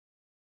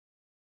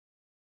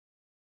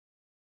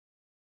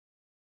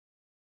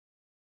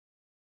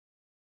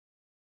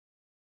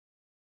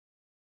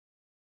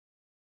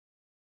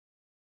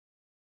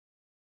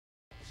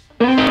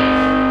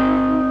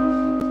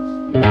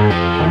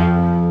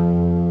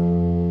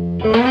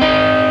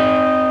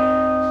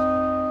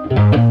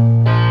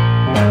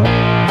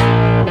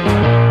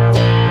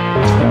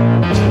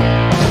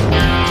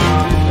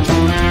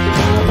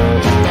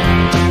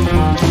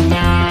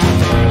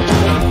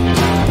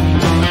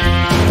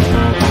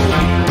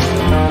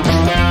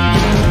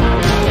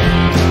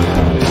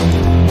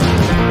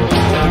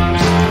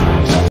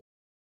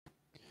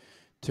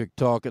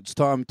TikTok, it's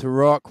time to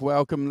rock.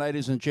 Welcome,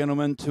 ladies and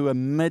gentlemen, to a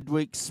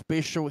midweek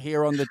special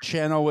here on the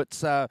channel.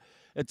 It's a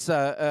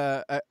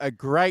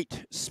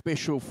great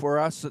special for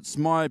us. It's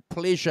my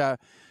pleasure.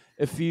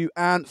 If you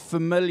aren't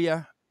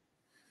familiar,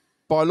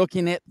 by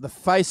looking at the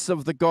face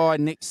of the guy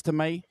next to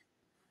me,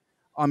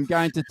 I'm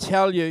going to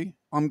tell you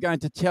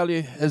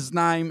his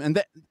name,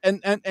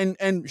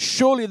 and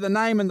surely the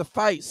name and the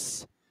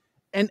face,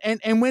 and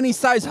when he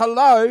says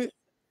hello,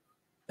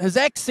 his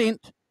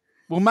accent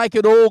will make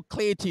it all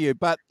clear to you.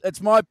 But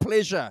it's my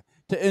pleasure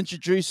to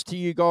introduce to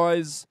you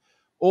guys,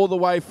 all the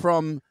way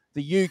from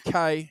the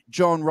UK,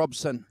 John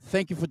Robson.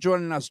 Thank you for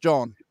joining us,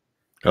 John.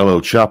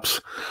 Hello, chaps.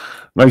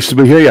 Nice to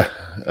be here.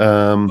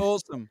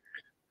 Awesome.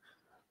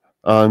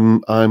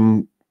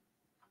 I'm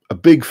a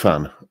big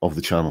fan of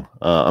the channel.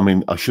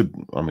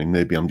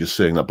 Maybe I'm just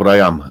saying that, but I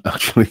am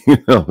actually.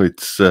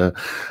 It's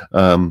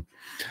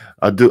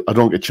I don't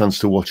get a chance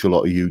to watch a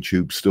lot of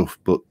YouTube stuff,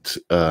 but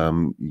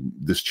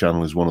this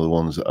channel is one of the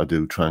ones that I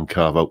do try and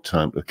carve out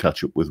time to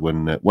catch up with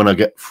when I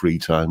get free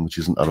time, which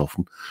isn't that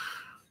often.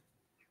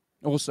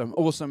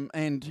 Awesome.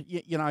 And,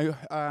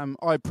 I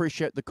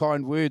appreciate the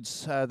kind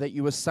words that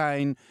you were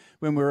saying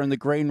when we were in the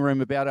green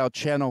room about our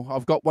channel.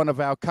 I've got one of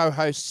our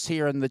co-hosts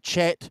here in the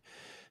chat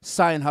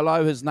saying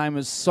hello. His name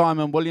is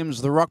Simon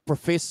Williams. The Rock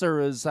Professor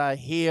is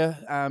here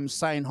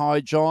saying hi,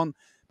 John.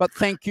 But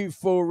thank you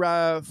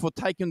for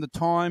taking the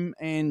time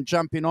and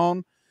jumping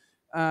on.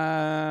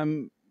 A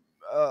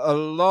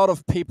lot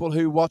of people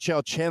who watch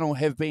our channel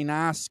have been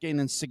asking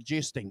and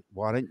suggesting,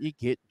 why don't you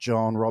get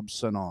John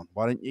Robson on?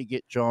 Why don't you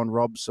get John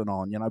Robson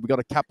on? We've got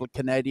a couple of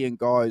Canadian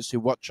guys who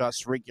watch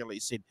us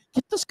regularly said,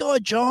 get this guy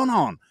John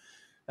on.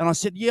 And I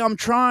said, yeah, I'm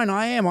trying.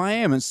 I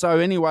am. And so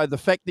anyway, the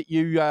fact that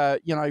you,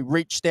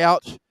 reached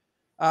out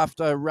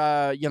after,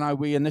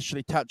 we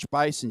initially touched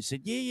base and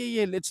said,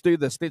 yeah, let's do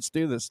this.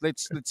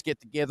 Let's get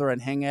together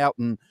and hang out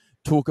and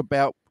talk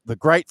about the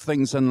great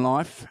things in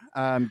life,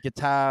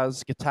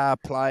 guitar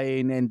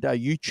playing, and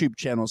YouTube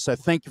channels. So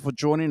thank you for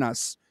joining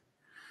us.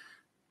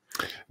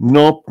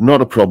 No,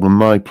 not a problem.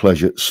 My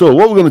pleasure. So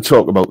what we're going to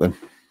talk about then?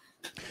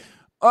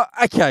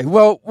 Okay.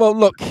 Well,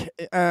 look,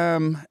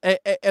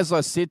 as I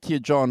said to you,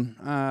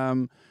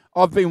 John,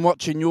 I've been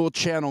watching your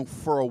channel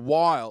for a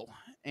while,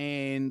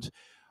 and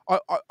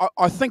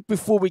I think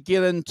before we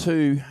get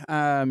into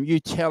you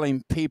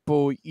telling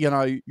people,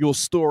 your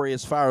story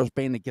as far as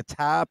being a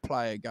guitar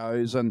player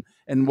goes, and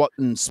what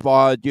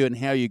inspired you and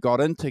how you got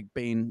into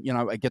being,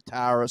 a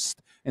guitarist,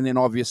 and then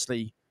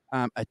obviously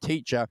a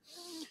teacher,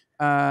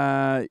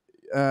 tell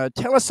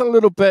us a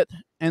little bit,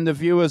 and the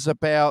viewers,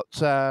 about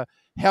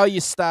how you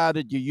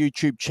started your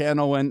YouTube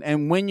channel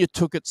and when you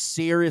took it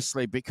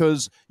seriously,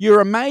 because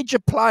you're a major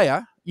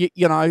player,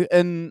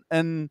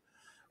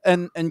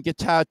 in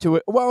guitar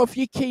to well, if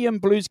you key in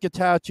blues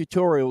guitar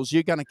tutorials,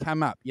 you're going to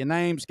come up. Your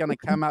name's going to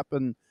come up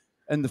in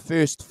the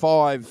first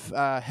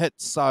 5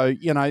 hits. So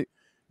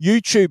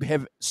YouTube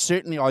have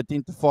certainly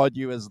identified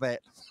you as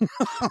that.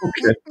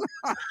 Okay.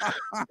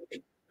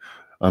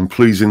 I'm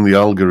pleasing the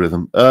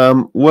algorithm.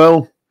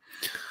 Well,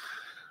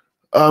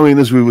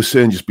 as we were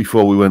saying just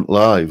before we went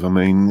live, I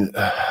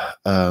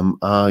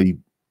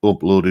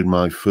uploaded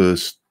my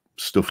first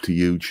stuff to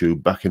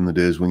YouTube back in the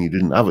days when you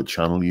didn't have a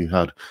channel, you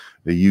had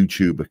a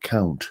YouTube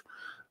account.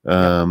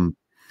 That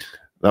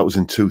was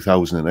in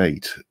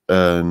 2008,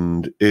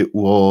 and it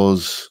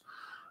was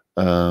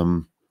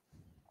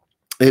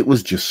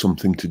just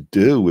something to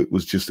do. It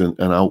was just an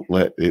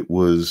outlet. It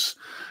was,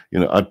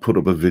 I'd put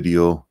up a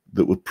video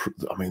that would,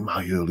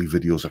 my early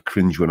videos, I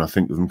cringe when I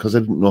think of them because I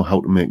didn't know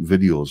how to make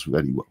videos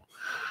very well.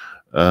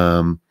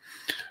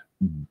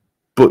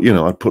 But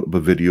I'd put up a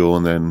video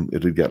and then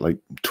it'd get like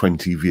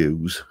 20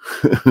 views,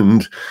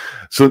 and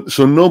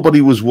so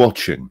nobody was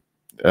watching,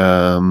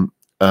 and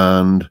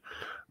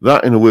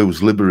that in a way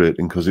was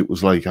liberating because it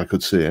was like I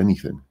could say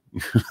anything.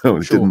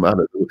 It didn't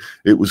matter.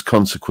 It was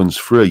consequence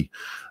free,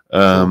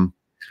 and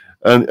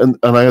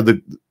I had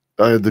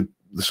the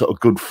sort of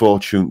good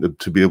fortune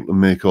to be able to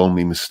make all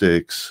my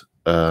mistakes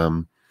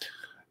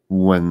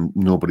when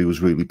nobody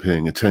was really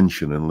paying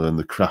attention, and learn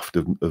the craft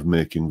of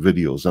making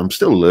videos. I'm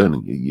still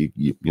learning.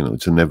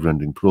 It's a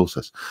never-ending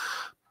process.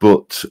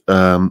 But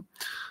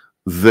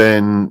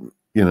then,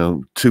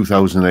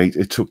 2008,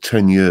 it took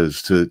 10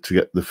 years to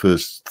get the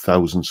first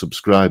 1,000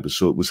 subscribers.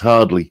 So it was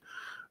hardly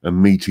a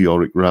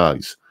meteoric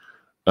rise.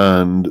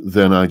 And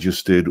then I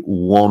just did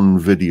one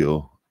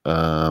video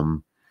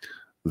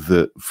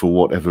that, for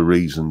whatever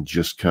reason,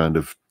 just kind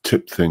of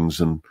tipped things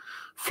and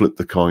flipped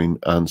the coin.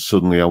 And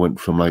suddenly I went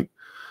from like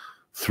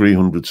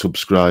 300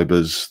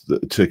 subscribers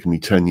that had taken me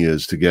 10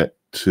 years to get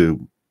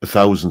to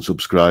 1,000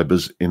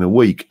 subscribers in a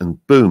week,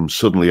 and boom,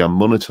 suddenly I'm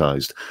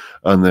monetized,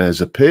 and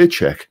there's a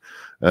paycheck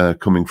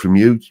coming from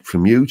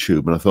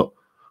YouTube. And I thought,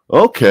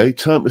 okay,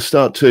 time to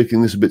start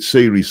taking this a bit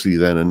seriously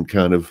then, and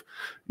kind of,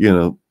 you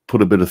know,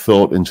 put a bit of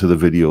thought into the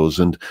videos.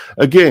 And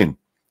again,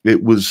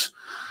 it was,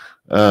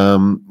 I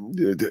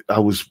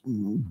was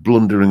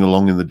blundering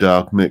along in the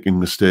dark, making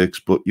mistakes,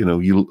 but, you know,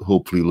 you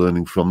hopefully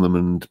learning from them.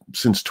 And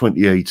since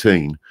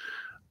 2018,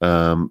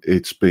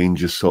 it's been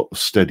just sort of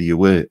steady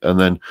away. And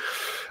then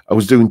I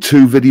was doing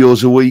 2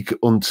 videos a week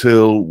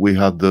until we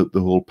had the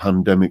whole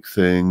pandemic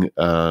thing.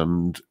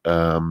 And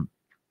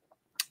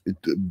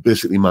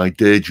basically my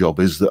day job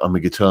is that I'm a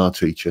guitar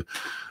teacher,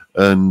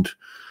 and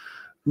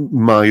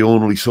my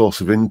only source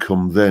of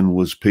income then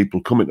was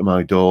people coming to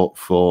my door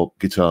for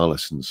guitar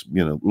lessons,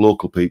 you know,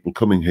 local people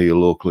coming here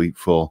locally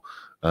for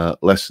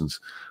lessons.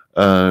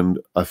 And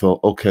I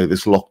thought, okay,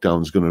 this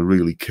lockdown is going to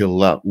really kill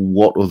that.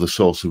 What other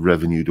source of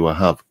revenue do I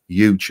have?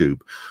 YouTube.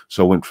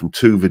 So I went from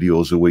 2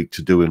 videos a week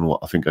to doing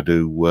what I think I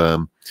do,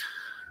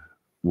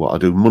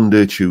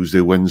 Monday, Tuesday,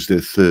 Wednesday,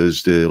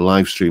 Thursday,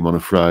 live stream on a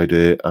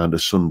Friday, and a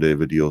Sunday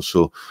video.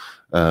 So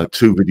 2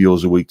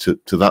 videos a week to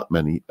that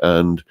many.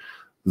 And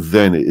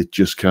then it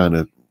just kind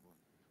of,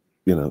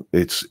 you know,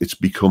 it's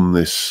become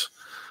this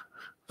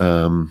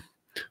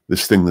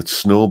this thing that's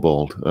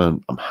snowballed,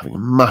 and I'm having a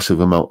massive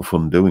amount of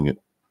fun doing it.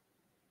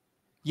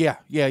 Yeah.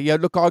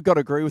 Look, I got to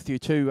agree with you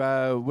too.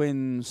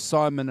 When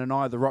Simon and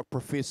I, the Rock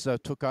Professor,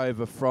 took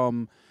over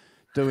from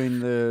doing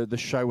the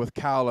show with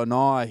Carl and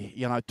I,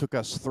 you know, it took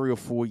us 3 or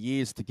 4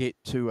 years to get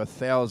to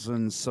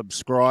 1,000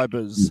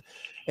 subscribers.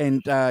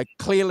 And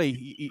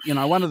clearly, you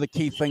know, one of the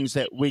key things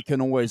that we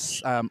can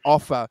always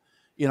offer,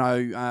 you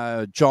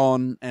know,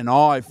 John and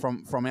I,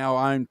 from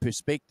our own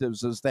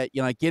perspectives, is that,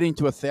 you know, getting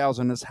to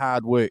 1,000 is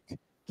hard work.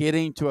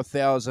 Getting to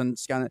 1,000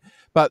 is going to,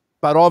 but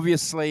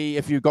obviously,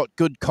 if you've got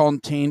good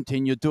content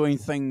and you're doing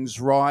things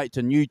right,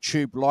 and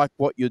YouTube like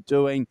what you're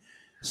doing,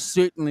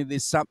 certainly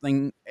there's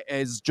something,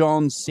 as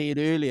John said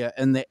earlier,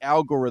 in the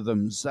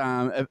algorithms.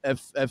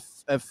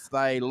 If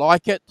they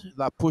like it,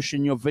 they're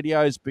pushing your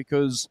videos,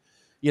 because,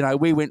 you know,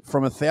 we went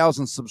from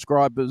 1,000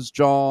 subscribers,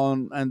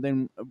 John, and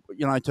then,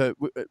 you know, to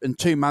in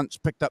 2 months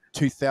picked up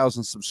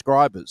 2,000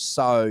 subscribers.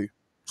 So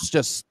it's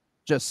just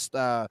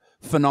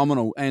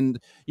phenomenal. And,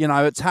 you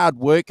know, it's hard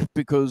work,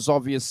 because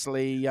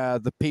obviously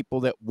the people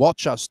that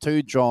watch us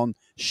too, John,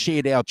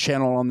 shared our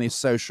channel on their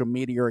social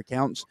media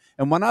accounts.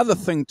 And one other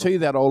thing too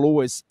that I'll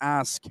always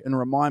ask and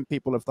remind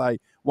people, if they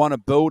want to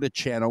build a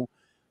channel,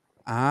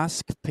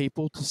 ask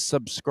people to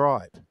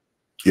subscribe.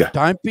 Yeah.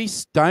 Don't be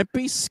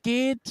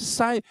scared to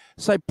say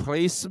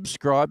please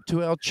subscribe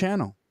to our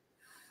channel.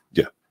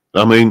 Yeah.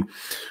 I mean,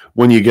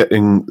 when you're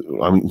getting,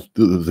 I mean,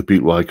 the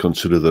people I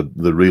consider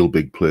the real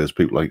big players,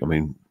 people like, I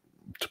mean,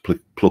 to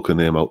pluck a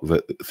name out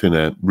of thin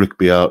air, Rick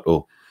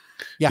Beato,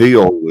 yeah. He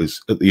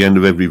always, at the end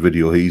of every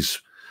video, he's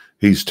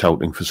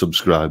touting for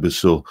subscribers.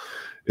 So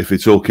if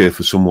it's okay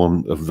for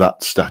someone of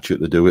that stature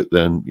to do it,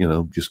 then, you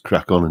know, just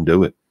crack on and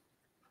do it.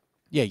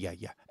 Yeah.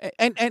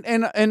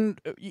 And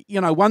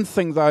you know, one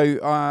thing though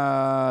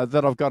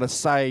that I've got to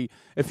say,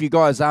 if you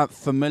guys aren't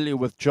familiar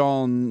with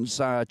John's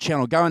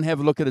channel, go and have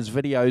a look at his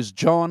videos.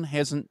 John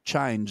hasn't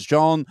changed.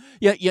 John,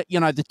 you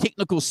know, the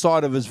technical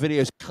side of his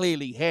videos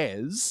clearly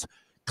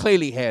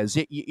has,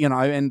 you know,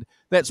 and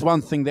that's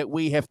one thing that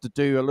we have to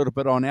do a little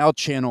bit on our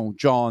channel,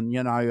 John.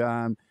 You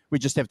know, we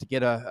just have to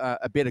get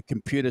a better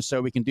computer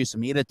so we can do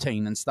some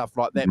editing and stuff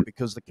like that,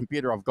 because the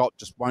computer I've got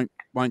just won't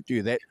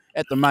do that.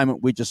 At the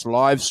moment, we just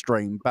live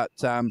stream, but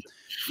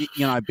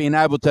you know, being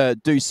able to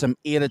do some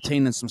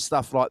editing and some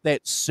stuff like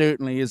that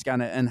certainly is going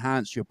to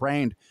enhance your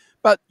brand.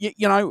 But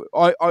you know,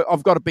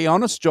 I've got to be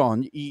honest,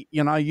 John.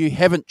 You know, you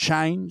haven't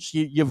changed.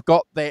 You've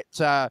got that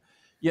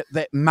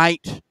that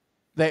mate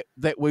that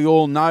we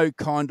all know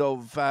kind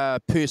of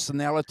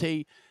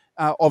personality.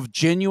 Of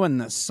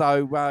genuineness.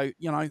 So,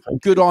 you know,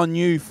 good on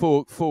you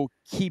for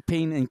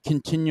keeping and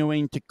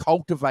continuing to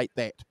cultivate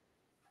that.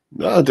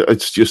 No,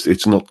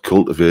 it's not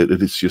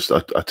cultivated. It's just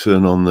I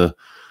turn on the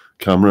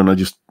camera and I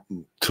just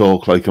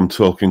talk like I'm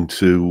talking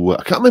to,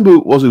 I can't remember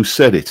who it was who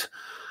said it,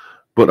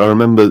 but I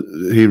remember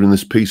hearing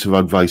this piece of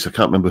advice. I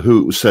can't remember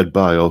who it was said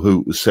by or who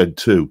it was said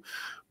to,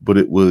 but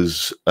it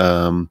was,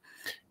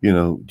 you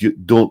know,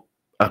 don't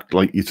act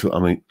like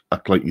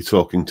act like you're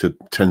talking to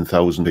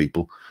 10,000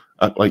 people.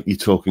 Act like you're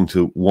talking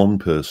to one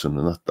person,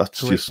 and that's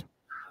correct. Just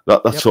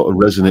that yep. Sort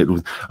of resonated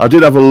with. I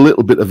did have a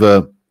little bit of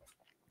a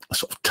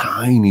sort of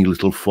tiny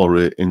little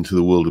foray into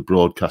the world of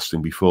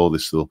broadcasting before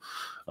this, though.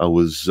 I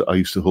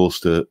used to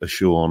host a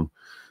show on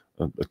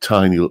a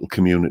tiny little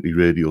community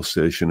radio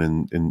station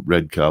in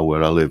Redcar,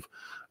 where I live,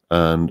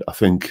 and I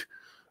think,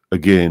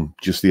 again,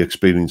 just the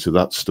experience of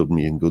that stood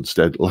me in good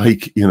stead.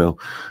 Like, you know,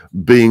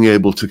 being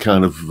able to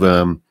kind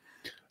of.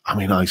 I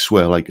mean, I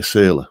swear like a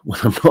sailor when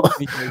I'm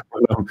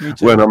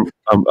not when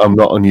I'm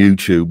not on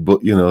YouTube.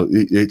 But you know,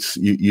 it's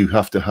you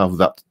have to have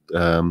that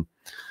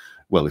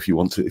well, if you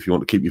want to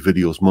keep your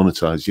videos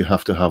monetized, you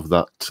have to have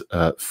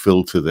that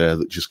filter there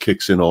that just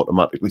kicks in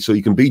automatically, so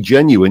you can be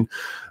genuine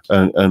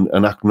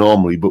and act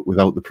normally, but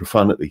without the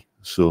profanity.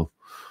 So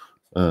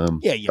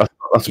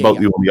that's about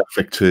the only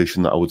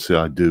affectation that I would say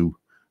I do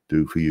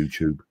for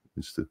YouTube.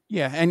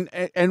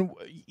 And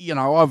you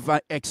know, I've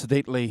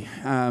accidentally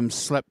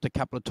slept a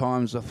couple of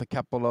times with a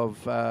couple of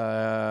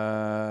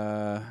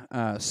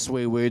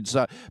swear words,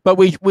 but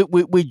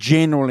we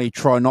generally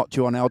try not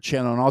to on our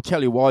channel. And I'll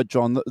tell you why,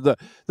 John.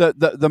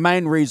 The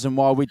main reason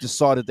why we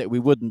decided that we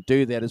wouldn't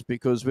do that is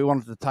because we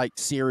wanted to take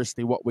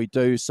seriously what we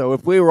do. So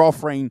if we were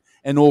offering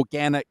an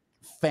organic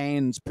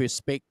fan's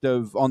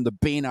perspective on the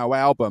Beano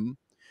album,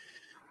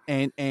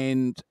 and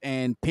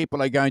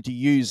people are going to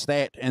use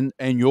that and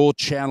your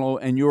channel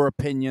and your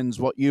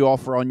opinions, what you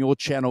offer on your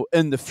channel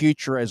in the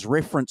future as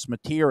reference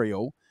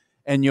material,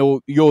 and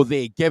you're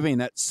there giving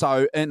it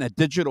so in a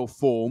digital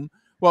form,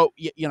 well,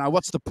 you know,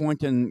 what's the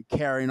point in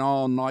carrying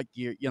on like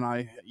you're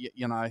in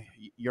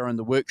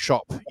the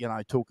workshop, you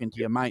know, talking to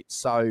your mates.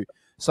 So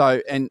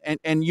and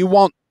you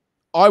want,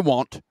 I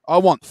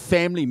want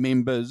family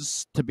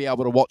members to be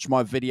able to watch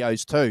my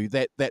videos too,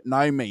 that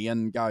know me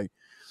and go,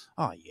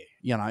 oh yeah,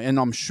 you know. And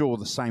I'm sure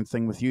the same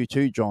thing with you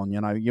too, John.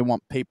 You know, you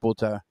want people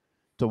to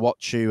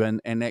watch you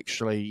and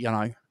actually, you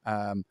know,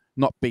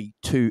 not be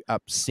too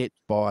upset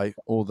by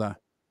all the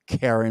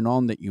carrying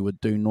on that you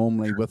would do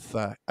normally with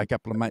a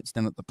couple of mates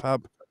down at the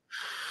pub.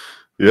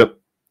 Yep.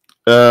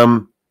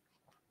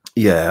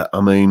 Yeah,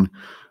 I mean,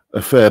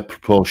 a fair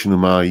proportion of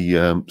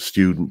my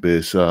student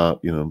base are,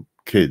 you know,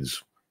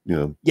 kids, you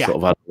know, sort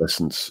of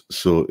adolescents.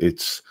 So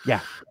it's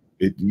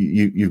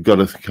you've got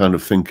to kind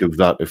of think of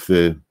that if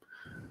they're,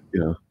 you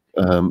know,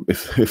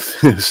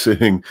 if they're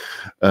saying,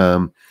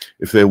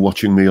 if they're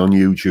watching me on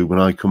YouTube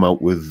and I come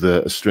out with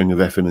a string of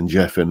effing and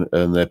jeffing,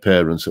 and their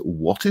parents,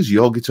 what is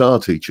your guitar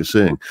teacher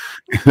saying?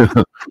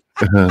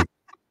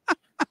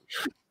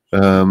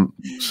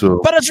 So,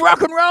 but it's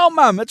rock and roll,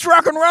 Mum. It's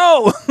rock and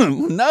roll.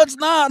 No, it's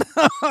not.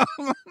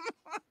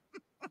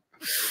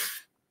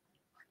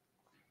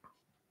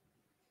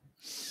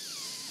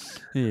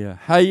 Yeah.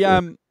 Hey,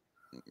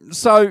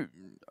 so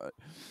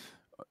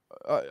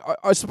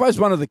I suppose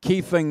one of the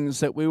key things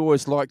that we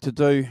always like to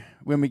do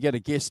when we get a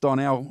guest on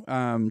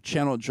our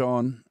channel,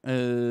 John,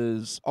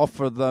 is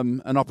offer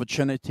them an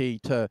opportunity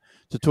to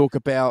talk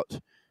about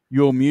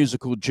your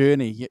musical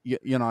journey.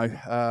 You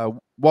know,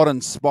 what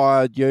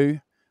inspired you,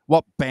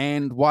 what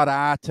band, what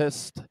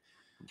artist,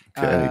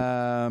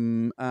 what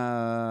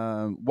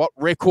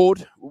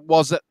record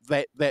was it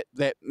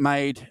that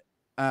made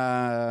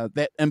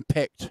that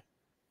impact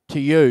to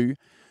you,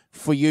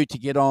 for you to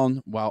get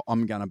on, well,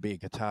 I'm going to be a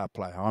guitar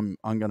player, I'm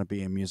going to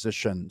be a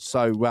musician.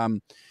 So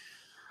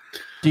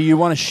do you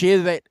want to share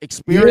that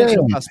experience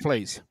with us,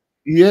 please?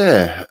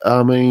 Yeah,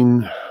 I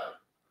mean,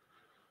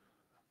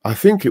 I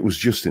think it was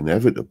just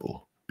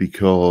inevitable,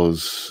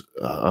 because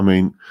I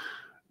mean,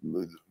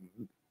 the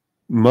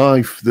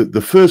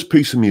first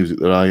piece of music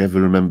that I ever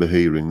remember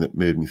hearing that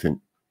made me think,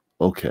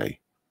 okay,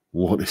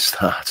 what is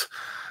that?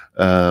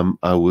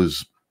 I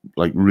was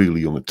like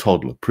really young, a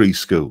toddler,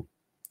 preschool,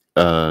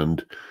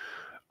 and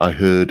I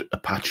heard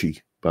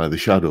Apache by the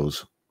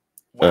Shadows.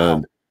 Wow.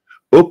 And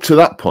up to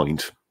that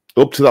point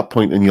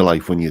in your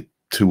life, when you're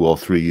 2 or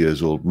 3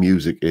 years old,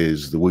 music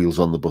is the wheels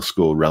on the bus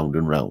go round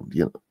and round,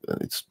 you know,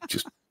 and it's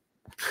just.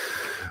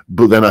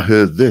 But then I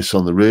heard this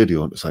on the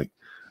radio, and it's like,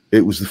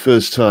 it was the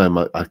first time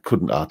I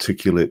couldn't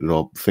articulate it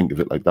or think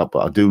of it like that,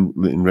 but I do,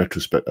 in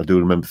retrospect, I do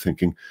remember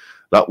thinking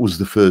that was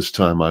the first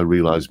time I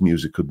realized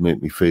music could make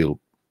me feel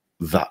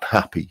that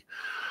happy.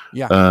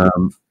 Yeah.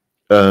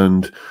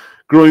 And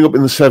growing up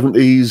in the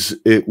 70s,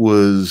 it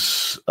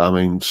was, I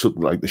mean,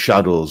 something like the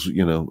Shadows,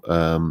 you know,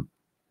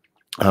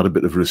 had a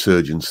bit of a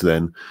resurgence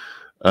then.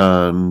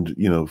 And,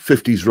 you know,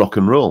 50s rock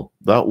and roll,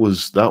 that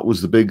was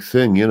the big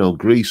thing. You know,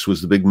 Grease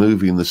was the big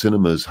movie in the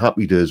cinemas.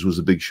 Happy Days was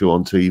the big show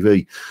on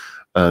TV,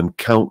 and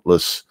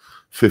countless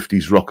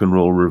 50s rock and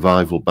roll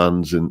revival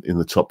bands in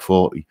the top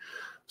 40.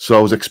 So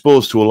I was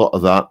exposed to a lot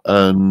of that.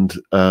 And,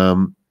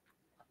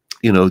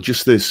 you know,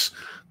 just this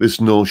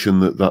notion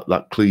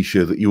that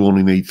cliche that you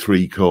only need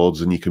 3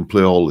 chords and you can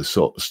play all this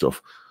sort of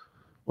stuff.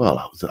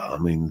 Well, I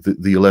mean,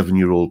 the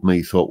 11-year-old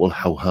me thought, well,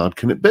 how hard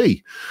can it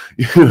be?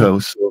 You know,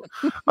 so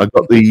I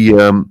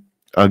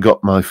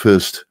got my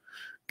first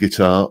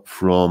guitar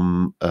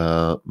from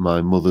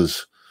my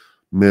mother's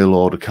mail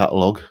order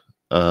catalogue,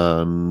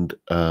 and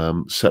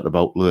set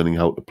about learning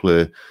how to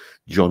play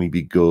Johnny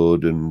B.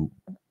 Good and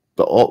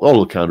all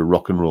the kind of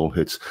rock and roll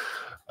hits.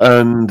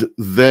 And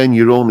then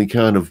you're only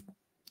kind of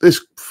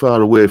this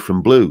far away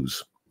from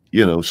blues,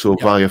 you know, so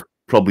via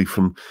probably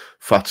from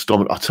Fats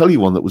Domino. I'll tell you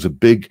one that was a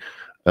big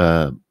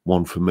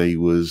one for me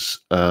was,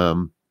 I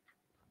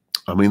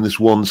mean, this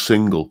one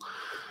single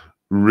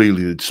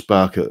really did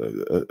spark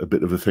a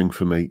bit of a thing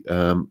for me.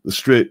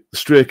 The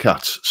Stray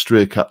Cats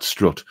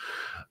Strut.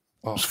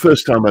 It was the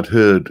first time I'd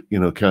heard, you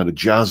know, kind of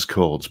jazz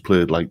chords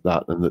played like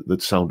that, and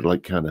that sounded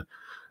like kind of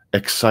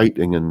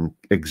exciting and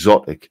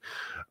exotic.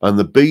 And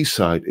the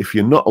B-side, if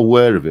you're not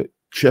aware of it,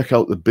 check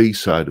out the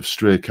B-side of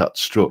Stray Cat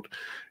Strut.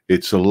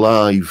 It's a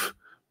live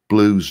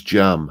blues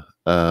jam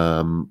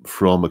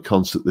from a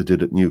concert they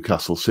did at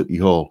Newcastle City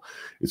Hall.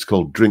 It's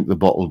called Drink the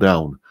Bottle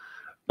Down.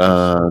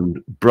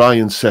 And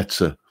Brian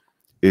Setzer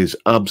is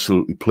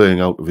absolutely playing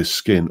out of his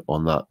skin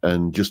on that.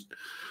 And just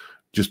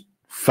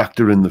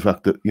factor in the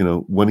fact that, you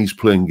know, when he's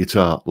playing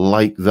guitar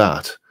like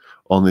that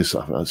on this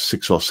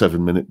 6 or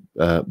 7 minute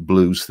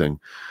blues thing,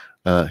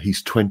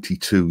 he's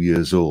 22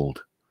 years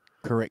old.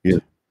 Correct. Yeah.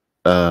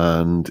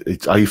 And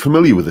are you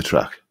familiar with the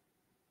track?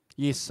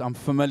 Yes, I'm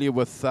familiar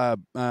with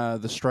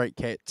the Stray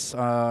Cats.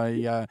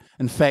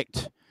 In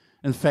fact,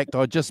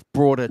 I just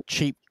brought a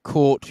cheap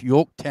Court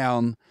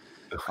Yorktown.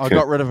 Okay. I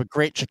got rid of a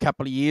Gretsch a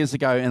couple of years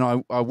ago,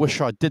 and I wish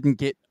I didn't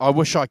get. I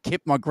wish I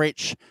kept my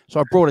Gretsch. So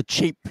I brought a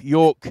cheap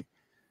York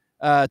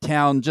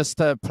town just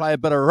to play a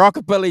bit of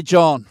rockabilly,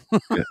 John.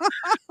 Yeah.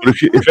 But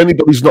if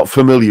anybody's not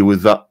familiar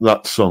with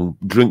that song,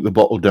 "Drink the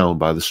Bottle Down"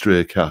 by the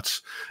Stray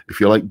Cats, if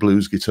you like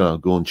blues guitar,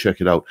 go and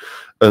check it out.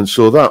 And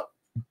so that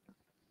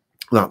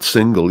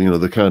single, you know,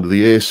 the kind of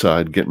the A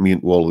side, getting me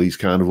into all these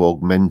kind of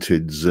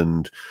augmenteds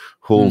and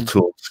whole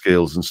tone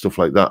scales and stuff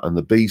like that, and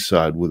the B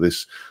side with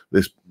this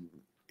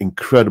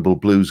incredible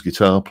blues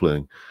guitar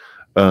playing,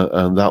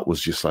 and that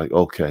was just like,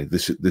 okay,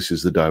 this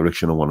is the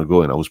direction I want to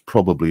go in. I was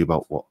probably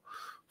about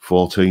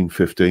 14,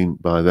 15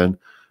 by then,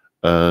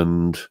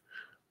 and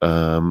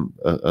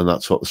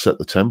that sort of set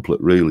the template,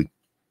 really.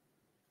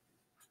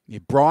 Yeah,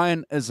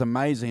 Brian is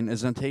amazing,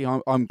 isn't he?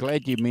 I'm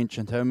glad you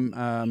mentioned him.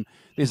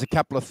 There's a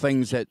couple of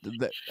things that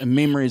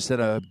memories that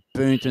are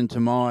burnt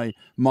into my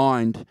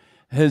mind.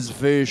 His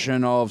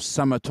version of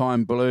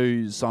Summertime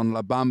Blues on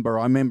La Bamba.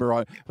 I remember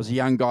I was a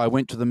young guy. I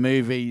went to the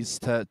movies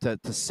to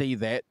see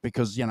that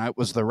because, you know, it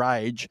was the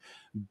rage.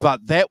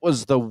 But that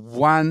was the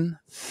one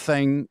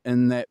thing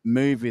in that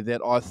movie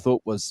that I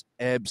thought was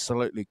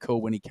absolutely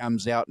cool when he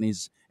comes out and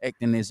he's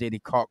acting as Eddie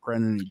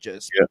Cochran and he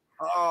just,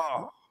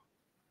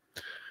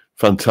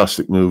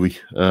 fantastic movie.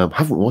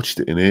 Haven't watched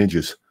it in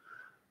ages.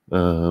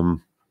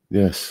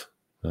 Yes.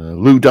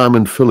 Lou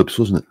Diamond Phillips,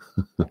 wasn't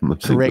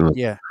it? Correct,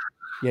 yeah.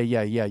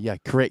 Yeah,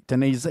 correct.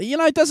 And he's, you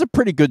know, he does a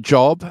pretty good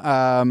job.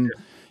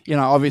 You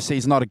know, obviously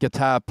he's not a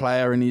guitar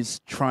player and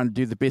he's trying to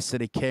do the best that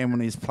he can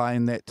when he's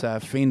playing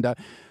that Fender.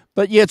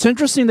 But yeah, it's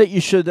interesting that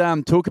you should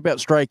talk about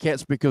Stray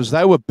Cats because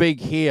they were big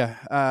here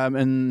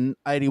in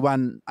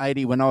 81,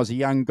 80 when I was a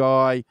young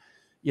guy.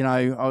 You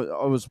know,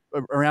 I was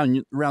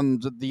around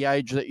the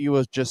age that you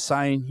were just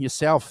saying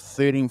yourself,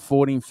 13,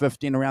 14,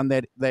 15, around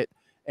that,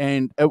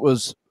 and it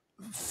was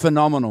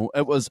phenomenal.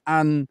 It was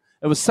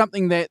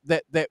something that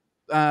there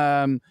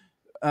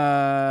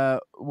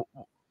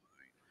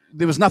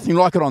was nothing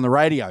like it on the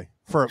radio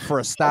for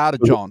a starter,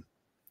 John.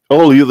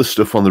 All the other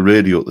stuff on the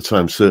radio at the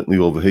time, certainly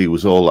over here,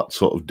 was all that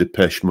sort of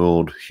Depeche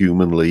Mode,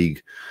 Human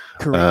League,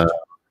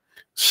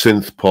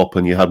 synth pop,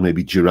 and you had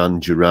maybe Duran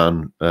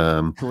Duran.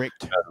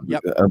 Correct.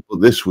 Yep.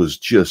 But this was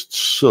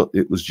just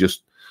it was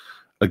just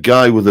a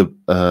guy with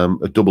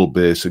a double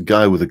bass, a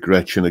guy with a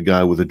Gretsch, and a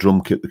guy with a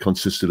drum kit that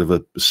consisted of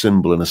a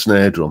cymbal and a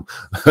snare drum,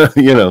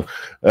 you know.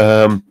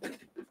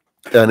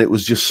 And it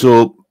was just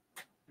so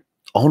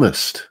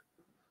honest.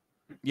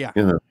 Yeah.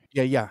 You know.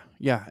 Yeah.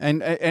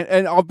 And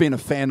I've been a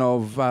fan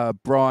of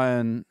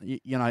Brian,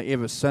 you know,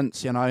 ever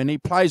since, you know, and he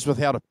plays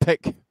without a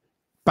pick,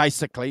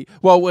 basically.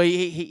 Well,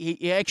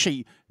 he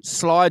actually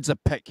slides a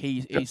pick.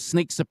 He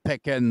sneaks a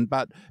pick in,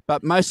 but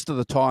most of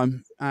the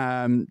time,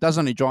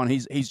 doesn't he, John?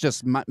 He's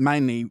just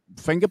mainly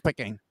finger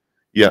picking.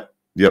 Yeah.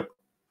 Yep.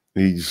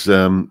 He's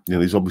you know,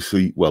 he's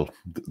obviously, well,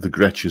 the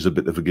Gretsch is a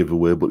bit of a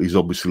giveaway, but he's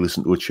obviously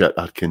listened to a Chet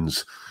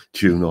Atkins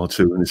tune or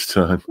two in his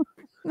time.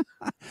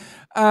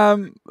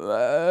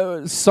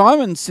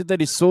 Simon said that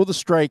he saw the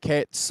Stray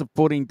Cats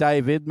supporting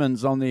Dave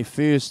Edmunds on their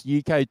first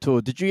UK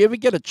tour. Did you ever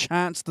get a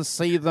chance to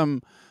see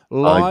them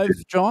live,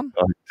 John?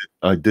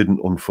 I didn't,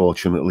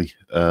 unfortunately.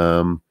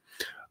 I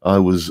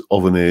was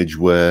of an age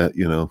where,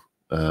 you know,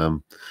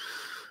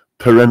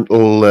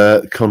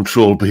 parental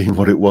control being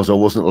what it was, I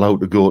wasn't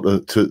allowed to go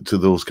to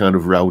those kind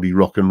of rowdy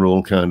rock and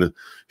roll kind of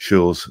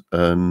shows,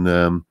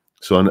 and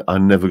so I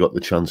never got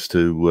the chance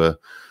to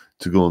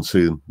go and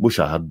see them. Wish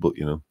I had, but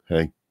you know,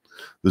 hey,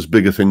 there's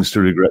bigger things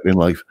to regret in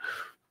life.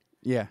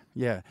 Yeah.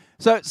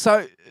 So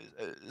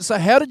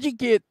how did you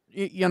get?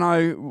 You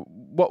know,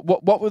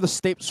 what were the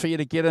steps for you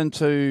to get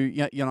into?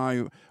 You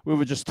know, we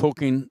were just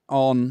talking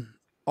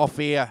off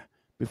air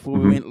before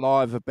we went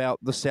live about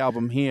this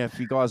album here. If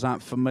you guys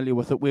aren't familiar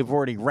with it, we've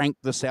already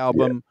ranked this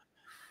album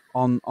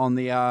on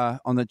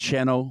the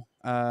channel.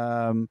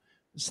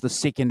 It's the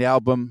second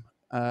album,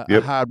 A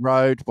Hard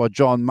Road by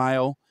John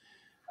Mayall.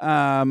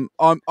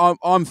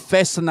 I'm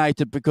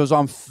fascinated because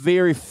I'm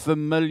very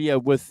familiar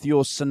with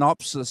your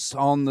synopsis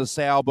on this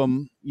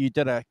album. You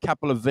did a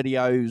couple of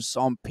videos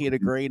on Peter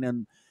Green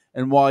and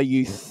why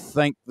you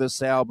think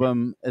this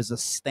album is a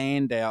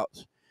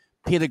standout.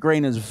 Peter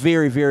Green is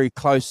very, very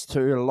close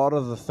to a lot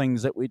of the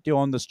things that we do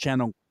on this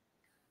channel.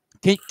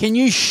 Can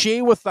you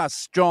share with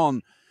us,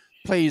 John,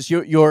 please,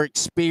 your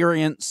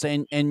experience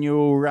and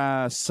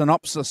your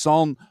synopsis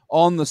on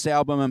this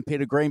album and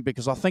Peter Green,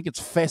 because I think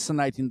it's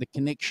fascinating the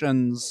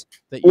connections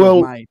that you've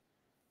Well, made.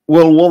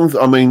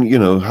 I mean,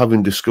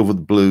 having discovered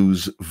the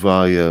blues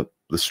via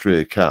the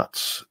Stray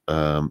Cats,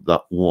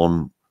 that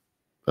one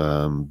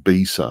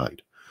B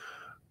side,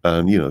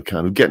 and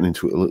kind of getting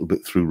into it a little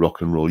bit through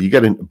rock and roll. You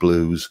get into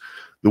blues.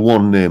 The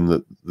one name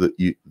that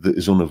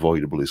is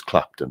unavoidable is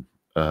Clapton.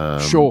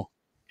 Sure.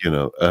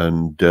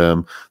 And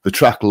the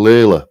track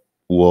Layla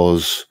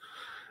was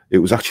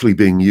actually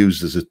being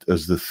used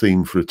as the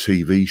theme for a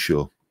TV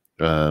show,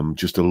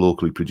 just a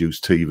locally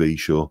produced TV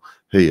show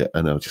here.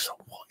 And I was just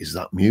like, what is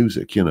that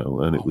music?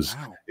 And it was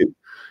wow.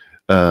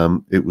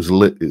 it was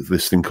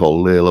this thing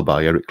called Layla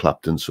by Eric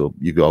Clapton. So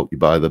you go out, you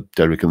buy the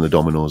Derek and the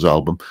Dominoes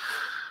album,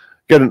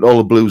 get into all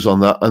the blues on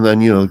that, and then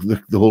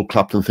the whole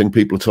Clapton thing.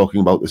 People are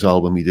talking about this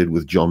album he did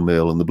with John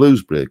Mayall and the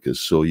Blues Breakers,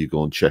 so you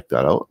go and check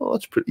that out. Oh,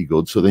 that's pretty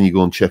good. So then you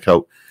go and check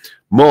out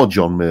more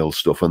John Mayall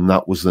stuff, and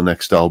that was the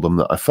next album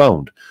that I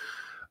found.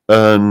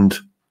 And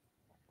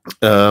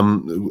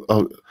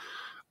I've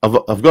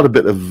got a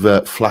bit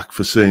of flack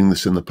for saying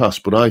this in the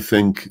past, but I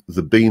think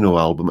the Beano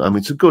album, I mean,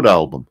 it's a good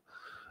album,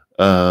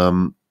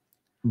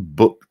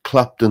 but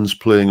Clapton's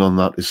playing on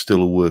that is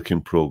still a work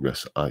in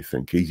progress, I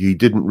think. He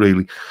didn't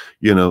really,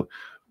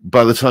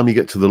 by the time you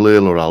get to the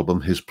Layla album,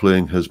 his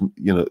playing has,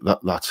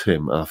 that's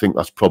him. And I think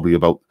that's probably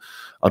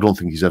I don't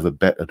think he's ever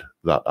bettered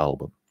that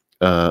album.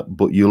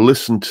 But you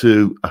listen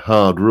to A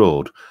Hard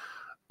Road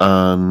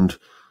and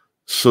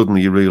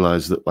suddenly you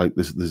realize that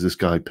there's this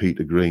guy,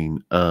 Peter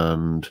Green,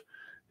 and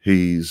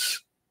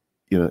he's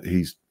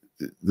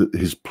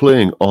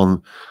playing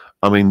on,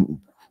 I mean,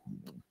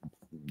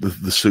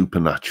 the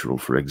supernatural,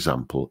 for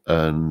example,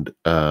 and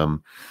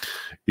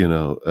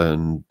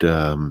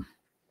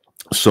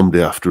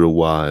Someday After a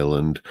While,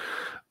 and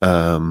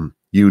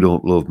You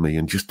Don't Love Me,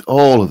 and just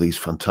all of these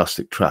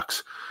fantastic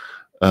tracks,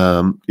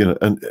 and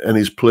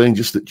he's playing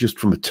just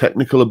from a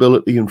technical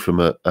ability and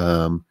from a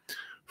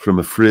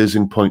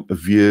phrasing point of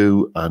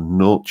view and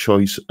note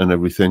choice and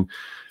everything.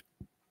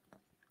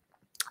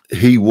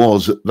 He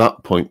was at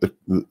that point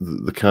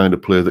the kind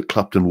of player that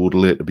Clapton would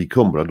later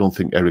become, but I don't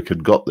think Eric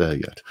had got there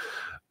yet.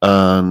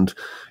 And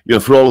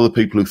for all of the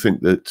people who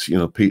think that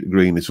Peter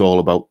Green is all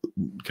about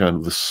kind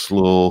of the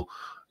slow,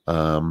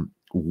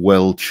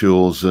 well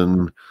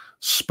chosen,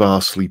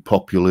 sparsely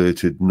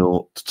populated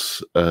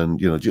notes, and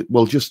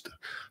just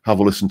have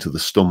a listen to the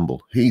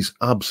Stumble. He's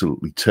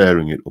absolutely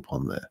tearing it up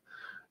on there.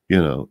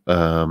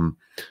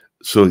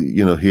 So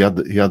he had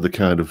the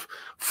kind of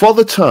for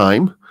the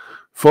time,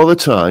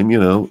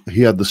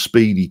 he had the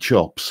speedy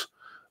chops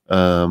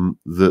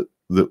that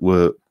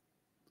were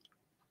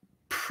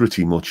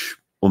pretty much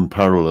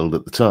unparalleled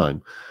at the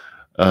time.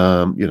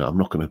 I'm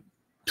not going to,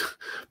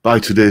 by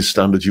today's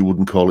standards, you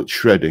wouldn't call it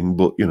shredding,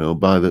 but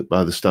by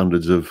the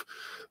standards of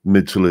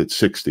mid to late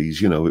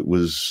 60s,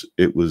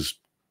 it was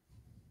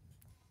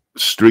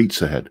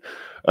streets ahead.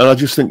 And I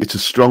just think it's a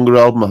stronger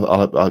album.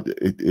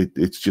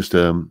 It's just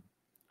a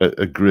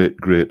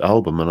great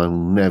album, and I'll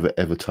never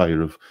ever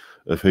tire of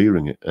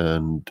hearing it.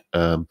 And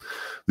the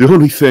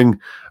only thing,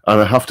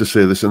 and I have to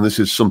say this, and this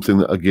is something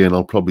that again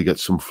I'll probably get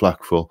some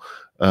flack for,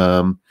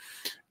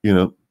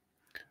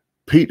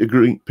 Peter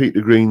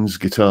Green's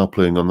guitar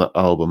playing on that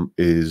album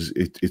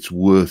it's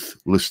worth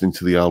listening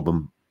to the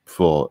album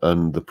for,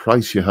 and the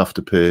price you have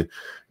to pay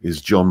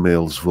is John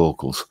Mayall's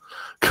vocals,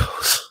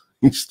 because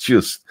it's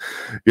just,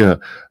 I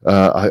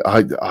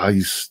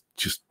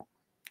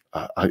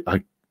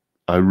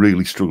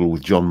really struggle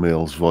with John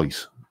Mayall's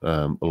voice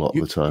a lot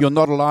of the time. You're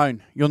not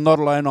alone. You're not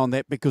alone on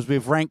that, because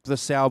we've ranked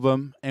this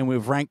album and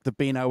we've ranked the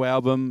Beano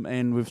album,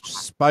 and we've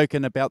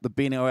spoken about the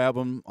Beano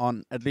album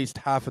on at least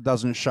half a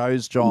dozen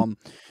shows, John.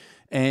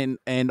 And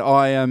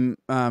I am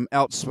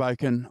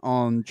outspoken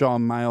on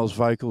John Mayall's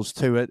vocals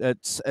too.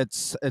 It's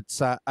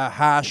a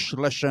harsh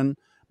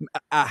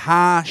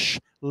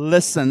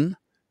listen.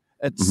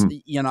 It's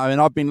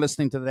and I've been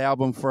listening to the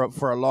album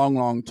for a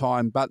long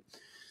time, but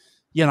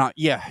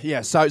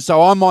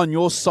So I'm on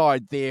your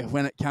side there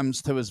when it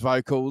comes to his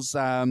vocals.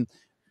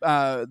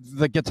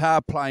 The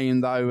guitar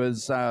playing though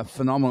is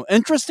phenomenal.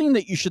 Interesting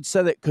that you should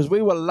say that, because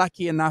we were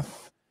lucky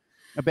enough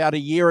about a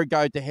year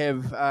ago to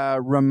have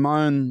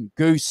Ramon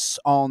Goose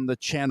on the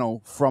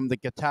channel from the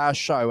Guitar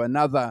Show,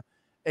 another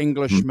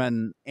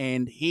Englishman,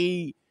 and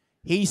he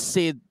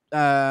said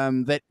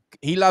that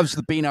he loves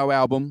the Beano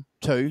album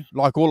too,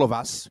 like all of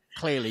us.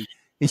 Clearly,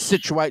 he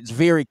situates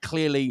very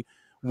clearly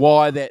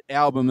why that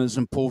album is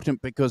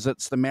important, because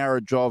it's the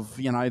marriage of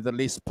the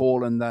Les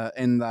Paul and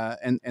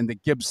the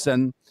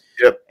Gibson.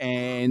 Yep.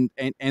 And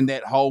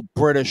that whole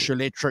British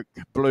electric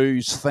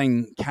blues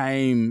thing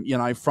came,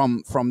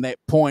 from that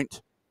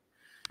point.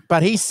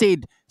 But he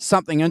said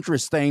something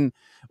interesting,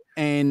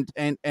 and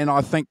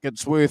I think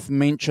it's worth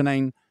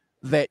mentioning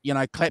that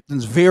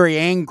Clapton's very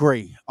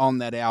angry on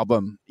that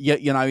album.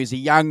 He's a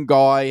young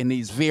guy and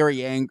he's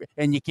very angry,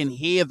 and you can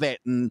hear that,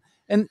 and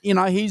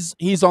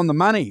he's on the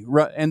money.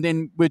 And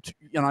then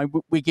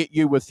we get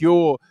you with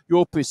your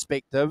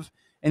perspective.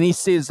 And he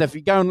says, if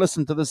you go and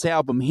listen to this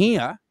album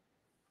here,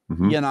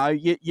 you know,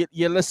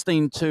 you're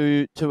listening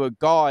to a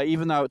guy,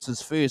 even though it's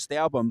his first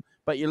album,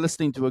 but you're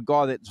listening to a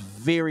guy that's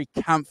very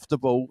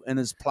comfortable in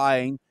his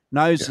playing,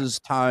 knows his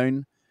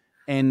tone,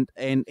 and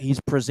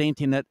he's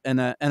presenting it in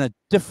a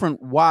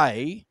different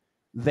way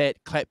that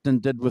Clapton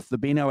did with the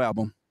Beano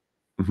album.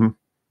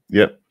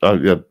 Yep.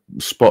 Yeah.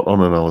 Spot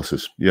on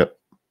analysis. Yep.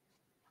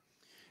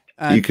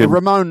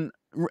 Ramon,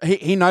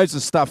 he knows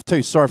his stuff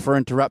too. Sorry for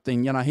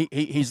interrupting. You know,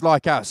 he's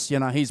like us. You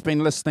know, he's been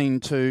listening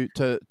to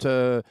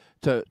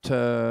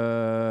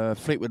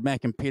Fleetwood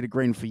Mac and Peter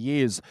Green for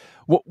years.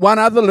 One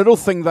other little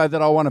thing though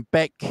that I want to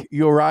back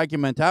your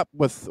argument up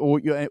with, or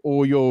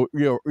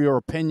your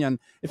opinion.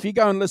 If you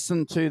go and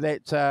listen to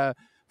that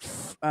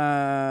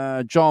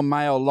John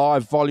Mayall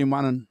Live Volume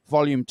 1 and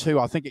Volume 2,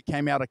 I think it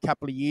came out a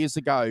couple of years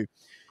ago.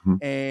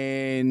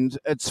 And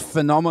it's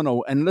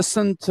phenomenal. And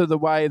listen to the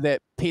way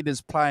that Peter's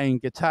playing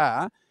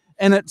guitar,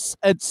 and it's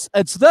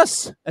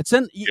this. It's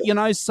in, you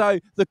know.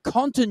 So the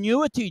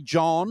continuity,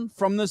 John,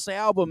 from this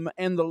album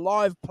and the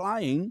live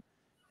playing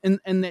in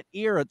that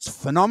era, it's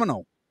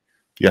phenomenal.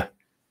 Yeah.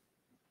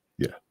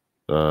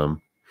 I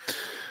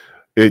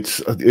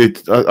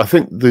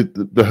think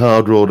the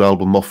Hard Road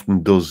album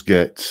often does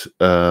get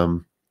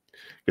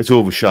gets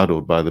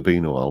overshadowed by the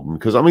Beano album,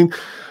 because I mean,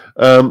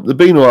 the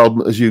Beano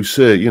album, as you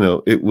say, you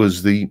know, it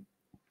was the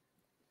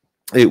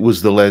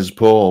Les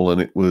Paul,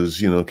 and it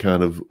was, you know,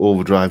 kind of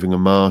overdriving a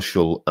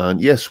Marshall, and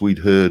yes, we'd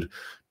heard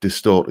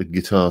distorted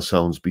guitar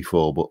sounds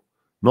before, but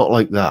not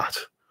like that.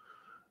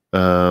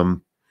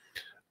 And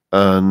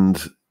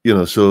you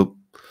know, so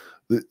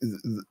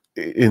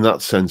in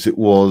that sense, it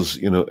was,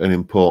 you know, an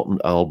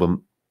important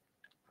album,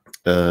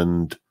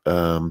 and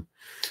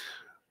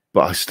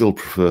but I still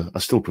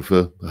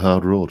prefer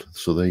Hard Road.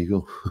 So there you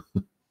go.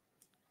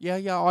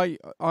 Yeah,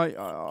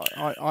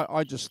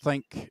 I just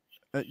think,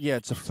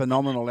 it's a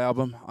phenomenal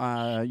album.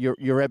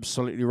 You're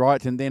absolutely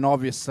right. And then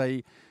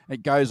obviously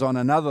it goes on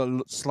another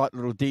slight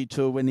little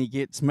detour when he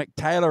gets Mick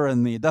Taylor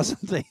in there,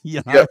 doesn't he?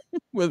 You know,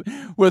 with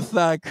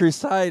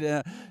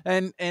Crusade,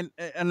 and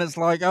it's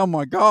like, oh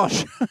my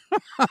gosh,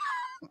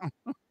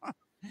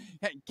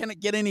 can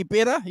it get any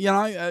better? You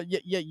know,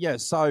 yeah.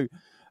 So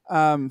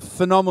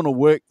phenomenal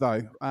work though.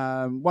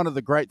 One of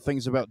the great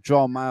things about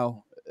John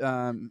Mayall,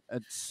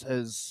 it's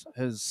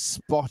his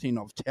spotting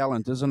of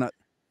talent, isn't it?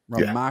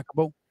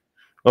 Remarkable.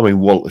 I mean,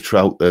 Walter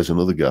Trout, there's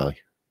another guy.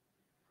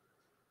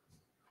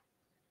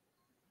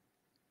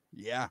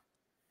 Yeah.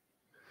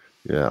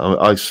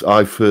 I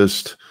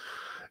first,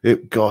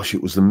 it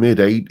was the mid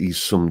 '80s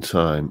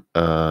sometime,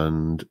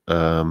 and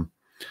I'd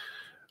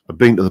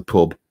been to the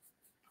pub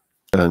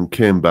and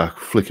came back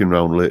flicking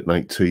around late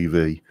night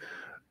TV,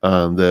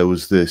 and there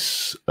was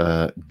this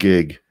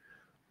gig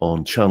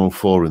on Channel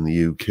 4 in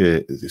the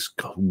UK, this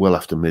well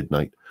after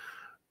midnight,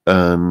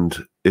 and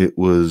it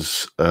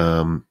was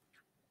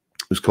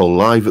called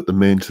Live at the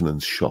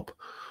Maintenance Shop,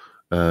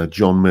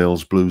 John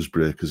Mayall's Blues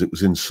Breakers. It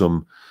was in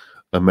some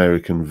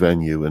American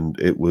venue, and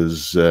it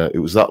was that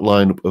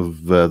lineup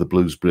of the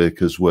Blues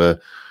Breakers where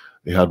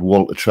they had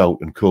Walter Trout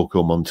and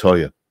Coco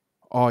Montoya.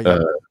 Oh yeah.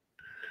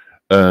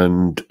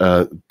 And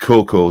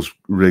Coco's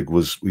rig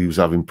he was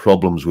having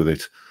problems with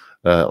it,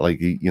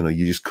 like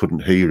you just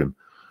couldn't hear him.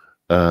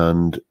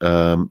 And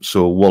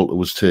so Walter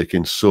was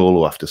taking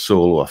solo after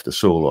solo after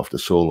solo after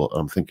solo.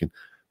 I'm thinking,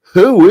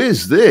 who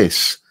is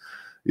this?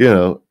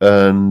 And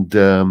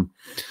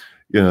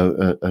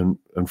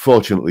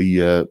unfortunately,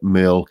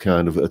 Mayall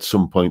kind of at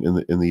some point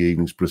in the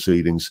evening's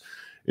proceedings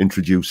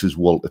introduces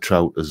Walter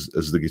Trout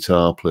as the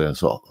guitar player.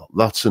 So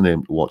that's a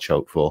name to watch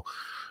out for.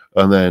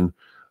 And then,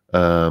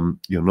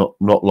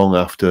 not long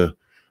after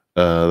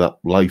that,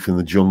 Life in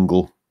the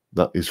Jungle,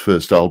 that his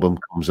first album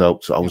comes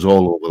out. So I was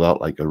all over that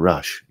like a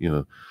rash.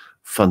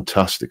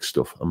 Fantastic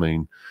stuff. I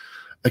mean,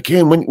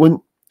 again, when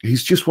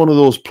he's just one of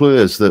those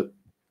players, that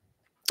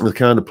the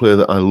kind of player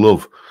that I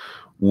love,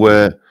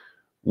 where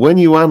when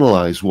you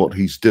analyze what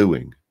he's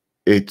doing,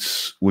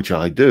 which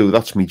I do,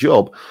 that's my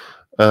job.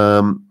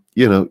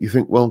 You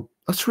think, well,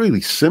 that's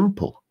really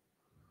simple.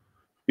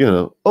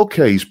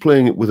 Okay, he's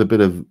playing it with a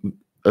bit of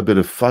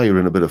fire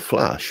and a bit of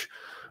flash,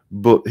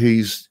 but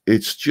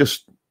it's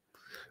just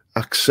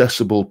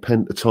accessible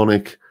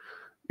pentatonic,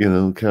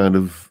 kind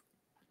of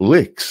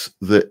licks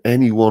that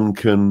anyone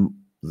can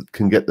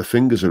get their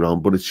fingers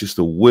around. But it's just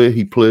the way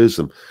he plays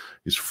them,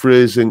 his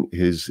phrasing,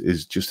 his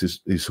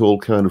whole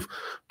kind of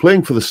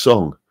playing for the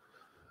song,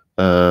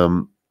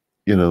 kind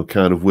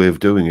of way of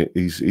doing it.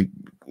 He's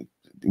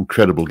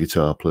incredible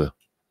guitar player.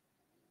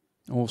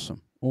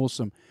 Awesome.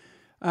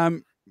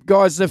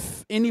 Guys,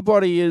 if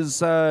anybody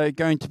is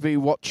going to be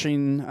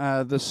watching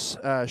this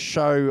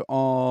show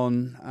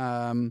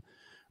on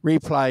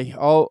replay,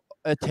 I'll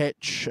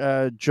attach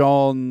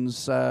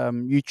John's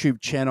YouTube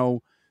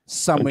channel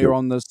somewhere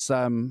on this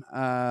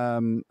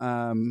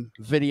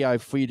video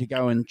for you to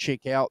go and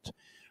check out.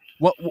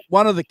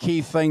 One of the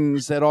key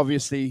things that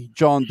obviously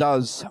John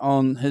does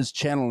on his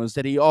channel is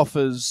that he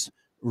offers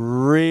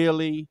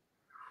really,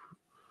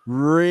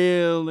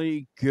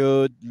 really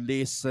good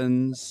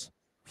lessons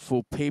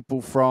for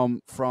people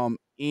from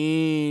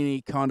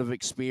any kind of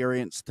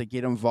experience to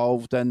get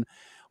involved. And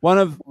one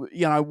of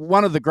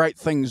the great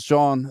things,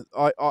 John,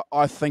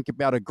 I think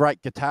about a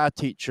great guitar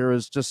teacher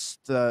is just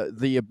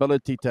the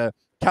ability to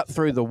cut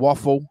through the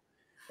waffle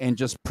and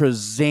just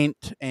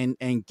present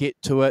and get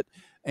to it,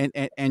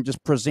 and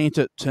just present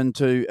it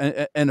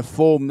in a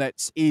form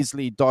that's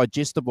easily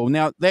digestible.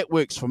 Now that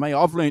works for me.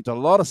 I've learned a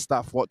lot of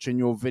stuff watching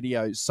your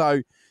videos.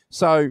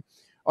 So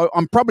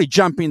I'm probably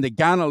jumping the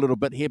gun a little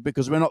bit here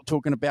because we're not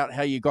talking about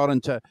how you got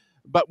into,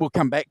 but we'll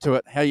come back to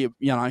it. How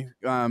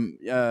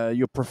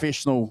your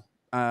professional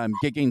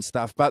gigging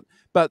stuff, but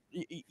the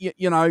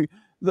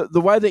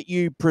way that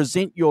you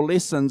present your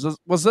lessons,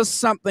 was this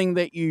something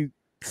that you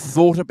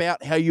thought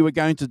about how you were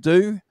going to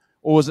do,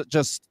 or was it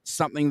just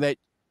something that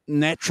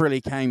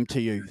naturally came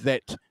to you,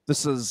 that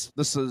this is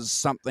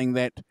something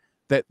that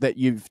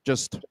you've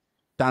just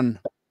done?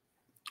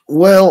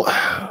 Well,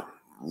 I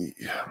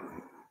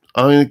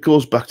mean, it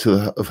goes back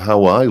to of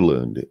how I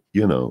learned it.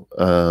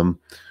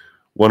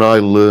 When I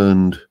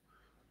learned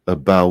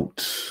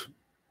about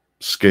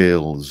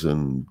scales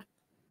and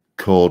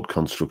chord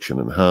construction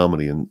and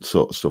harmony and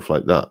sort of stuff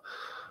like that,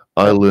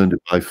 I learned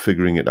it by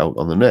figuring it out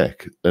on the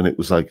neck. And it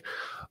was like,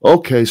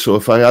 okay, so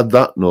if I add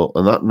that note,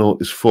 and that note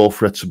is 4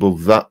 frets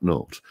above that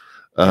note,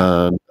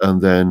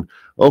 and then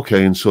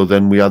okay, and so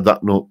then we add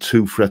that note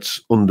 2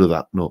 frets under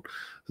that note.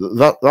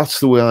 That's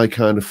the way I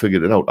kind of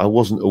figured it out. I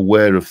wasn't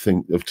aware of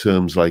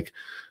terms like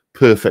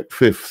perfect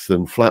fifth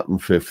and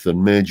flattened fifth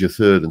and major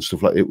third and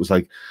stuff like. It was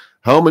like,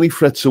 how many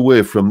frets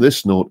away from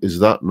this note is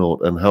that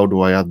note, and how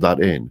do I add that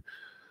in?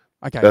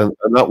 Okay.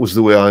 And that was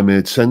the way I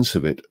made sense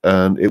of it.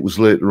 And it was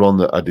later on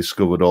that I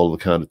discovered all the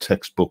kind of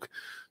textbook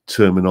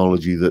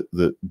terminology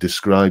that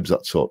describes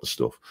that sort of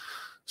stuff.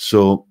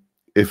 So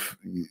if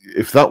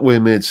that way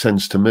made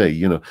sense to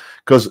me,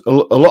 because a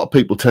lot of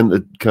people tend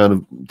to kind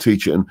of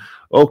teach it and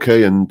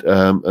okay, and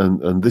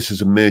this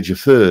is a major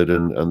third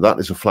and that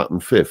is a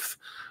flattened fifth,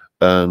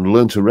 and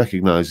learn to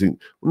recognize it.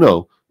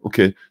 No,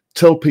 okay,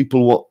 tell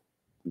people what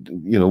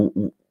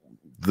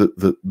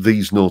that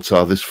these notes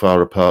are this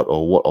far apart,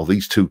 or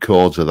these 2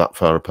 chords are that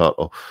far apart,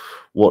 or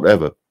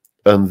whatever,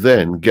 and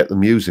then get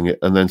them using it,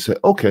 and then say,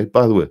 okay,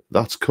 by the way,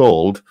 that's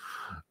called,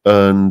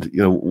 and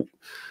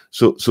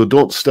so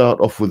don't start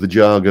off with the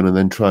jargon and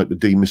then try to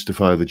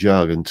demystify the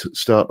jargon.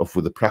 Start off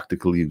with the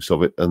practical use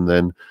of it, and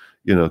then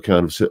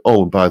kind of say,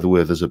 oh, and by the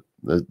way,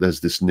 there's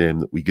this name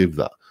that we give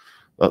that.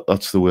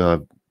 That's the way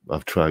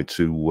I've tried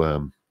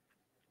to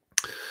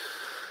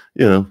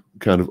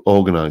kind of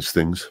organize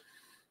things.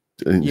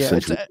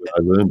 Essentially, I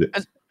learned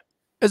it.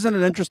 Isn't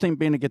it interesting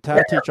being a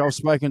guitar teacher? I've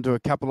spoken to a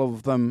couple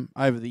of them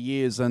over the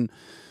years, and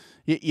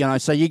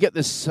so you get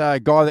this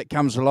guy that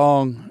comes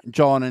along,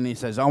 John, and he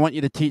says, "I want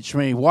you to teach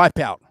me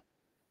Wipeout."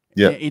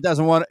 Yeah, he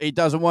doesn't want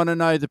to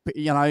know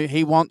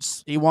he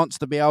wants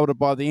to be able to,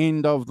 by the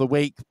end of the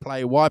week,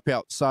 play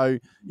Wipeout. So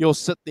you'll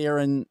sit there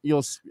and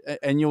you'll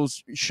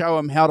show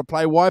him how to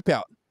play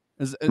Wipeout.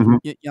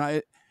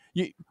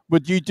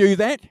 Would you do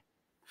that?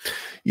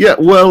 Yeah,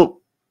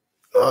 well,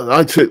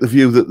 I take the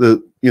view that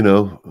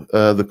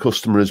the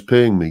customer is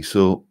paying me,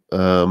 so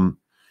I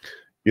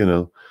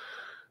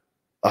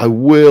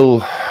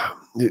will.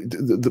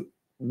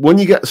 When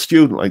you get a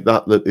student like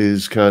that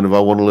is kind of,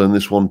 I want to learn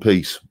this one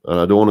piece, and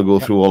I don't want to go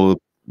through all of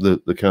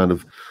the kind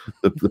of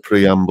the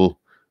preamble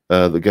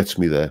that gets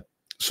me there.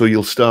 So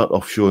you'll start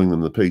off showing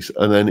them the piece,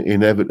 and then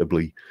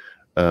inevitably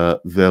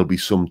there'll be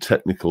some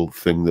technical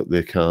thing that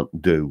they can't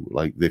do,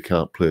 like they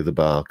can't play the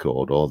bar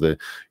chord, or they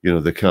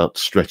can't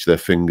stretch their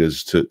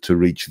fingers to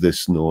reach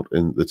this note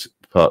that's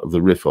part of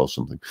the riff or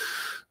something.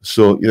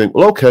 So you think,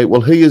 well, okay,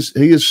 well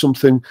here's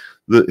something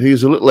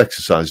here's a little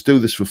exercise. Do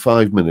this for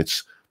 5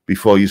 minutes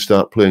before you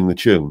start playing the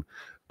tune,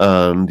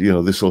 and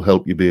this will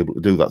help you be able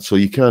to do that. So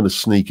you kind of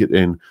sneak it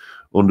in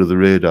under the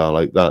radar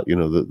like that.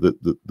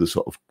 The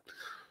sort of,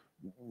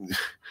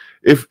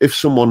 if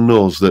someone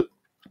knows that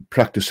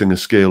practicing a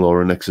scale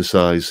or an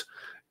exercise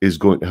is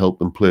going to help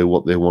them play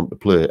what they want to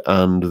play,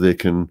 and they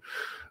can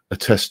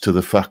attest to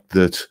the fact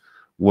that,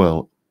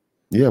 well,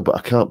 yeah, but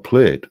I can't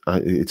play it.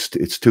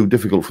 It's too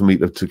difficult for me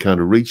to kind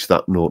of reach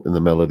that note in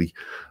the melody.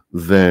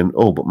 Then,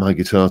 oh, but my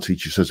guitar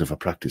teacher says if I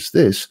practice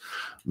this,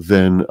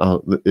 then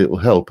it'll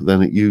help.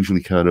 Then it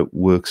usually kind of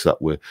works that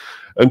way.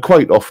 And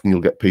quite often you'll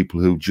get people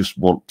who just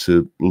want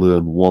to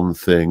learn one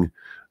thing,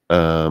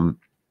 and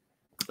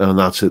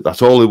that's it.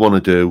 That's all they want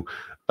to do.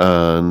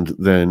 And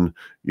then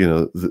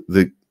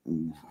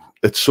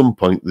at some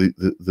point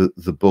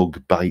the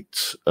bug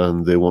bites,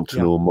 and they want to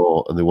know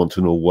more, and they want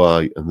to know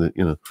why,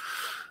 and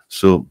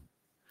so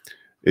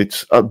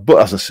it's. But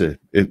as I say,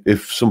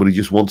 if somebody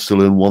just wants to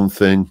learn one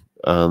thing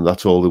and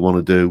that's all they want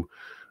to do,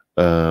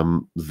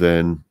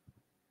 then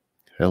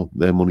hell,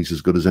 their money's as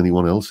good as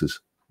anyone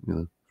else's.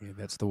 Yeah,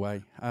 that's the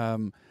way.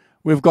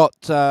 We've got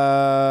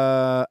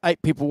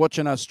 8 people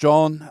watching us,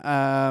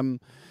 John.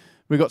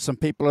 We've got some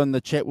people in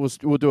the chat.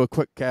 We'll do a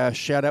quick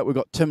shout out. We've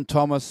got Tim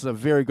Thomas, a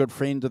very good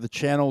friend of the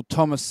channel.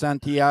 Thomas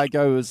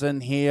Santiago is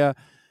in here.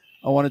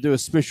 I want to do a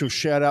special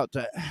shout out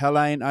to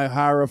Helene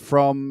O'Hara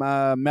from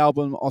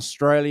Melbourne,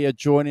 Australia,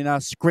 joining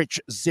us. Scritch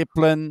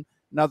Zeppelin,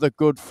 another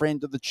good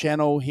friend of the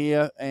channel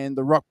here, and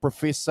the Rock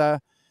Professor.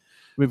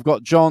 We've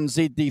got John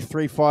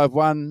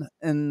ZD351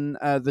 in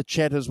the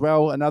chat as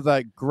well,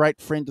 another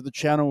great friend of the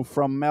channel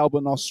from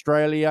Melbourne,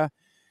 Australia.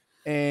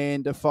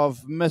 And if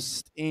I've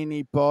missed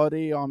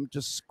anybody, I'm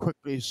just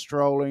quickly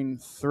strolling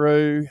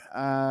through.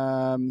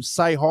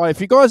 Say hi.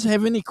 If you guys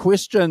have any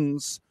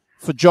questions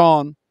for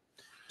John,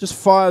 just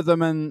fire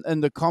them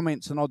in the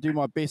comments, and I'll do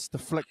my best to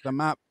flick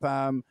them up.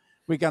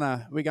 We're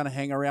gonna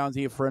hang around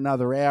here for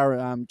another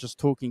hour, just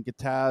talking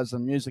guitars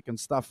and music and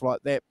stuff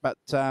like that. But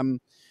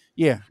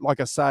yeah, like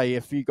I say,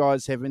 if you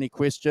guys have any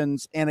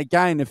questions, and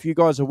again, if you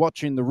guys are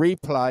watching the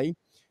replay,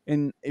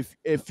 and if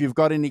you've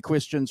got any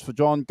questions for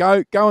John,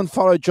 go and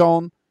follow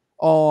John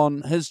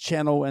on his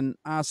channel and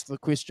ask the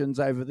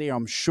questions over there.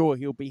 I'm sure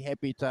he'll be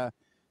happy to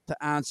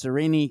answer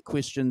any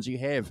questions you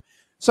have.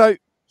 So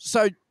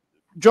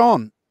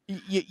John,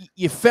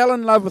 you fell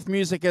in love with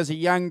music as a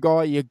young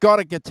guy. You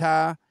got a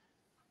guitar.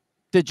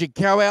 Did you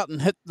go out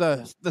and hit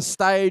the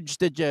stage?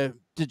 Did you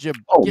get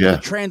the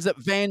transit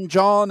van,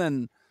 John,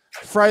 and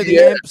throw the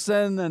amps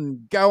in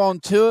and go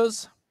on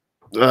tours?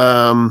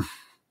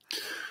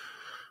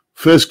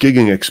 First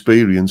gigging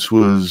experience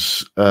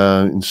was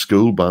in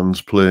school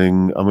bands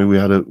playing. I mean, we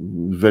had a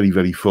very,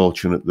 very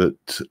fortunate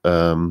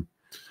that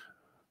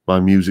my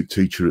music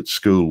teacher at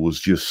school was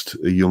just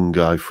a young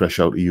guy fresh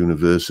out of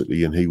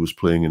university, and he was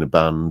playing in a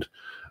band.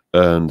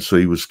 And so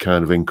he was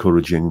kind of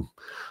encouraging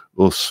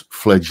us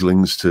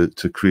fledglings to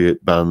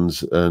create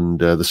bands. And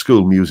the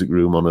school music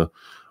room on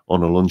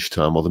a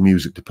lunchtime, or the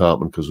music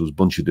department, because there was a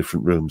bunch of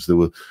different rooms, there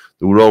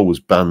were always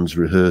bands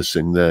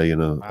rehearsing there, you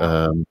know.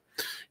 Wow.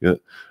 You know,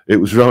 it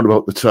was around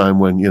about the time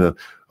when, you know,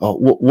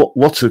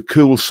 what's a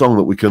cool song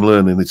that we can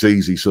learn and it's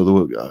easy. So there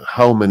were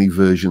how many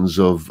versions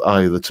of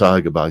Eye of the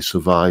Tiger by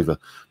Survivor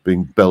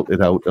being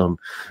belted out on,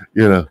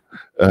 you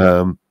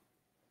know,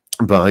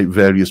 by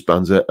various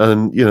bands.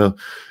 And, you know,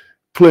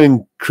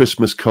 playing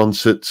Christmas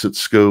concerts at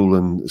school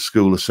and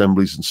school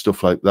assemblies and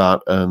stuff like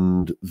that.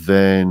 And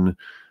then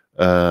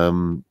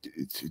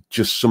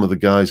just some of the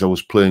guys I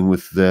was playing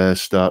with there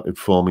started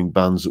forming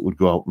bands that would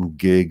go out and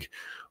gig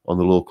on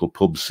the local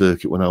pub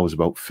circuit when I was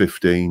about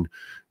 15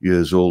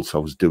 years old. So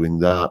I was doing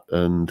that,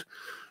 and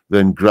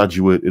then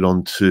graduated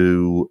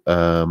onto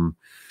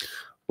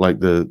like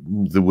the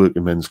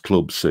working men's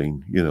club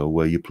scene, you know,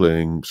 where you're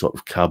playing sort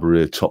of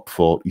cabaret, top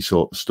 40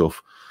 sort of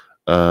stuff.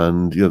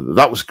 And, you know,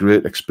 that was a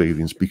great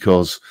experience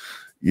because,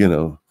 you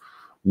know,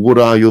 would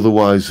I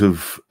otherwise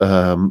have,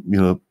 you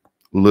know,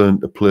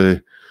 learned to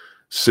play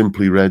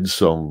Simply Red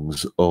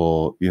songs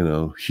or, you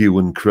know, Hue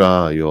and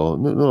Cry, or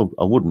no,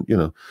 I wouldn't, you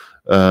know,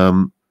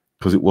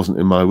 because it wasn't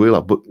in my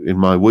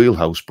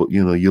wheelhouse. But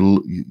you know,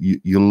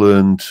 you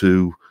learn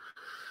to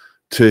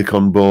take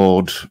on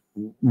board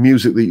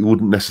music that you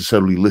wouldn't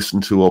necessarily listen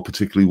to or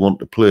particularly want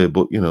to play,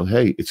 but you know,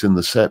 hey, it's in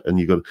the set, and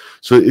you got.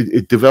 So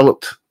it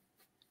developed.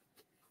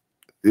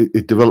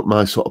 It developed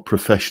my sort of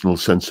professional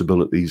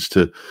sensibilities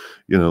to,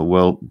 you know,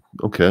 well,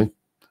 okay,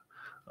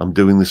 I'm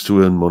doing this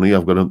to earn money.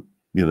 I've got to,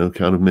 you know,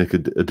 kind of make a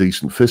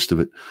decent fist of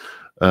it.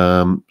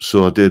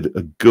 So I did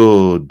a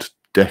good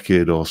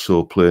decade or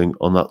so playing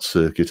on that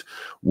circuit,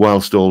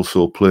 whilst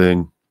also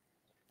playing,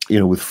 you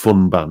know, with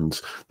fun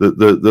bands.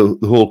 The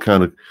whole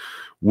kind of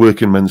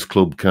working men's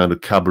club kind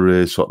of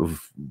cabaret sort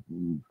of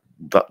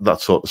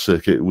that sort of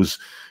circuit. It was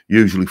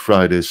usually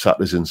Fridays,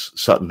 Saturdays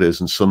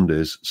and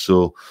Sundays.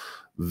 So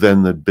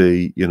then there'd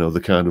be, you know, the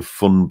kind of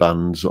fun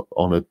bands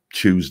on a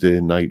Tuesday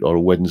night or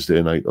a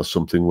Wednesday night or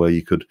something where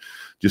you could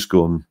just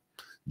go and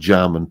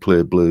jam and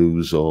play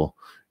blues, or,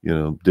 you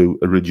know, do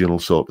original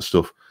sort of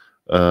stuff.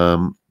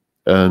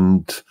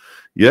 And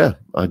yeah,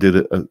 I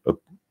did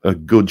a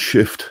good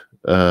shift,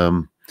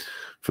 for,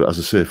 as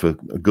I say, for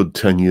a good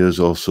 10 years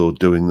or so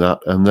doing that.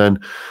 And then,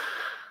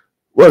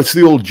 well, it's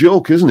the old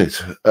joke, isn't it?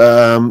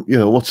 You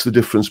know, what's the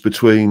difference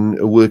between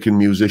a working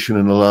musician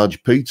and a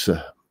large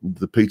pizza?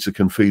 The pizza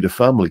can feed a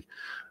family.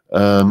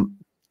 You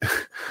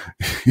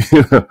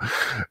know,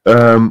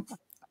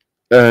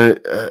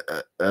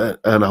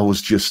 and I was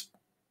just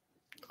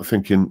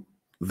thinking,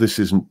 this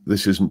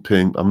isn't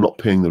paying. I'm not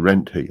paying the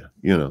rent here,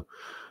 you know.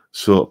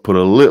 So I put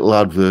a little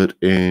advert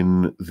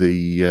in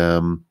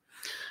the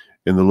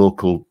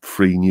local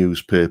free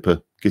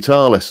newspaper,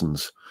 guitar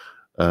lessons,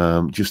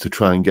 just to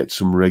try and get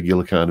some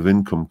regular kind of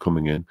income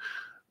coming in.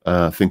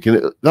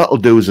 Thinking that'll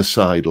do as a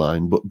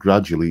sideline, but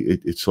gradually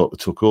it sort of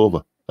took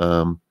over.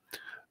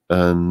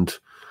 And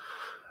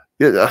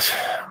yeah,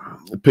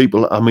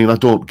 people. I mean, I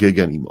don't gig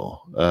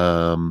anymore.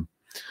 And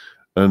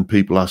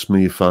people ask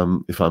me if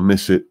I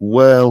miss it.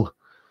 Well,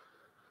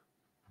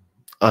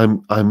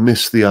 I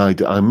miss the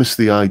idea. I miss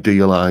the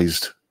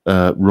idealized,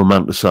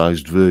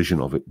 romanticized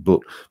version of it. But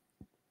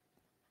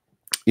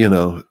you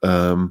know,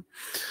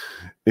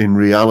 in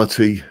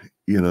reality,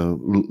 you know,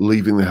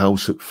 leaving the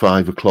house at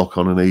 5 o'clock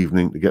on an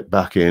evening to get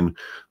back in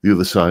the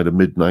other side of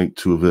midnight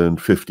to have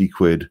earned 50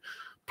 quid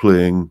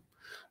playing,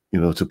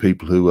 you know, to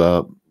people who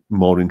are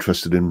more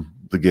interested in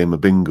the game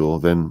of bingo,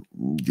 then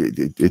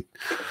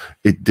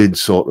it did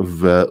sort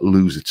of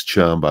lose its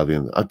charm by the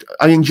end.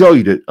 I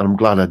enjoyed it, and I'm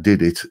glad I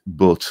did it,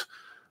 but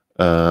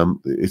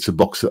it's a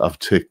box that I've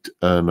ticked,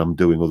 and I'm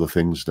doing other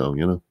things now,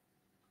 you know.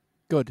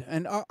 Good.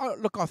 And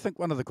look, I think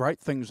one of the great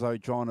things, though,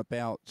 John,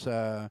 about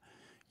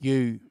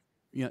you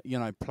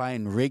know,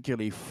 playing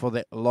regularly for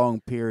that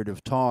long period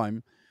of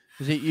time,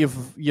 is that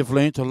you've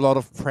learnt a lot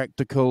of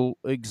practical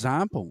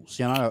examples,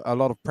 you know, a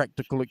lot of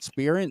practical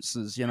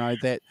experiences, you know,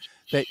 that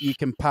you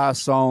can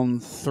pass on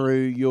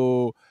through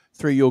your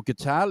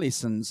guitar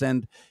lessons.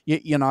 And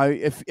you know,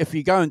 if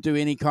you go and do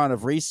any kind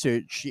of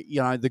research,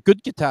 you know, the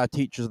good guitar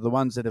teachers are the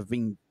ones that have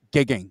been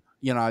gigging,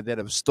 you know, that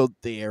have stood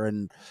there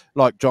and,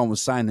 like John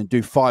was saying, and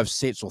do 5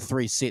 sets or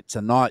 3 sets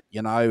a night,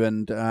 you know,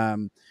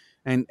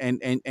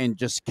 and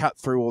just cut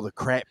through all the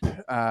crap.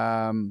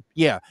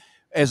 Yeah,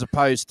 as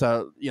opposed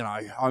to, you know,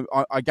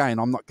 again,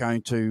 I'm not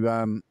going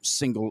to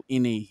single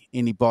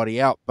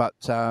anybody out, but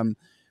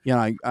you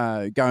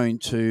know, going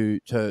to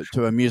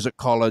a music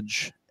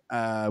college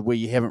where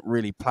you haven't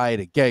really played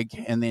a gig,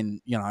 and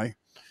then, you know,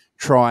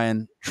 try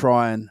and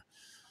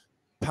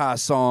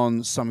pass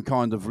on some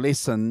kind of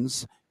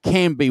lessons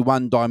can be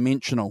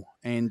one-dimensional,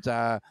 and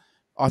I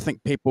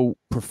think people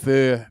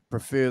prefer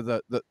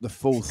the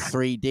full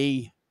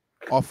 3D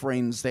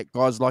offerings that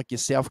guys like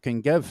yourself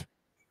can give.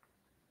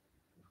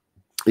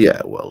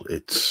 Yeah, well,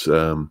 it's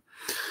you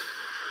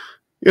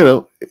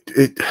know,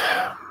 it's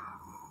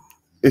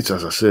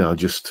as I say,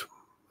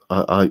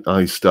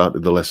 I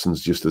started the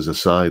lessons just as a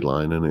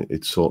sideline, and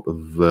it sort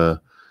of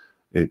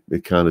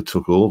it kind of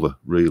took over,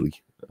 really.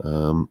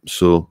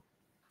 So,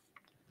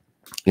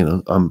 you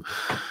know,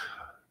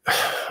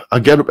 I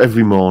get up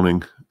every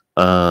morning,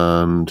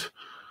 and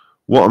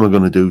what am I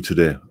going to do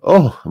today?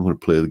 Oh, I'm going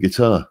to play the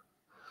guitar.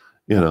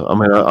 You know, I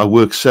mean, I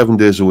work 7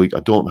 days a week. I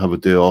don't have a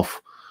day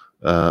off.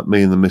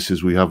 Me and the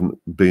missus, we haven't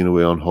been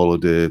away on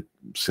holiday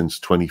since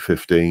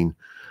 2015.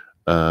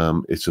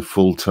 It's a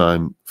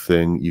full-time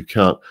thing.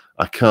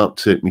 I can't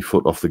take my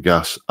foot off the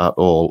gas at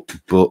all.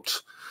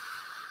 But,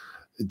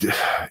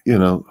 you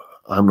know,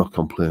 I'm not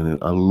complaining.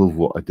 I love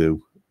what I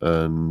do,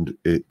 and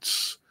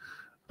it's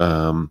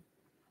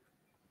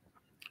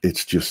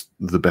just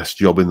the best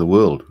job in the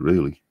world,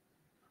 really.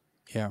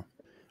 Yeah,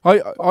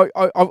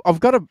 I've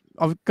got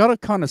to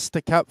kind of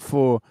stick up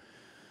for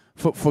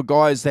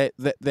guys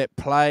that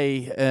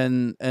play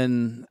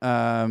in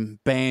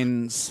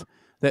bands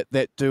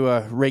that do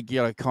a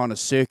regular kind of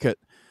circuit.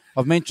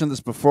 I've mentioned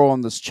this before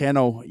on this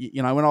channel.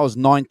 You know, when I was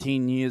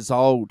 19 years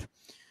old,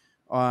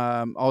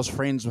 I was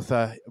friends with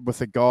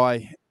a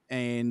guy,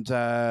 and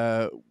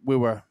we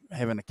were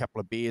having a couple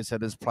of beers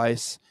at his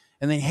place,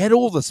 and he had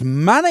all this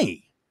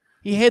money.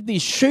 He had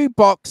these shoe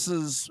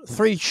boxes,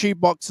 3 shoe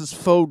boxes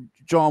filled,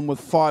 John,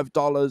 with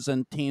 $5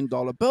 and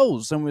 $10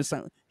 bills, and we're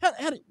saying,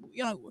 how did,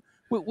 you know,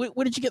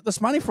 where did you get this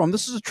money from?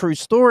 This is a true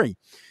story.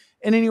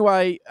 And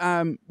anyway,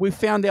 we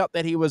found out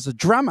that he was a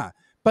drummer,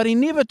 but he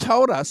never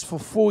told us for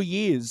 4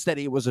 years that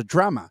he was a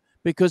drummer,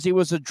 because he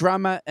was a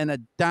drummer in a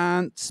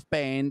dance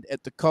band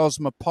at the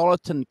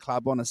Cosmopolitan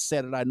Club on a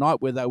Saturday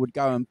night, where they would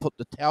go and put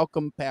the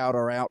talcum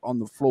powder out on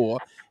the floor,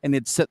 and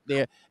he'd sit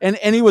there. And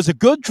he was a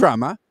good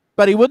drummer,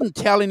 but he wouldn't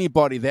tell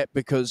anybody that,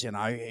 because, you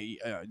know,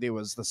 there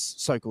was this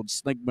so-called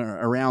stigma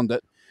around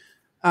it.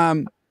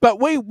 But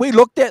we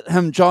looked at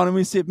him, John, and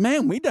we said,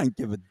 man, we don't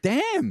give a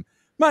damn.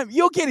 Mate,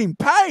 you're getting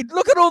paid.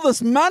 Look at all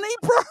this money,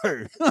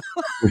 bro.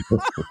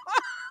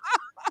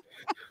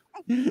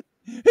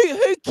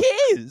 Who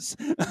cares?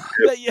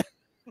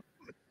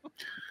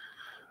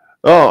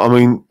 Oh, I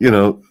mean, you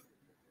know,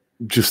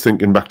 just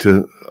thinking back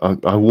to,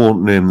 I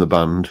won't name the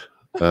band,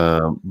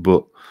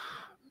 but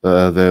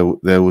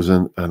there was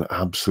an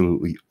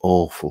absolutely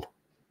awful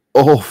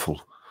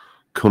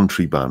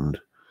country band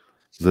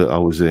that I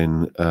was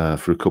in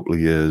for a couple of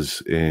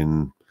years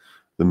in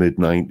the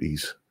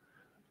mid-90s,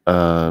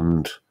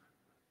 and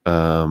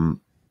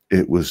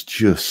it was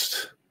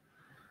just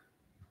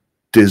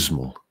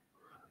dismal.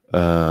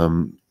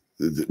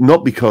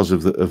 Not because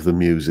of the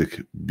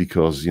music,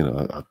 because, you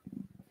know,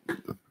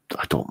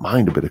 I don't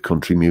mind a bit of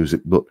country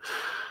music, but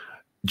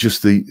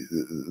just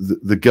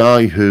the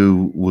guy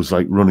who was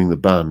like running the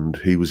band,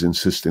 he was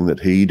insisting that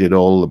he did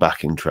all the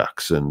backing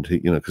tracks, and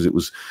he, you know, because it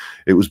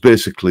was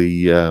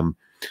basically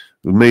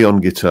me on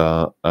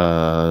guitar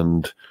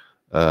and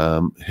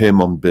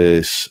him on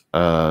bass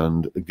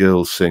and a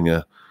girl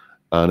singer,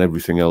 and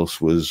everything else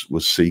was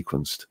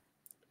sequenced.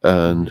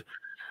 And,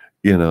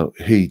 you know,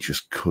 he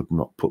just could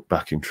not put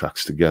backing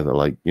tracks together.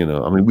 Like, you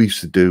know, I mean, we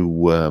used to do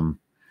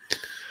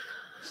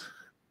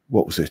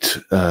what was it?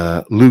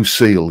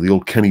 Lucille, the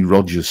old Kenny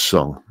Rogers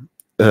song,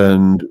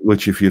 and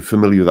which, if you're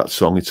familiar with that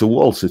song, it's a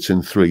waltz. It's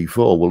in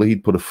 3/4. Well,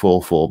 he'd put a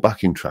 4/4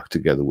 backing track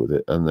together with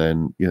it, and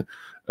then, you know,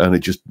 and it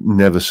just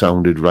never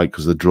sounded right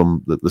because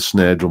the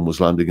snare drum was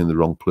landing in the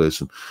wrong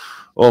place, and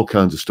all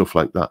kinds of stuff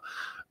like that.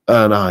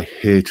 And I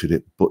hated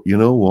it. But you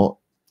know what?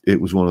 It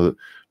was one of the.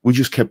 We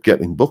just kept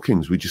getting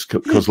bookings. We just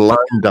kept, because line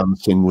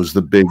dancing was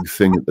the big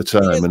thing at the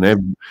time,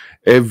 and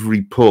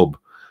every pub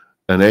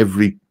and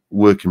every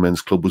working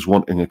men's club was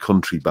wanting a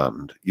country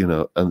band, you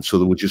know, and so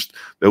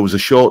there was a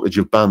shortage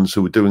of bands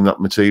who were doing that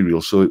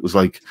material. So it was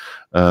like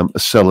a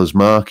seller's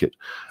market,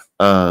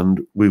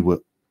 and we were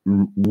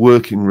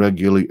working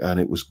regularly, and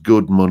it was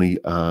good money,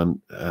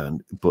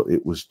 but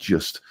it was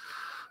just,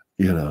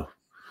 you know,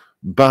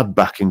 bad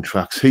backing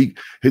tracks.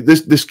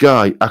 This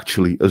guy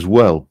actually as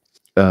well,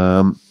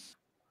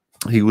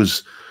 he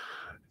was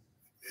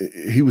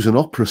an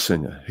opera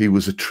singer. He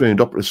was a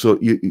trained opera, so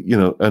you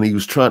know, and he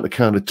was trying to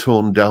kind of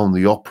tone down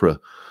the opera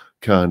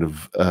kind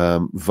of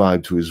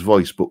vibe to his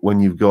voice. But when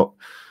you've got,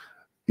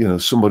 you know,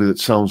 somebody that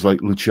sounds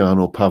like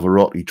Luciano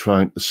Pavarotti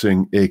trying to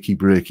sing "Achy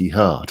Breaky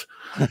Heart,"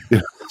 you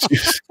know,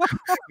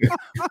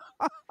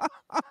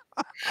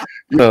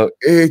 you know,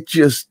 it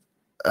just.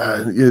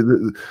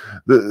 I'm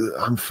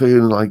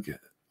feeling like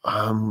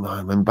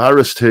I'm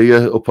embarrassed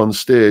here up on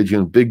stage, you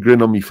know, big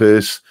grin on my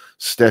face,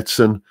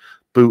 Stetson,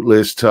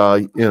 bootlace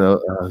tie, you know.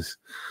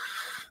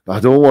 I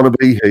don't want to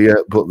be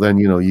here, but then,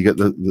 you know, you get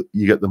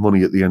the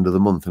money at the end of the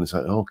month, and it's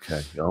like,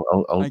 okay,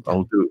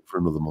 I'll do it for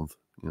another month.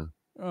 Yeah.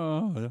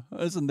 Oh,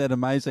 isn't that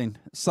amazing?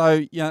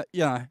 So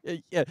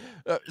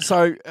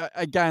so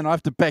again, I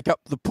have to back up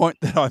the point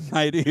that I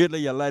made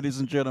earlier, ladies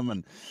and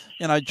gentlemen.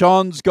 You know,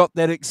 John's got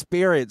that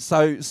experience,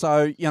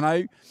 so you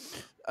know,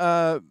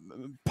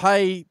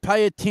 pay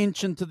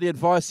attention to the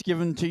advice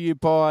given to you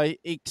by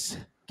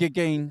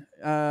ex-gigging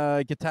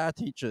guitar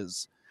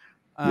teachers.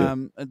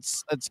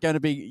 It's going to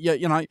be,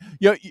 you know,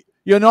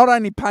 you're not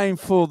only paying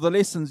for the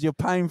lessons, you're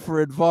paying for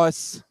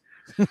advice.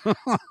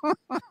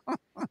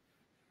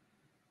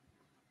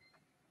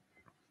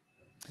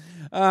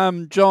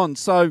 John,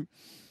 so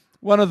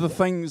one of the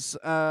things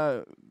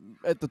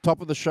at the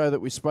top of the show that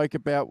we spoke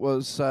about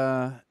was,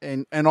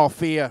 and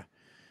off air,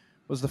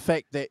 was the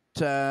fact that,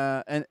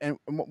 and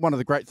one of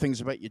the great things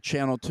about your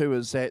channel too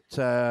is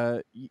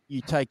that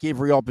you take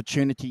every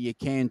opportunity you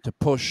can to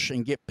push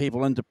and get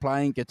people into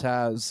playing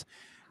guitars.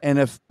 And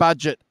if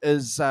budget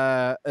is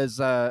a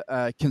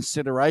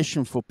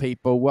consideration for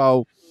people,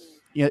 well,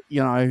 you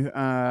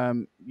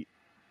know,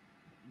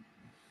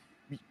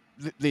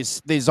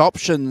 there's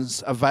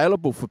options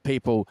available for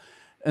people.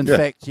 In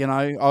fact, you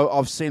know,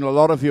 I've seen a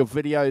lot of your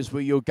videos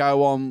where you'll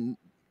go on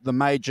the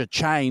major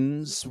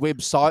chains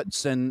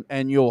websites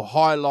and you'll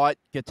highlight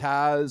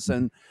guitars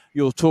and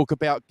you'll talk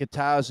about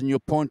guitars and you'll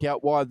point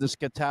out why this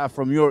guitar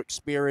from your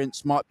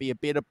experience might be a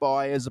better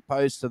buy as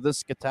opposed to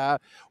this guitar,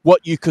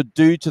 what you could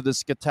do to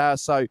this guitar.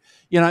 So,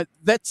 you know,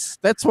 that's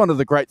one of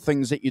the great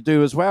things that you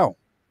do as well.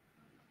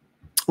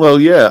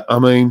 Well, yeah, I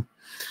mean,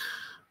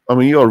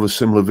 you're of a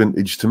similar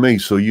vintage to me,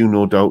 so you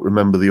no doubt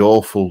remember the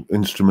awful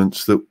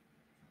instruments that,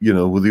 you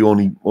know, were the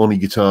only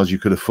guitars you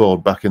could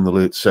afford back in the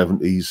late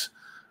 70s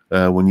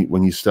when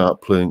we started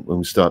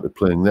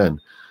playing then.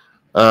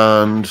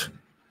 And,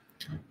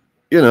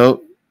 you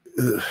know,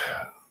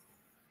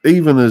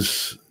 even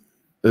as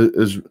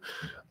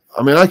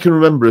I mean, I can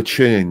remember a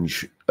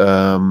change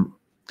in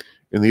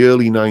the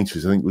early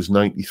 90s. I think it was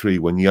 93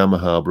 when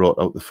Yamaha brought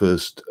out the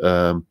first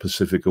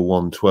Pacifica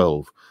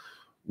 112.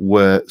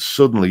 Where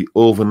suddenly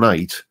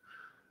overnight,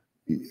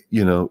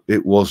 you know,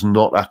 it was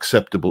not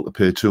acceptable to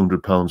pay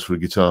 £200 for a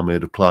guitar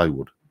made of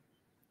plywood.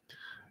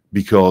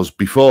 Because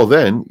before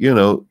then, you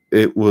know,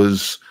 it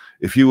was,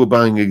 if you were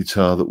buying a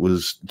guitar that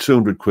was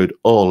 200 quid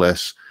or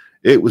less,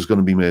 it was going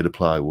to be made of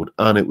plywood,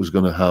 and it was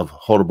going to have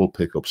horrible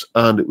pickups,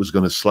 and it was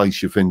going to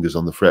slice your fingers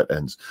on the fret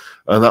ends.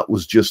 And that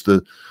was just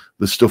the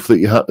stuff that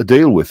you had to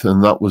deal with.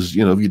 And that was,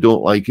 you know, if you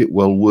don't like it,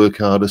 well, work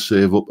harder,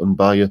 save up, and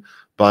buy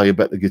a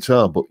better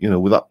guitar. But, you know,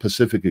 with that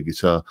Pacifica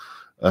guitar,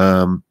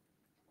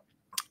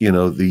 you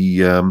know, the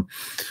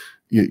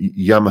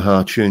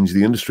Yamaha changed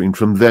the industry. And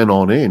from then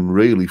on in,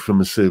 really,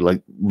 from, say,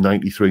 like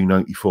 93,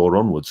 94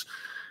 onwards,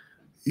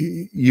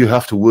 you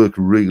have to work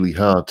really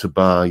hard to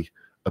buy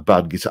a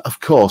bad guitar. Of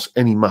course,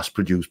 any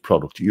mass-produced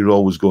product, you're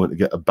always going to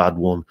get a bad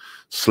one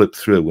slip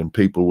through, and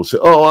people will say,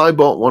 "Oh, I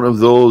bought one of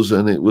those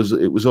and it was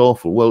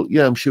awful." Well,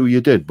 yeah, I'm sure you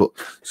did, but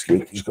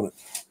excuse me, I'm just going to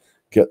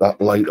get that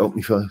light up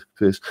my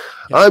face.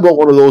 Yeah. I bought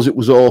one of those, it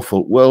was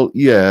awful. Well,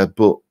 yeah,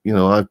 but, you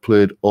know, I've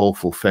played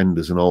awful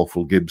Fenders and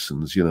awful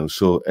Gibsons, you know,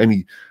 so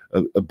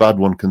a bad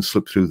one can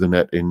slip through the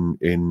net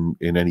in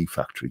any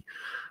factory.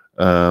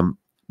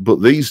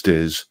 But these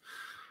days,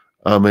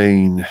 I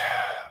mean,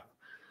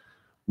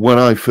 when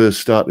I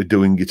first started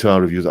doing guitar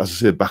reviews, as I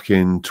said, back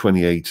in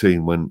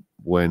 2018,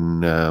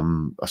 when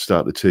I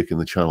started taking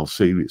the channel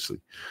seriously,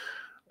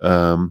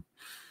 you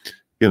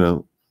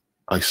know,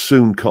 I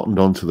soon cottoned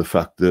on to the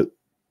fact that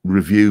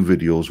review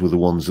videos were the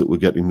ones that were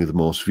getting me the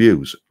most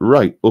views.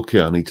 Right, okay,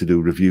 I need to do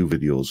review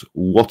videos.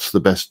 What's the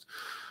best?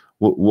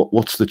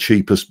 What's the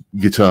cheapest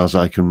guitars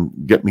I can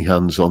get my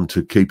hands on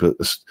to keep a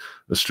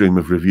stream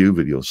of review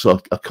videos?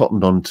 So I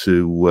cottoned on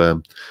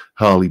to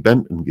Harley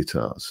Benton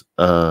guitars,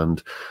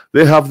 and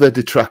they have their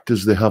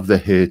detractors, they have their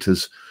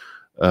haters,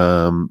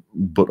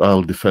 but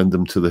I'll defend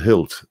them to the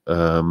hilt.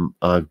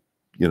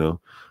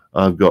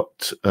 I've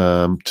got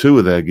two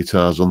of their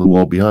guitars on the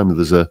wall behind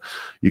me.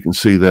 You can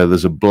see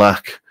there's a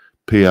black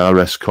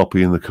PRS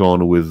copy in the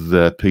corner with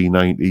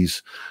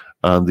P90s.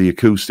 And the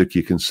acoustic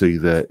you can see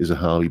there is a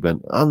Harley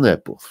Benton, and they're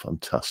both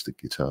fantastic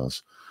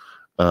guitars,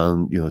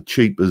 and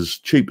cheap as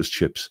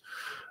chips.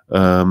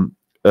 And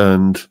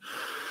I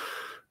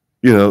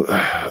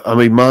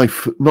mean,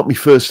 not my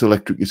first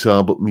electric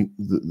guitar, but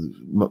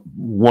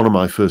one of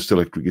my first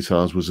electric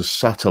guitars was a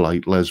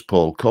Satellite Les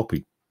Paul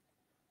copy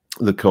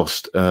that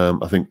cost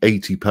I think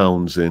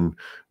 £80 in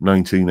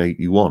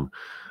 1981,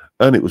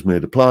 and it was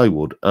made of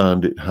plywood,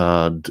 and it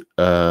had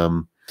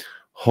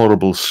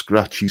horrible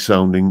scratchy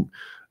sounding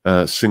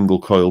single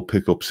coil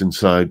pickups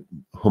inside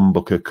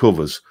humbucker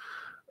covers,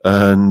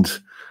 and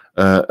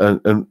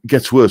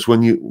gets worse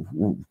when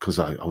because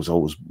I was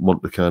always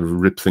wanting to kind of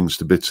rip things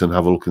to bits and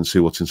have a look and see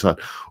what's inside.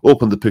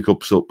 Opened the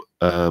pickups up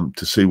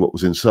to see what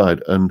was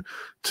inside, and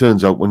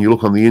turns out when you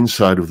look on the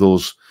inside of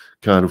those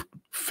kind of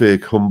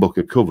fake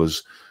humbucker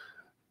covers,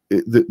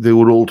 they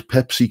were old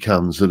Pepsi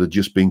cans that had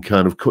just been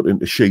kind of cut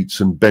into sheets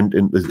and bent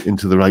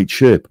into the right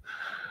shape.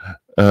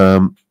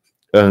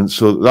 And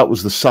so that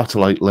was the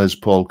Satellite Les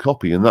Paul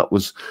copy, and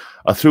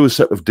I threw a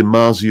set of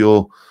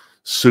DiMarzio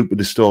super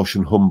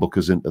distortion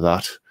humbuckers into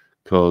that,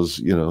 because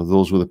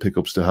those were the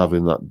pickups to have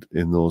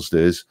in those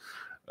days,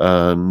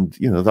 and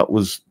that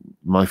was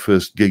my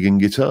first gigging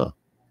guitar.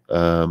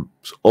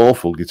 It's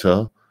awful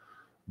guitar,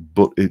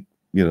 but it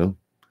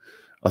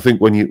I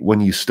think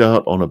when you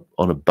start on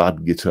a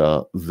bad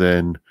guitar,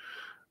 then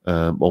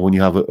or when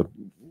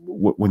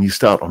you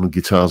start on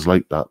guitars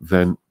like that,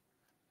 then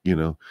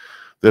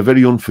they're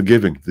very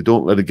unforgiving. They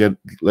don't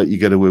let you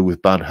get away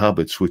with bad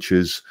habits,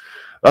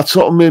 that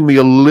sort of made me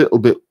a little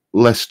bit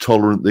less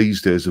tolerant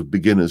these days of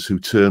beginners who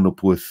turn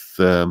up with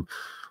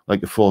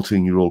like a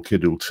 14-year-old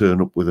kid who'll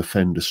turn up with a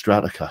Fender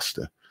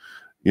Stratocaster,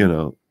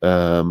 and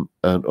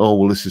oh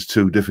well, this is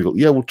too difficult.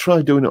 Yeah, well,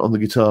 try doing it on the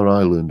guitar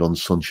I learned on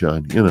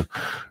Sunshine,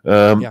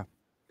 Yeah.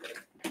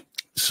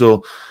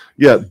 So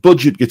yeah,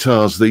 budget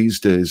guitars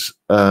these days,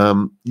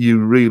 you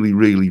really,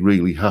 really,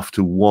 really have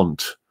to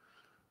want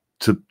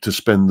to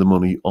spend the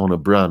money on a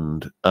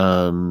brand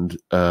and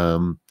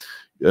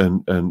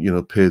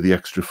pay the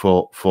extra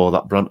for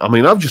that brand. I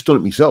mean, I've just done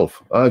it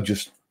myself. I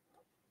just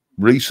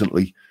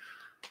recently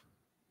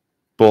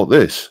bought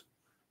this,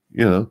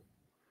 and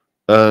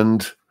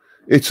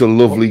it's a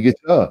lovely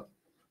guitar.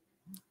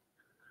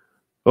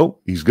 Oh,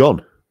 he's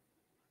gone.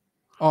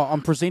 Oh,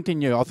 I'm presenting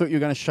you. I thought you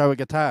were going to show a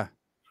guitar.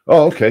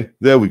 Oh, okay.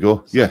 There we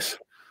go. Yes.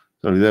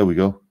 Sorry, there we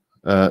go.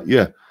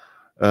 Yeah.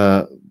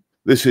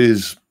 This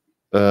is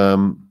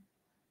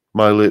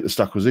my latest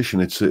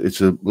acquisition. It's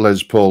a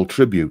Les Paul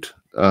tribute.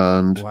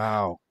 And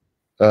wow.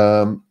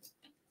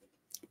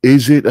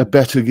 Is it a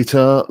better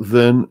guitar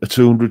than a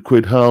 200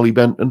 quid Harley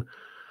Benton?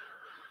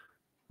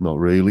 Not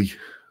really.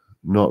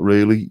 Not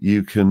really.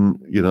 You can,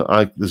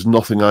 there's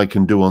nothing I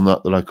can do on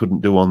that I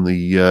couldn't do on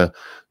the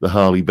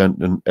Harley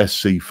Benton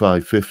SC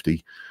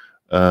 550.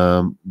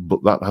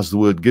 But that has the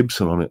word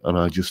Gibson on it, and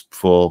I just,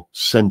 for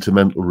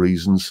sentimental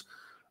reasons,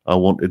 I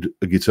wanted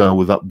a guitar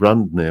with that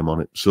brand name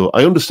on it. So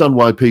I understand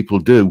why people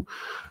do,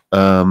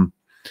 love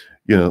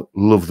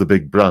the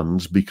big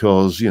brands,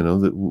 because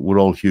that we're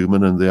all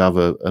human, and they have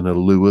an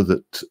allure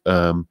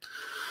that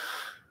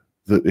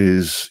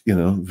is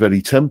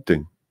very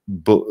tempting.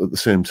 But at the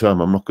same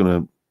time, I'm not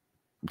going to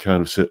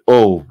kind of say,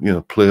 oh,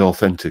 play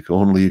authentic.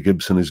 Only a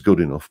Gibson is good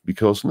enough,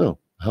 because no,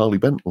 Harley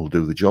Benton will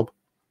do the job.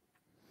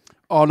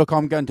 Oh, look,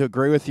 I'm going to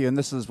agree with you. And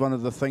this is one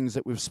of the things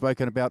that we've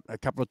spoken about a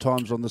couple of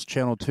times on this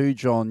channel too,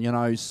 John,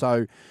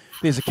 so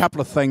there's a couple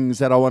of things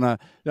that I want to,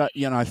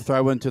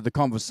 throw into the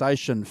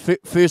conversation.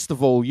 First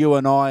of all, you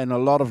and I and a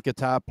lot of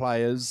guitar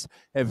players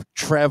have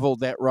traveled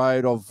that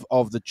road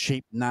of the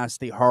cheap,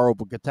 nasty,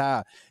 horrible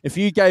guitar. If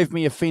you gave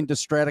me a Fender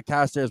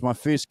Stratocaster as my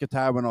first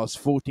guitar when I was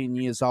 14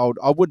 years old,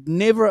 I would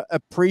never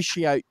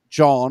appreciate,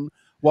 John,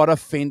 what a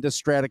Fender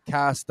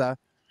Stratocaster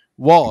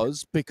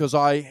was, because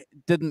I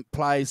didn't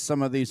play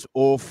some of these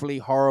awfully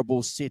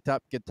horrible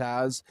setup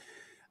guitars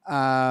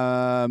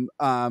as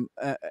I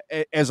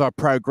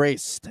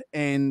progressed.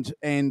 And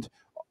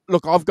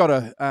look, I've got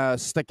to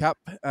stick up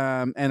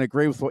and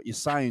agree with what you're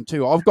saying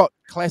too. I've got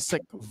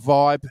classic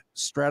vibe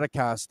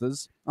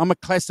Stratocasters. I'm a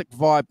classic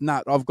vibe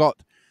nut. I've got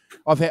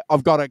a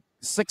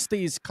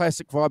 60s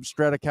classic vibe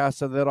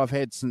Stratocaster that I've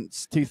had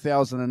since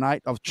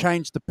 2008. I've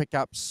changed the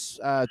pickups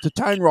to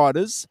Tone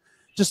Riders,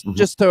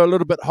 just to a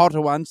little bit hotter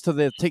ones, to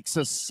the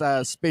Texas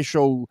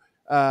special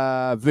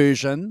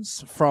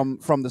versions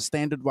from the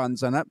standard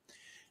ones in it.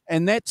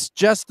 And that's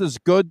just as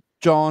good,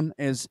 John,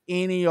 as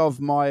any of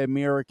my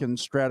American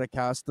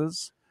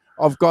Stratocasters.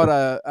 I've got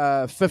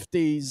a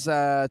 50s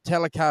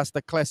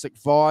Telecaster Classic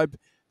Vibe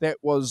that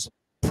was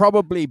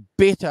probably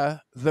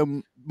better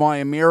than my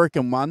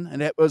American one,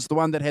 and that was the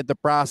one that had the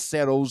brass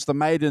saddles. The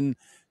made in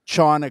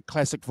China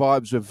Classic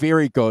Vibes were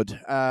very good.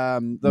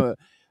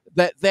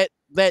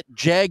 That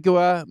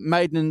Jaguar,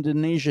 made in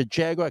Indonesia,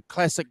 Jaguar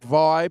Classic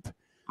Vibe.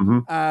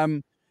 Mm-hmm.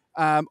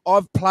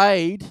 I've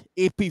played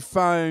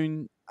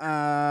Epiphone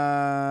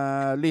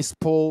Les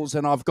Pauls,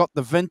 and I've got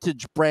the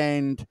vintage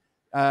brand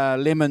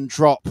Lemon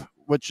Drop,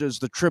 which is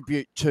the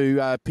tribute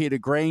to Peter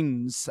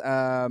Green's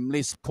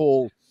Les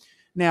Paul.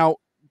 Now,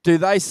 do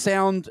they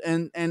sound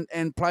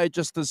and play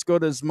just as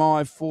good as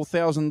my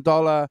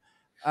 $4,000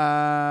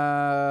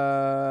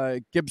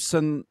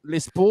 Gibson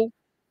Les Paul?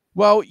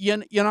 Well,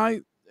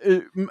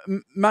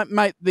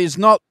 mate, there's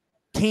not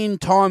 10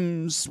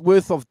 times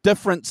worth of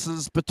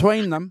differences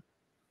between them.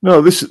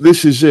 No, this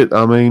is it.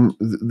 I mean,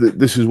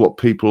 this is what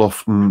people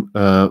often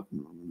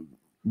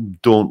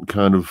don't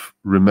kind of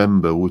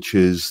remember, which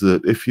is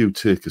that if you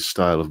take a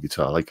style of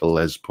guitar like a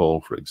Les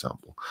Paul, for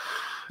example,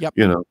 yep,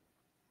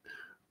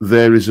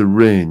 there is a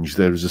range,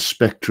 there is a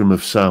spectrum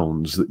of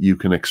sounds that you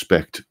can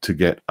expect to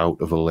get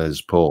out of a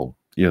Les Paul,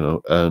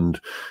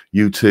 and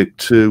you take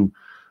two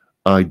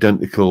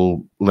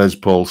identical Les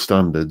Paul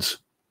standards,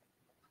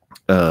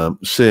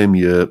 same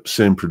year,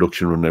 same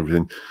production run,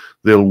 everything,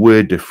 they'll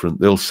weigh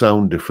different, they'll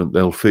sound different,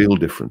 they'll feel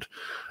different.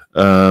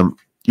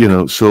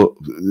 So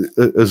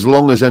as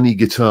long as any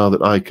guitar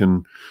that I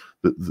can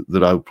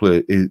that I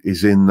play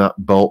is in that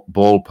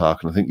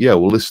ballpark, and I think, yeah,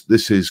 well,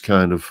 this is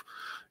kind of,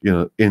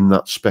 in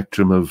that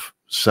spectrum of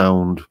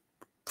sound,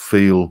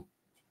 feel,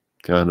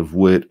 kind of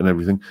weight and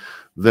everything,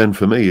 then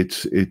for me it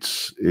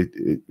fits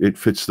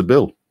the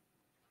bill.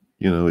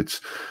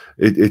 It's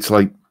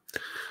like,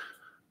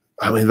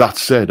 I mean, that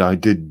said, I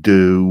did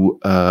do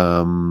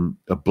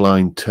a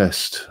blind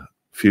test a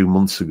few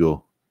months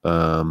ago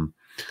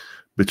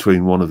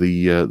between one of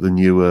the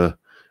newer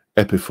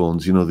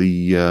Epiphones,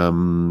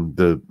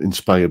 the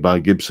inspired by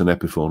Gibson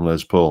Epiphone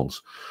Les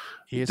Pauls.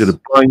 Yes. Did a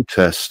blind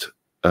test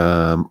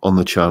on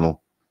the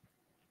channel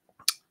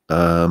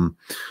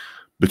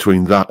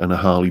between that and a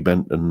Harley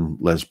Benton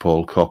Les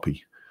Paul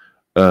copy,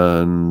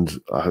 and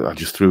I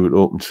just threw it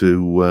open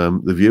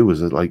to the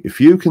viewers. Like,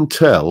 if you can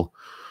tell,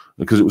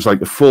 because it was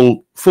like a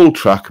full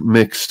track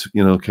mixed,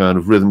 kind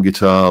of rhythm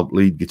guitar,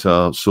 lead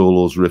guitar,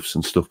 solos, riffs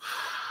and stuff.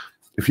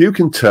 If you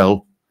can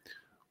tell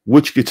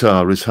which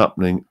guitar is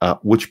happening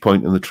at which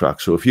point in the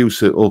track. So if you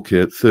say, okay,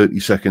 at 30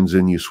 seconds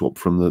in, you swap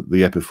from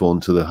the Epiphone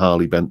to the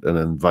Harley Benton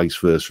and vice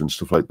versa and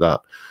stuff like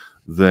that,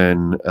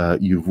 then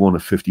you've won a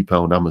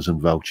 £50 Amazon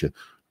voucher.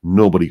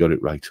 Nobody got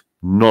it right.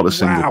 Not a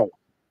single.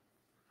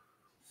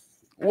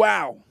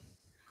 Wow.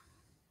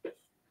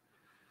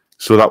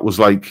 So that was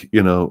like,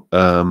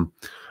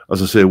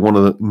 as I say, one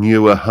of the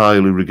newer,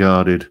 highly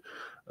regarded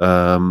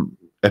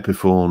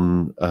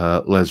Epiphone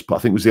Les Paul. I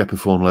think it was the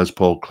Epiphone Les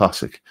Paul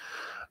Classic,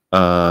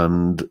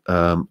 and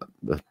a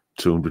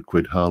 200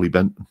 quid Harley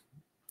Benton,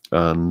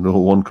 and no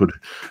one could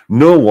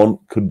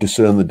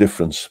discern the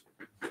difference.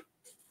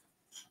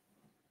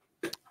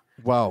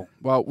 Well,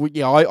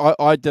 yeah,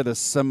 I did a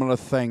similar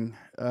thing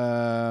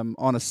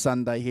on a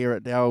Sunday here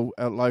at our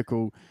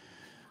local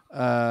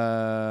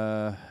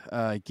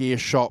gear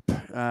shop.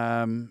 It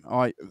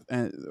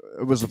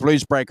was a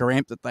Blues Breaker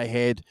amp that they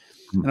had,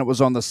 and it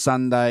was on the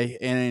Sunday,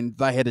 and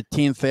they had a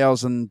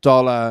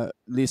 $10,000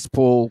 Les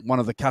Paul, one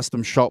of the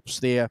custom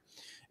shops there,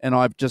 and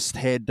I've just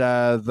had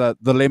the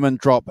Lemon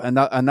Drop,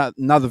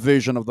 another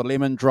version of the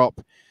Lemon Drop,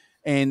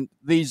 and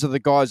these are the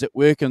guys that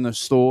work in the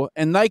store,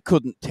 and they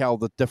couldn't tell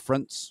the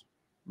difference.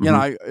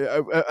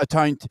 A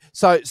tone.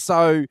 So,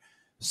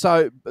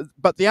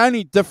 but the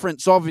only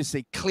difference,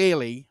 obviously,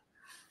 clearly,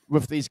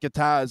 with these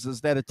guitars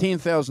is that a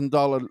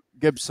 $10,000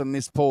 Gibson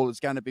Les Paul is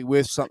going to be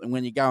worth something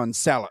when you go and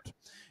sell it.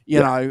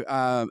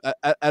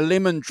 A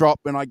Lemon Drop,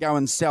 when I go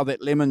and sell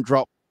that Lemon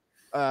Drop,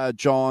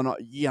 John,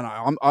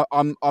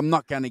 I'm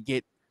not going to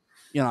get,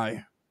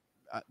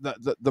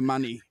 the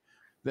money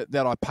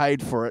that I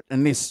paid for it,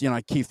 unless,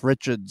 Keith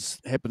Richards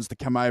happens to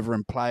come over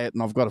and play it,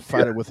 and I've got a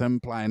photo with him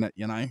playing it,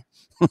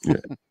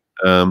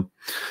 I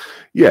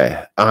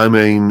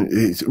mean,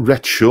 it's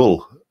Rhett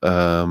Shull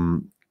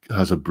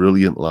has a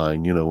brilliant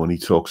line, when he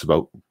talks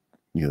about,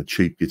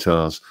 cheap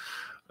guitars,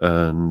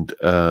 and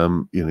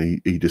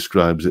he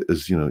describes it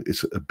as,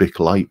 it's a Bic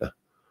lighter.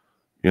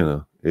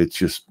 It's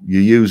just, you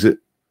use it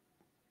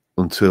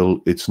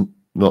until it's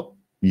not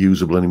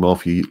usable anymore.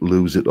 If you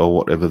lose it or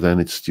whatever, then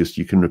it's just,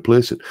 you can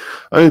replace it.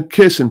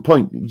 Case in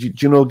point, do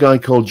you know a guy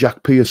called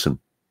Jack Pearson?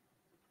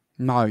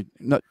 No,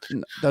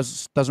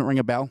 doesn't ring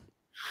a bell.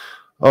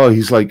 Oh,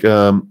 he's like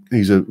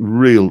he's a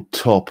real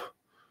top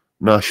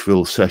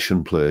Nashville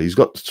session player. He's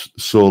got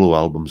solo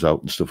albums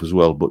out and stuff as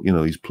well, but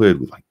he's played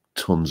with like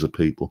tons of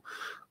people.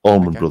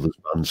 Allman Brothers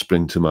Band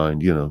spring to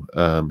mind.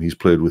 He's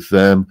played with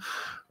them,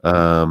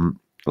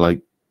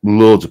 like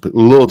loads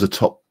of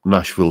top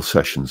Nashville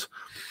sessions.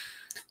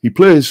 He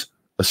plays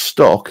a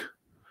stock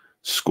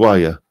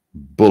Squier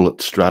Bullet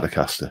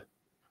Stratocaster.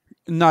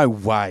 No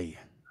way.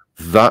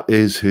 That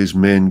is his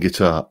main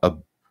guitar,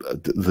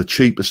 the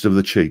cheapest of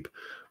the cheap,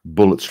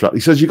 Bullet Strat.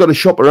 He says you got to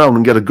shop around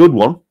and get a good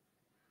one,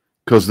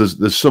 because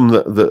there's some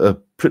that are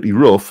pretty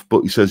rough,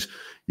 but he says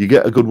you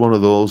get a good one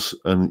of those,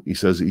 and he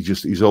says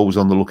he's always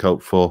on the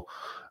lookout for.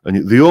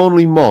 And the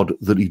only mod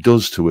that he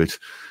does to it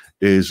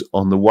is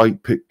on the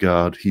white pick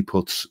guard, he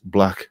puts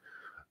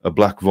a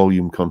black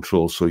volume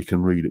control so you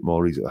can read it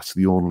more easily. That's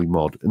the only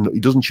mod. And he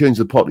doesn't change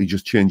the pot, he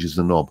just changes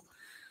the knob.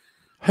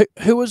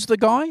 Who is the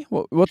guy?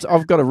 What's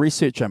I've got to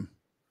research him.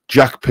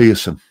 Jack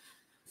Pearson.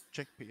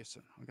 Jack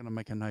Pearson. I'm going to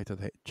make a note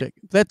of that. Jack.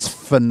 That's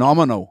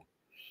phenomenal.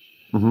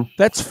 Mm-hmm.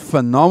 That's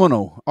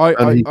phenomenal.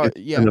 And he gets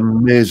Yeah. an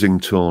amazing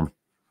tone.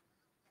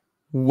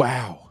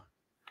 Wow.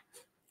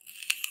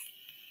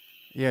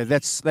 Yeah,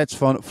 that's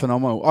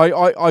phenomenal.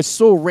 I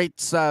saw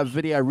Rhett's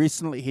video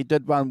recently. He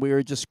did one where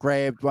he just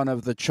grabbed one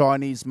of the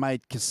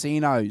Chinese-made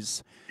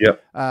casinos.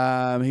 Yep.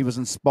 He was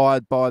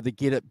inspired by the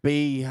Get It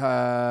Be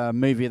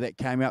movie that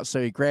came out,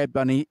 so he grabbed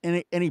one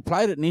and he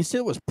played it, and he said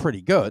it was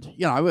pretty good.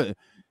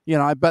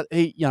 But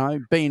he,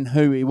 being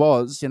who he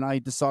was, he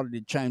decided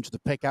to change the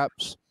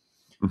pickups,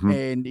 Mm-hmm.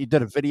 and he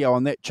did a video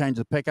on that, change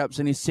the pickups,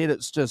 and he said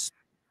it's just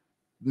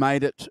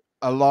made it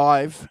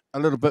alive a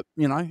little bit,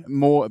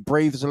 more, it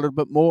breathes a little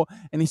bit more.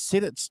 And he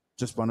said it's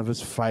just one of his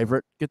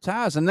favorite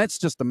guitars. And that's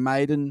just a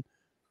made in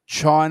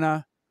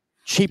China,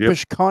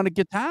 cheapish kind of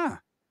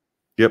guitar.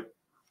 Yep.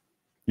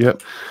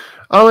 Yep.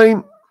 I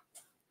mean,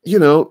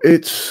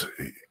 it's,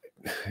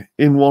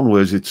 in one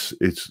ways, it's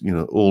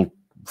old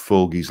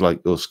fogies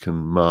like us can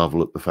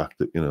marvel at the fact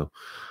that,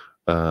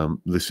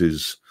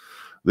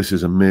 this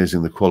is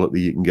amazing, the quality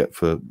you can get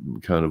for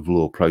kind of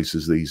low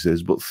prices these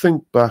days. But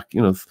think back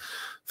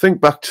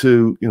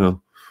to,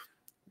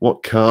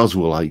 what cars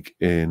were like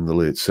in the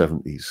late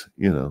 70s.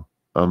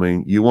 I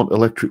mean, you want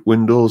electric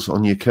windows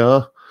on your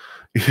car,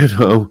 in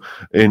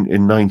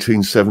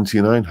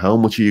 1979, how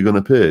much are you going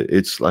to pay?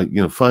 It's like,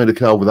 find a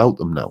car without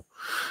them now.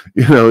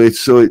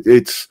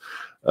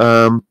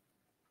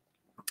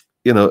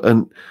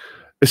 And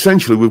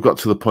essentially, we've got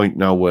to the point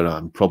now where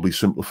I'm probably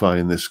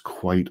simplifying this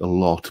quite a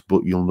lot,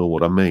 but you'll know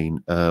what I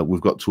mean.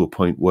 We've got to a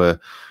point where,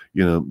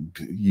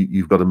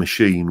 you've got a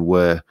machine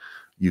where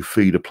you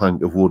feed a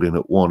plank of wood in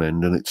at one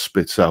end and it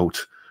spits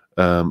out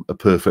a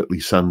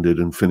perfectly sanded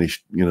and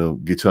finished,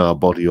 guitar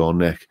body or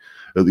neck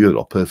at the other,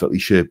 or perfectly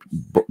shaped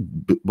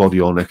body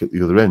or neck at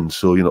the other end.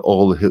 So,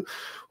 all the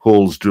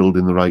holes drilled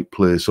in the right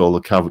place, all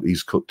the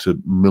cavities cut to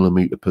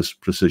millimeter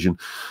precision.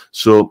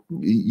 So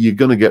you're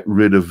going to get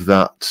rid of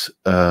that,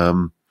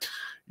 hungover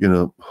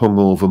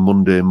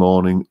Monday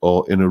morning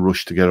or in a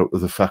rush to get out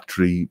of the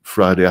factory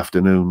Friday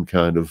afternoon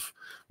kind of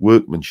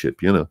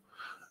workmanship,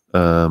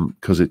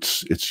 because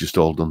it's just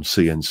all done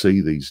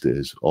CNC these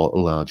days, or a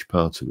large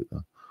part of it.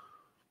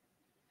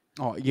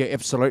 Oh yeah,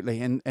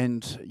 absolutely, and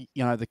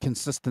the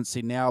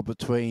consistency now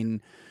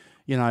between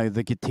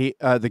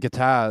the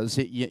guitars,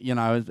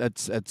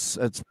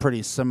 it's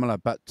pretty similar.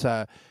 But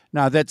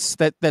no,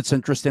 that's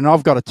interesting.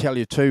 I've got to tell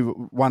you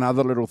too, one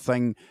other little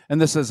thing, and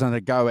this isn't a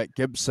go at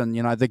Gibson.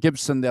 The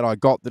Gibson that I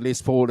got, the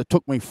Les Paul, it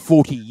took me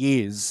 40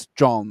 years,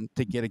 John,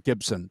 to get a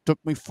Gibson. It took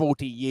me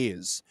 40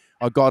 years.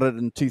 I got it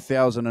in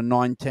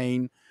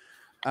 2019.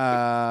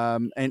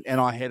 And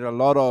I had a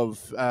lot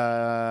of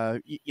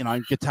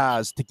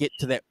guitars to get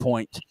to that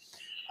point,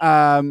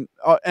 and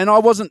I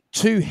wasn't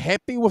too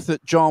happy with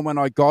it, John, when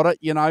I got it.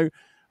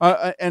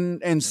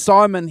 And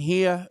Simon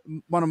here,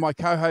 one of my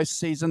co-hosts,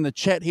 he's in the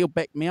chat. He'll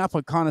back me up. I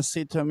kind of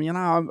said to him,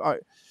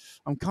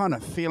 I'm kind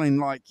of feeling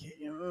like,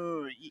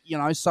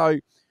 so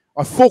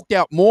I forked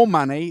out more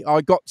money.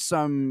 I got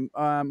some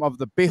of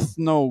the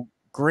Bethnal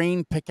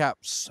green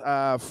pickups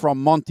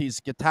from Monty's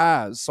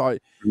Guitars. So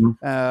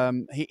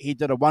he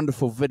did a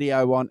wonderful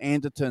video on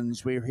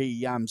Andertons where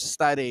he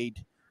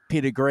studied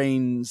Peter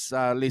Green's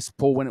Les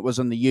Paul when it was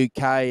in the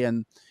UK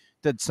and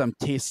did some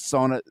tests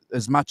on it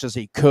as much as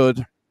he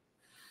could.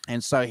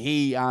 And so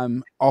he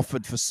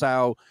offered for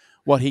sale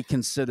what he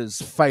considers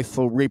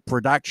faithful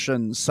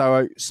reproductions.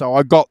 So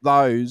I got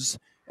those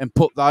and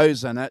put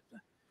those in it.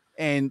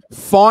 And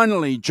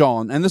finally,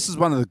 John, and this is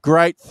one of the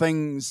great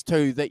things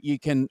too that you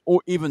can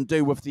even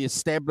do with the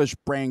established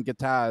brand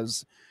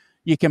guitars,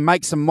 you can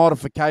make some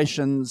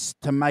modifications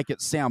to make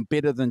it sound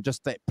better than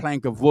just that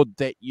plank of wood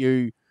that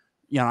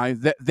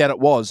that it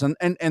was.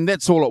 And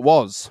that's all it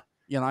was.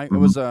 It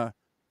was a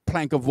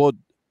plank of wood.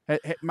 Put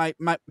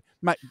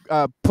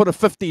a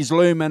 50s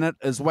loom in it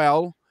as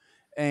well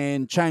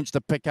and change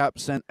the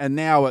pickups. And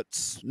now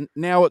it's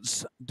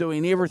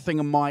doing everything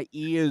in my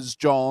ears,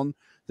 John,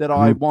 that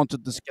I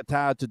wanted this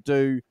guitar to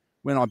do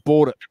when I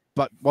bought it,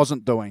 but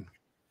wasn't doing.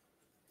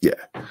 Yeah.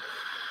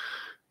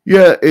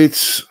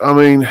 I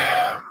mean,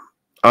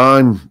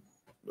 I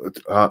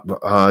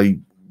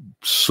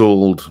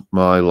sold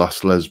my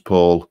last Les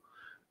Paul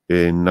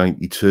in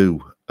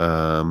 '92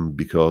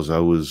 because I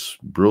was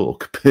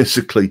broke,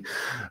 basically,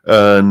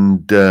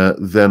 and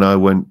then I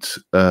went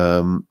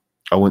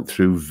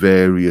through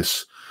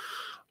various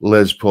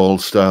Les Paul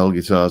style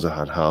guitars. I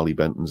had Harley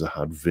Bentons, I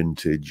had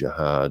vintage,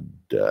 I had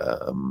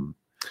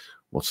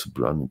what's the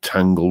brand,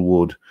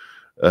 Tanglewood,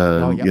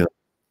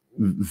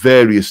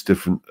 various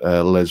different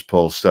Les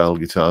Paul style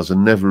guitars,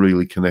 and never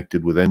really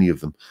connected with any of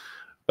them.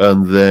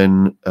 And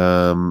then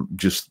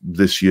just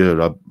this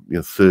year,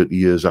 30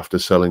 years after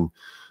selling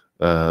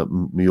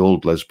my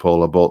old Les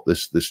Paul, I bought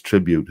this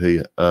tribute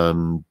here,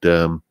 and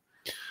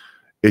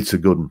it's a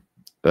good one.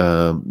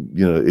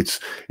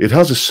 It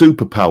has a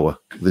superpower,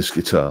 this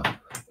guitar.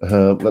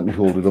 Let me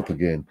hold it up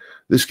again.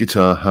 This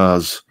guitar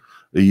has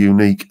a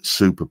unique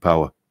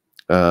superpower.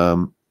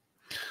 All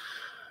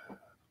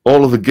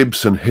of the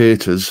Gibson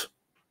haters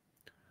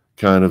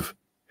kind of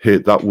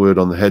hate that word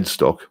on the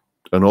headstock,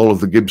 and all of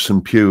the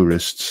Gibson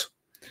purists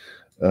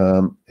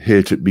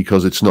hate it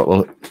because it's not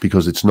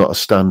a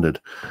standard.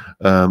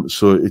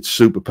 So its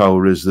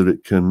superpower is that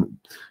it can,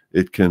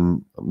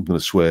 I'm going to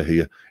swear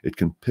here, it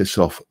can piss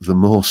off the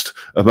most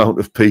amount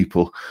of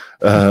people.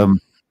 You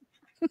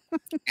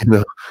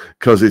know,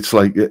 because it's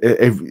like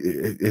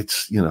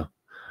it's, you know,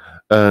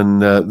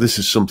 and this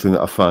is something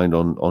that I find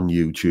on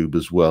YouTube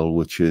as well,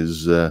 which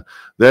is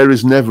there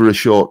is never a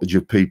shortage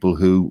of people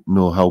who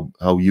know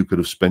how you could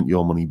have spent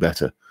your money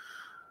better.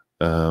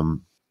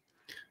 You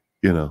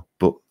know,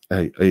 but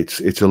hey,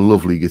 it's a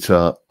lovely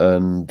guitar,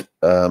 and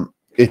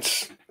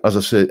it's, as I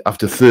said,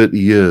 after 30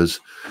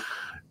 years,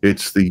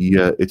 it's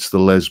the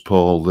Les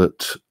Paul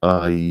that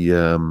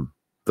I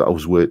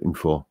was waiting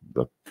for.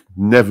 I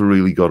never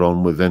really got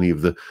on with any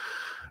of the.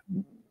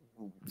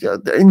 Yeah,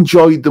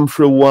 enjoyed them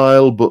for a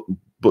while, but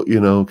you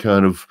know,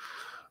 kind of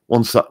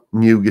once that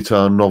new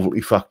guitar novelty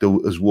factor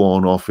has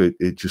worn off,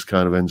 it just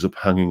kind of ends up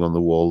hanging on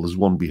the wall. There's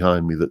one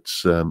behind me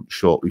that's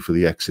shortly for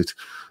the exit,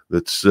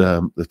 that's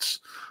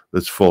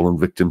fallen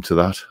victim to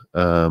that.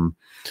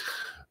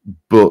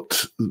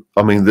 But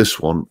I mean, this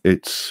one,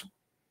 it's,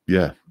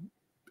 yeah,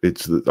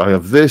 it's, I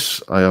have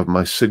this, I have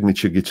my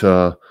signature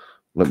guitar.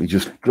 Let me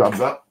just grab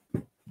that.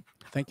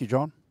 Thank you,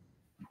 John.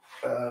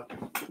 I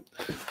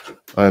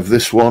have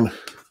this one.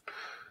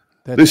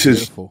 This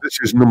is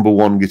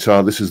 #1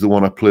 guitar. This is the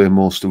one I play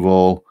most of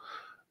all.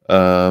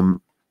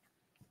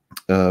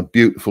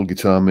 Beautiful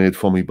guitar made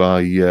for me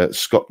by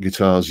Scott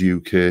Guitars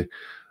UK,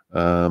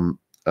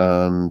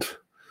 and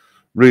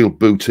real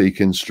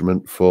boutique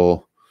instrument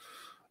for.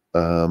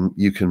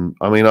 You can.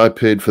 I mean, I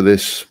paid for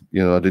this.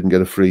 You know, I didn't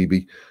get a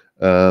freebie.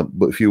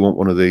 But if you want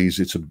one of these,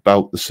 it's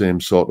about the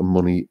same sort of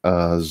money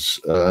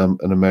as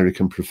an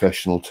American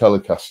professional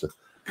Telecaster.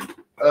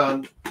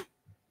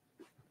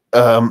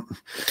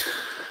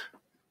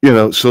 You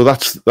know, so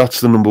that's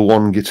the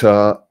 #1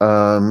 guitar,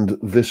 and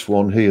this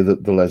one here,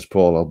 the Les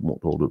Paul, I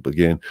won't hold it up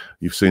again.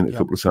 You've seen it a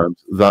couple of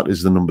times. That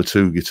is the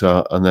 #2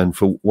 guitar, and then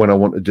for when I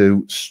want to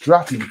do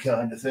Stratty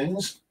kind of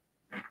things,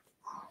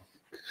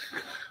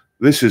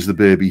 this is the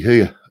baby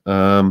here.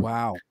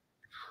 Wow.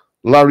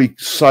 Larry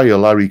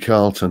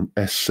Carlton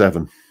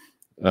S7.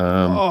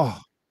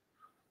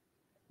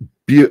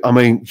 I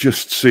mean,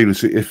 just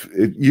seriously, if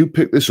you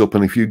pick this up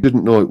and if you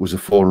didn't know it was a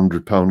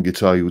 £400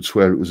 guitar, you would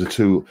swear it was a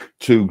two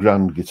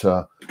grand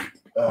guitar.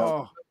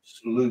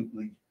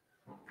 Absolutely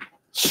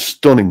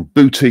stunning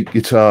boutique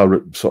guitar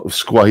at sort of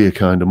Squire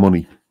kind of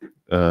money.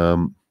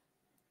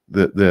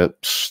 They're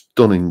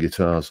stunning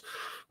guitars.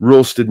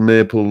 Roasted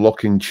maple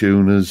locking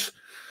tuners.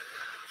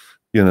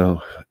 You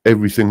know,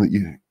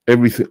 everything,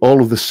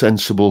 all of the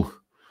sensible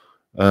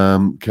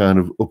kind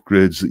of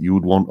upgrades that you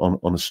would want on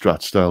a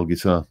Strat style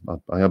guitar.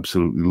 I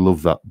absolutely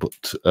love that,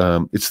 but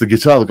it's the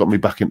guitar that got me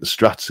back into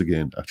Strats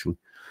again, actually.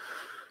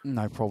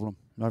 No problem.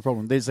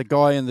 There's a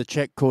guy in the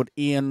chat called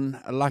Ian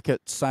Luckett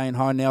saying,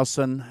 hi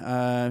Nelson,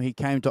 he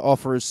came to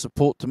offer his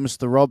support to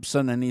Mr.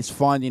 Robson, and he's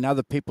finding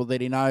other people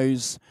that he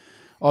knows,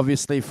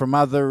 obviously from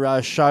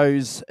other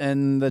shows,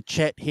 in the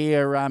chat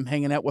here,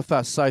 hanging out with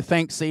us. So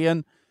thanks,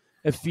 Ian.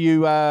 If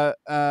you are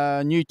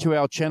new to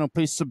our channel,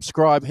 please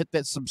subscribe. Hit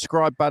that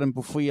subscribe button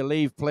before you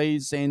leave,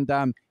 please. And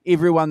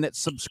everyone that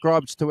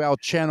subscribes to our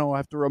channel, I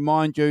have to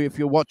remind you, if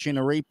you're watching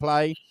a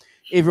replay,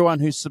 everyone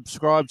who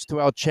subscribes to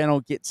our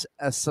channel gets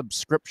a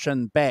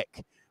subscription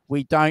back.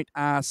 We don't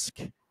ask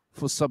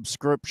for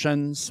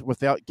subscriptions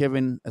without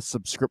giving a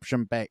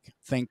subscription back.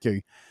 Thank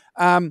you.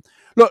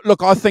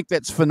 Look, I think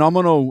that's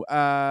phenomenal,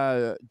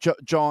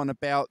 John,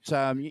 about,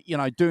 you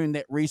know, doing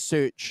that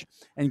research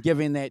and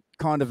giving that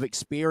kind of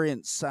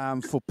experience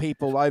for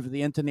people over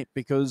the internet,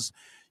 because,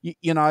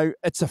 you know,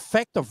 it's a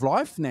fact of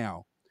life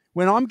now.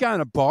 When I'm going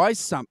to buy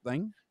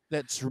something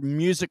that's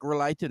music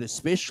related,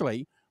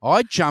 especially,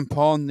 I jump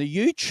on the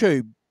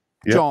YouTube,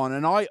 John,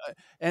 and I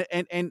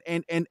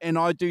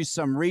do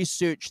some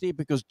research there,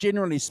 because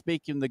generally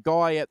speaking, the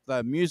guy at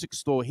the music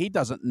store, he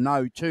doesn't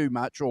know too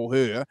much, or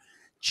her.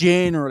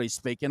 Generally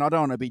speaking, I don't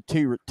want to be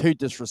too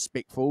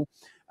disrespectful,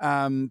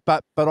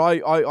 but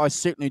I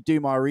certainly do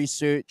my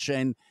research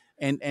and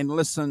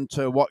listen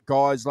to what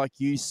guys like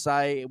you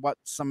say, what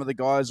some of the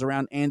guys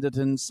around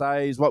Anderton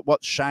says,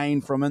 what Shane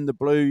from In the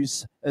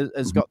Blues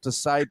has got to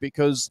say,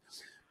 because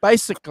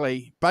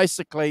basically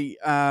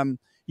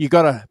you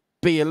got to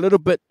be a little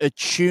bit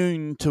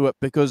attuned to it,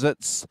 because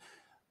it's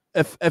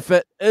if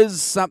it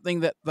is something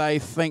that they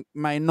think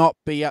may not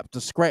be up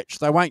to scratch,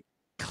 they won't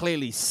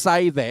clearly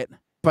say that.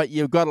 But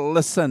you've got to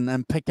listen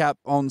and pick up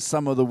on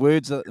some of the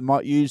words that they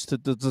might use to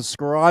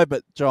describe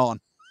it, John.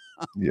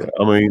 Yeah,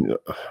 I mean,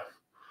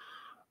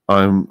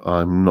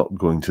 I'm not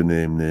going to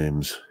name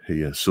names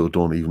here, so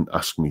don't even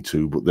ask me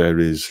to. But there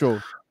is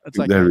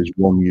there is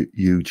one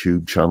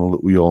YouTube channel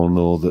that we all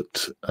know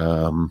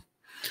that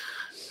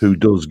who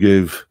does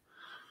give,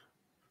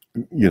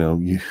 you know,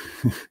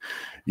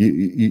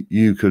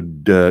 you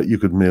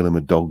could mail him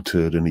a dog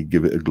turd and he'd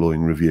give it a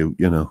glowing review,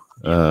 you know.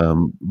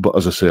 But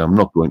as I say, I'm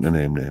not going to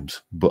name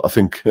names. But I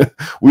think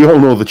we all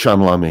know the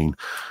channel I mean.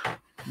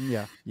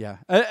 Yeah, yeah.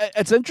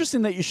 It's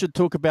interesting that you should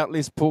talk about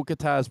Les Paul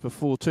guitars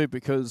before too,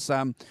 because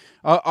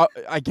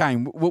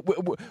again,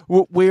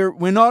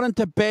 we're not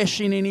into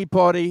bashing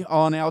anybody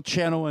on our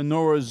channel, and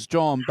nor is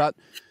John, but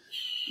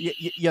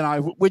you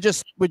know, we're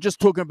just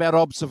talking about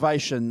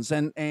observations,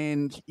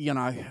 and you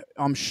know,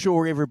 I'm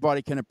sure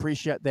everybody can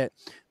appreciate that.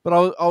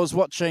 But I was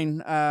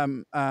watching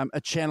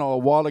a channel a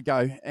while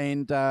ago,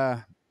 and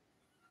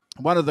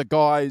one of the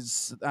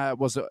guys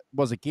was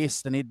a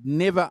guest, and he'd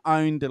never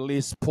owned a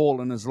Les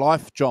Paul in his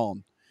life,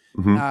 John.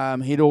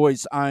 Hmm. He'd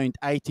always owned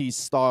 80s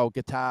style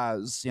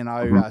guitars, you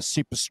know, Hmm.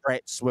 super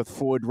strats with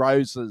forward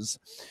roses.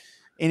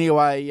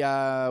 Anyway,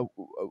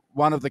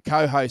 one of the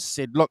co-hosts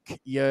said, "Look,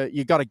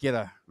 you got to get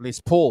a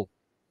Les Paul.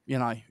 You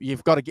know,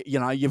 you've got to get. You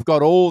know, you've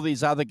got all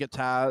these other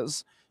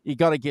guitars. You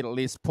got to get a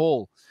Les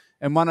Paul."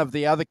 And one of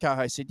the other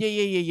co-hosts said,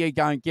 "Yeah,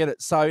 go and get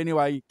it." So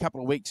anyway, a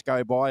couple of weeks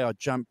go by. I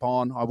jump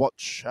on. I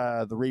watch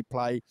the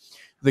replay.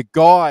 The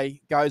guy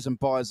goes and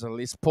buys a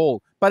Les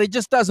Paul, but he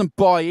just doesn't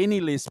buy any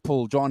Les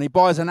Paul, John. He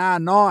buys an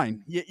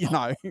R9, you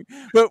know,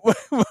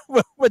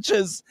 which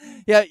is,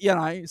 yeah, you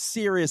know,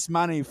 serious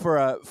money for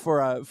a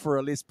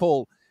Les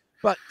Paul.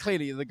 But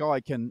clearly, the guy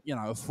can, you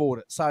know, afford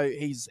it. So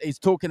he's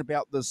talking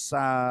about this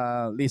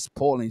Les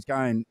Paul, and he's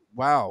going,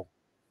 "Wow."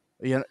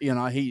 You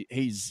know,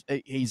 he's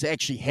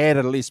actually had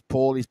a Les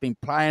Paul. He's been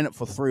playing it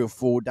for 3 or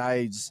 4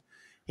 days.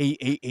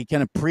 He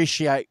can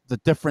appreciate the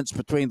difference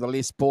between the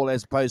Les Paul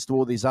as opposed to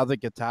all these other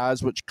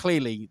guitars, which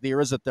clearly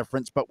there is a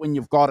difference. But when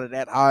you've got it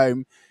at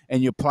home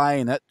and you're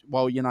playing it,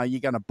 well, you know,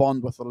 you're going to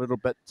bond with a little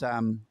bit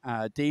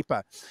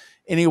deeper.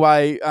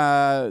 Anyway,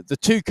 the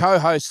two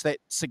co-hosts that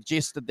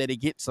suggested that he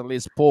gets a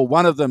Les Paul,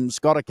 one of them's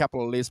got a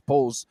couple of Les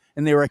Pauls,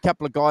 and there were a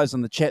couple of guys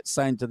in the chat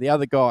saying to the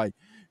other guy,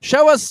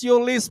 "Show us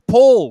your Les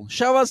Paul.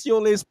 Show us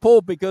your Les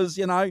Paul," because,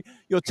 you know,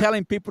 you're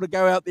telling people to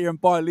go out there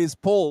and buy Les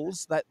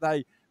Pauls, that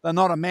they're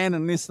not a man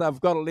unless they've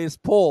got a Les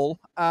Paul.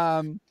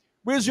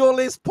 Where's your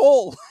Les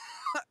Paul?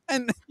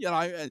 And, you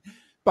know,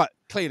 but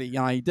clearly, you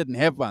know, he didn't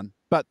have one.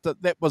 But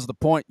that was the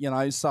point, you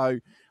know. So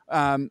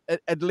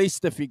at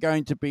least if you're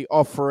going to be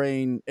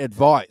offering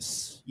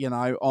advice, you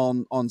know,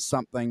 on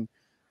something,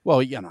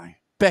 well, you know,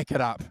 back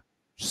it up.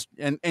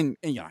 And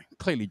you know,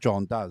 clearly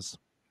John does.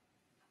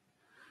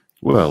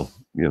 Well,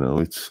 you know,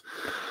 it's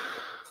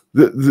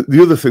the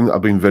other thing that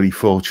I've been very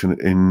fortunate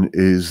in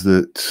is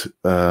that,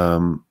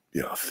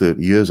 you know,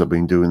 30 years I've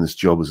been doing this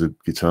job as a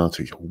guitar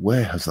teacher.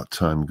 Where has that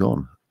time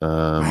gone?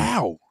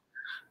 Wow.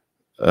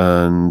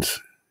 And,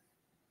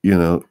 you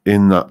know,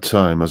 in that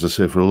time, as I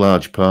say, for a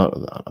large part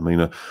of that, I mean,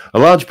 a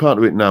large part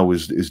of it now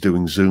is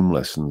doing Zoom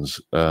lessons.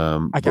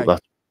 Okay.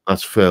 But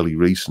that's fairly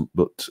recent.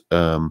 But,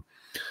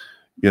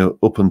 you know,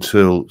 up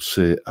until,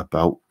 say,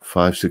 about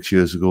 5-6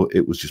 years ago,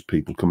 it was just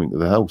people coming to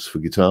the house for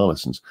guitar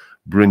lessons,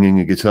 bringing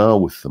a guitar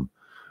with them.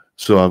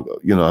 So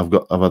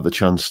I've had the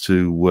chance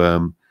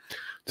to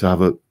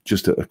have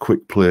just a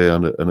quick play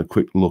and a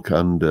quick look,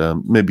 and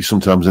maybe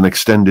sometimes an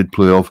extended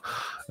play of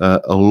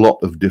a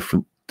lot of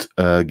different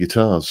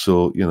guitars.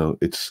 So, you know,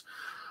 it's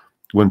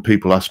when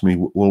people ask me,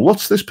 "Well,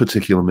 what's this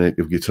particular make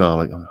of guitar?"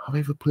 Like, "Have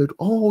you ever played?"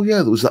 "Oh,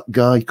 yeah, there was that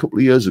guy a couple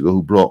of years ago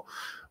who brought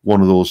one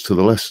of those to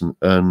the lesson."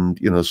 And,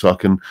 you know, so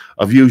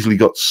I've usually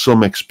got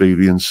some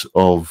experience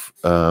of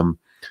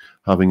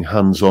having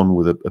hands-on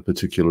with a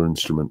particular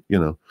instrument, you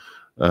know.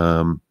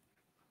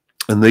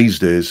 And these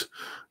days,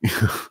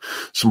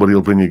 somebody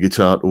will bring a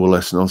guitar to a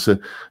lesson. I'll say,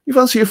 "You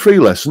fancy a free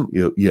lesson?"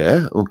 "You know,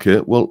 yeah,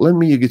 okay. Well, lend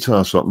me your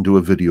guitar so I can do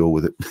a video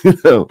with it." You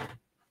know?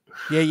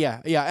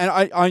 Yeah,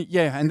 and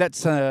and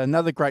that's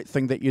another great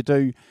thing that you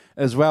do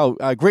as well.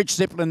 Gretch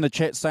Zeppelin in the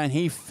chat saying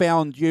he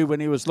found you when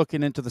he was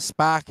looking into the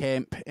Spark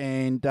amp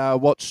and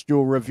watched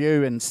your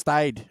review and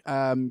stayed.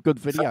 Good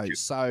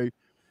videos.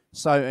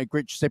 So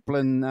Gretch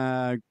Zeppelin,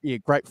 yeah,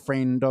 great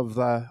friend of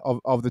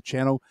the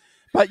channel.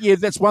 But yeah,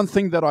 that's one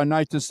thing that I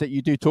noticed that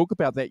you do talk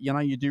about, that, you know,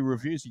 you do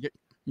reviews.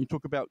 You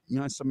talk about, you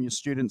know, some of your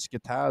students'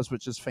 guitars,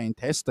 which is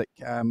fantastic.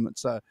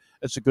 It's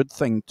a good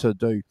thing to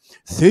do.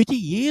 30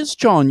 years,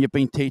 John, you've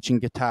been teaching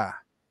guitar.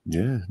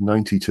 Yeah,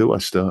 92 I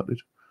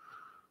started.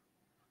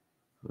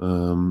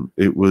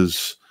 It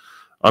was,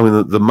 I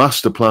mean, the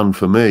master plan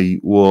for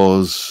me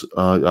was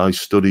I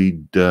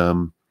studied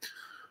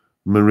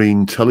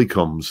marine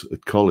telecoms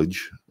at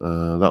college.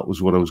 That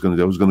was what I was going to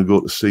do. I was going to go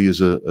to sea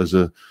as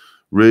a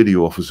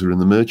radio officer in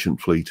the merchant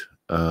fleet.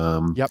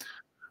 Yep.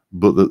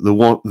 But the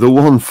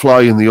one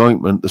fly in the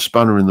ointment, the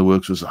spanner in the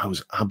works, was I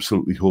was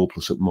absolutely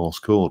hopeless at Morse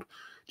code.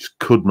 Just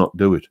could not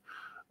do it.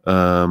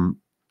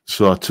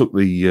 So I took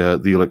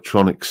the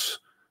electronics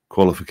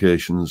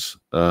qualifications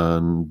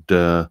and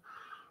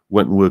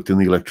went and worked in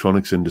the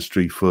electronics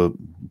industry for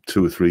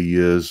 2 or 3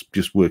 years,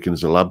 just working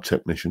as a lab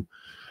technician.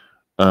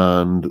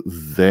 And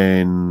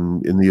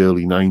then in the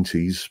early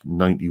 90s,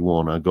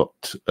 91, I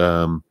got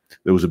there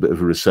was a bit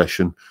of a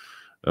recession,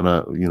 and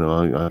I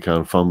kind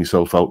of found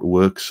myself out of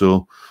work.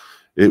 So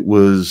it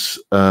was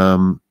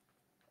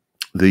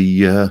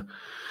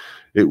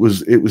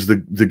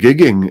the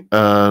gigging,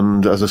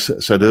 and as I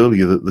said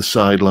earlier, that the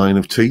sideline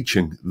of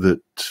teaching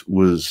that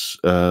was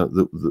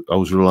that I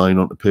was relying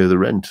on to pay the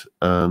rent,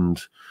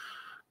 and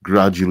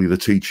gradually the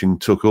teaching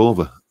took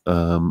over.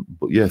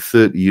 But yeah,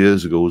 30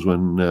 years ago was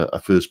when I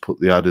first put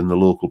the ad in the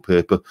local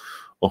paper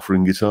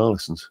offering guitar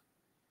lessons.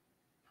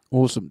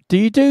 Awesome. Do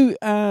you do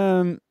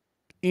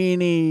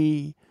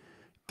any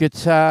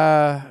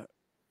guitar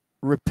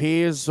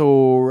repairs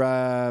or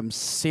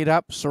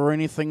setups or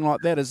anything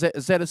like that? Is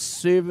that a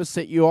service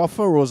that you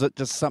offer, or is it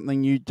just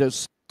something you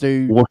just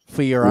do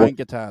for your own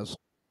guitars?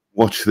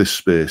 Watch this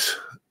space.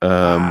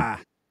 Ah,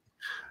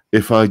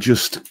 If I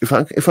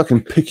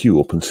can pick you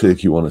up and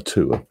take you on a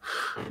tour,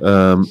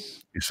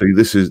 you see,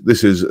 this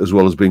is as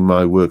well as being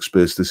my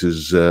workspace. This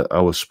is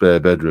our spare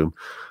bedroom.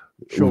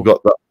 sure. We've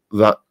got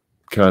that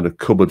kind of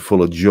cupboard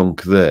full of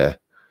junk there.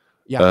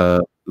 Yeah.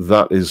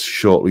 That is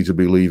shortly to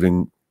be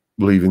leaving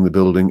the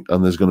building,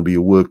 and there's going to be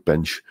a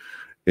workbench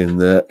in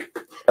there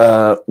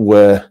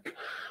where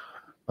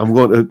I'm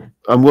going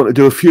to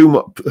do a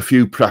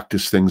few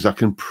practice things. I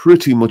can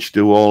pretty much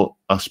do all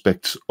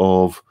aspects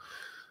of,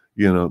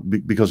 you know,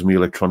 because of my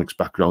electronics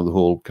background, the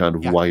whole kind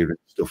of wiring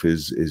stuff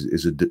is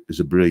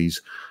a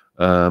breeze.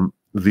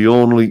 The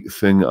only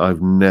thing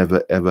I've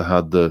never ever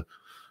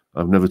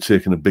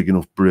taken a big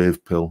enough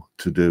brave pill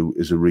to do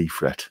is a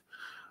refret.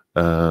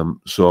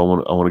 So I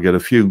want to get a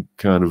few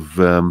kind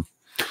of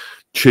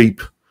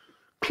cheap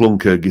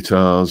clunker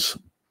guitars,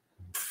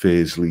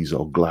 Faisleys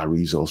or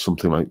Glaries or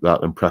something like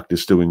that, and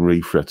practice doing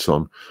refrets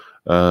on.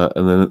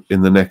 And then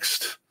in the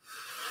next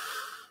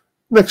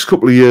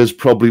couple of years,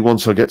 probably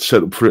once I get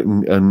set up for it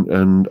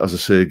and as I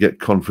say, get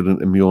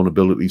confident in my own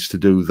abilities to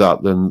do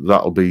that, then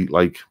that'll be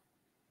like,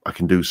 I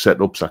can do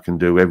setups, I can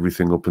do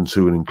everything up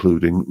into and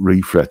including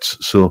refrets.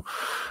 So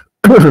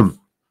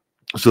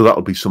so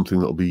that'll be something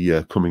that'll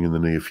be coming in the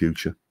near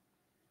future.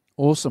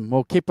 Awesome.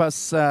 Well, keep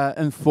us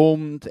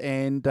informed,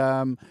 and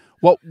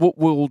what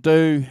we'll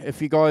do,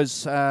 if you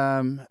guys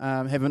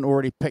haven't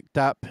already picked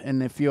up,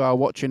 and if you are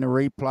watching a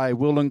replay,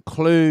 we'll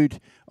include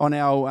on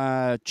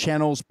our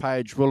channels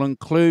page, we'll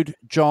include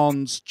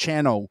John's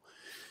channel.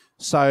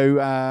 So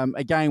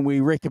again,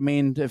 we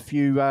recommend, if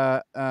you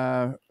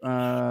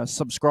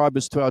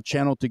subscribers to our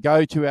channel, to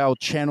go to our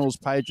channels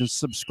page and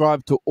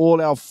subscribe to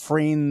all our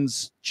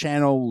friends'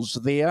 channels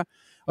there.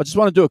 I just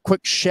want to do a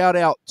quick shout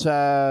out,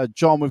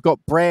 John. We've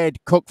got Brad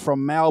Cook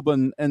from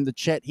Melbourne in the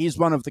chat. He's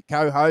one of the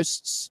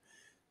co-hosts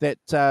that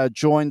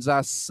joins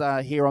us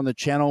here on the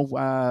channel.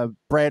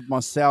 Brad,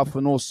 myself,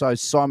 and also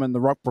Simon,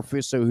 the Rock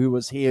Professor, who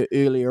was here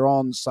earlier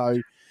on.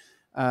 So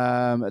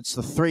it's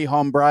the three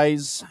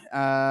hombres,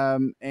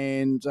 and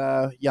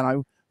you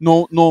know,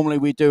 normally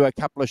we do a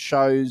couple of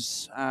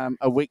shows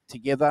a week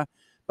together,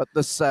 but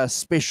this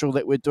special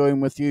that we're doing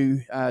with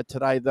you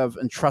today, they've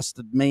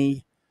entrusted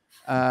me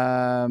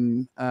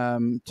to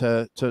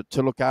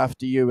look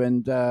after you,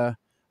 and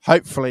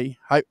hopefully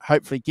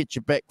get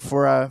you back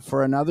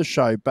for another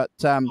show. But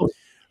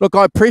look,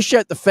 I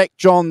appreciate the fact,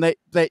 John,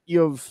 that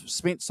you've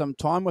spent some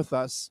time with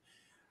us.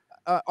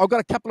 I've got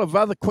a couple of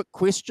other quick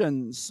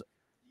questions.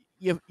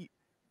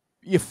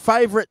 Your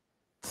favorite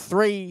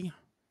 3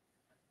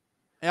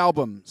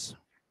 albums,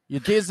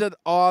 your desert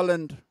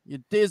island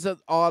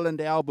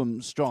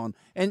albums, John,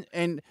 and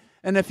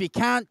if you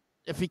can't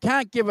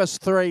give us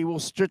 3, we'll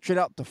stretch it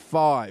up to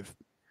 5.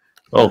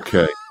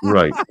 Okay,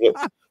 right.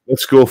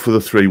 Let's go for the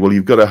 3. Well,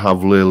 you've got to have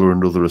Layla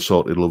and Other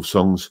Assorted Love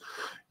Songs.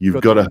 You've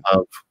got to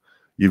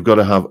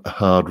have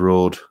Hard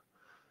Road.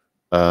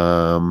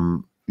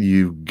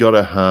 You've got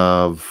to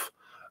have.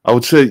 I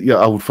would say, yeah,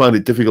 I would find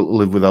it difficult to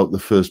live without the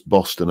first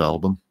Boston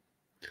album.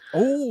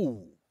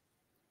 Oh.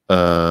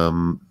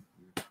 And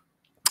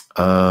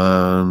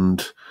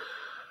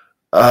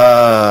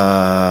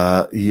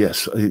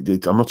yes,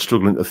 I'm not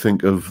struggling to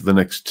think of the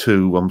next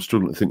 2. I'm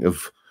struggling to think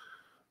of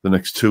the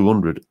next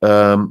 200.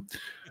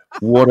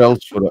 What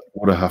else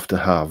would I have to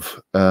have?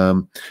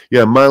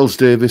 Yeah, Miles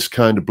Davis,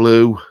 Kind of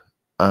Blue,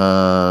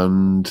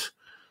 and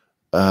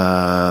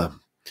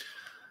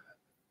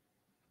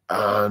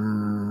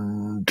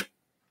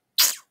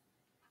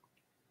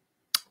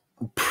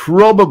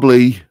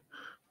probably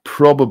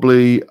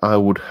I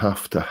would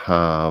have to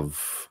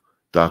have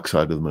Dark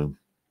Side of the Moon.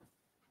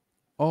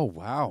 Oh,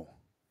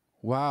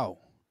 wow.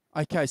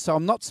 Okay, so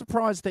I'm not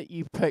surprised that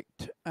you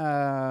picked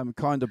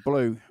Kind of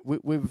Blue.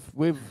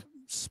 We've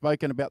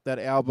spoken about that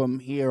album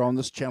here on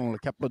this channel a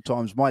couple of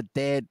times. My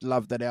dad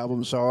loved that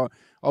album, so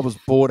I was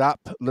brought up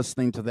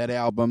listening to that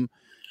album.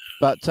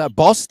 But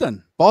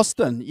Boston,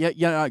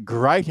 yeah,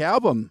 great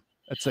album.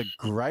 It's a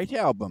great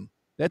album.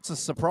 That's a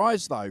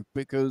surprise, though,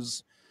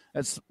 because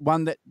it's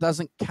one that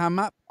doesn't come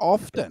up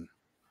often.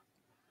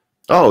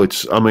 Oh,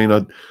 I mean,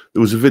 there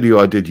was a video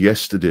I did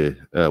yesterday.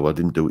 Well, I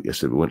didn't do it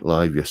yesterday. We went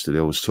live yesterday.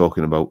 I was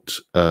talking about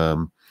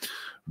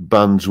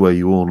bands where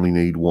you only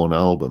need one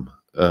album.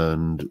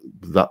 And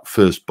that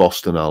first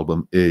Boston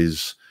album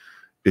is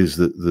just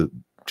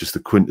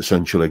the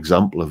quintessential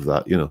example of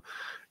that. You know,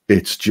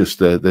 it's just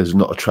there's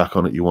not a track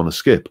on it you want to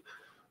skip.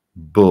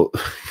 But,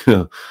 you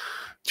know,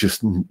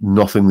 just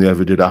nothing they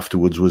ever did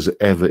afterwards was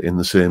ever in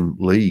the same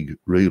league,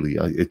 really.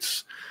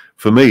 It's,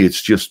 for me,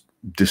 it's just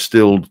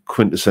distilled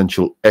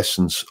quintessential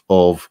essence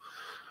of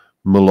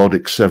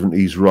melodic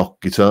 70s rock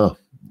guitar.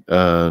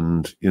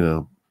 And, you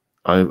know,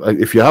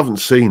 if you haven't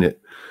seen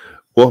it,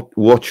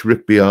 watch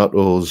Rick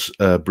Beato's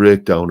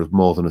breakdown of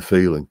More Than a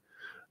Feeling,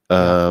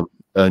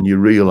 and you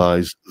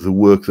realize the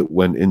work that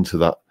went into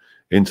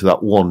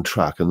that one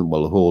track, and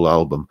well, the whole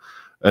album.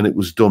 And it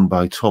was done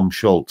by Tom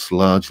Scholz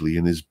largely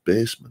in his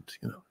basement,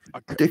 you know,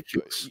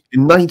 ridiculous,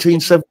 in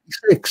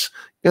 1976,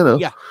 you know.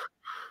 Yeah.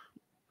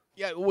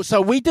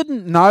 So we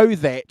didn't know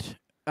that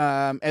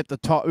at the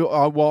time.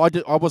 Well,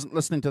 I wasn't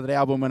listening to that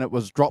album when it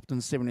was dropped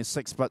in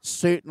 76, but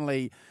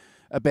certainly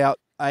about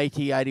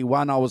 80,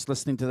 81, I was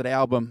listening to that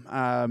album.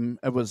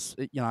 It was,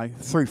 you know,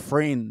 through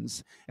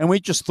friends. And we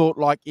just thought,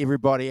 like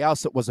everybody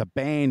else, it was a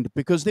band,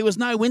 because there was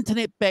no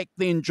internet back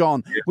then,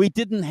 John. We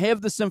didn't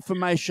have this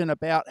information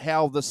about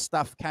how this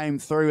stuff came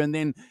through. And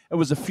then it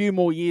was a few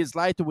more years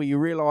later where you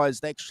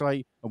realized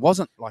actually it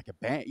wasn't like a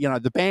band. You know,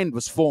 the band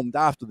was formed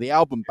after the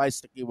album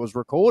basically was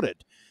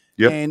recorded.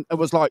 And it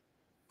was like,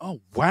 oh,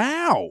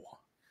 wow.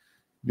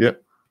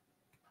 Yep.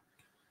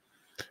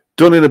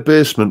 Done in a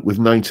basement with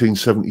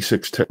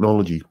 1976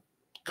 technology,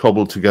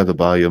 cobbled together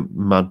by a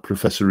mad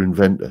professor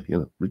inventor. You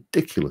know,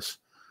 ridiculous.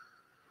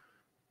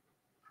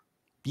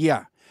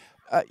 Yeah.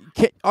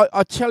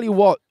 I tell you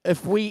what,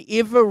 if we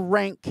ever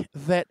rank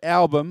that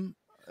album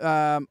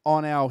on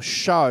our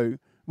show,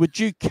 would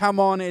you come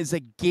on as a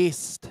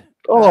guest?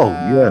 Oh,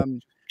 yeah.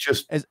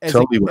 Just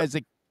tell me what. As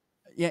a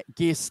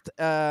guest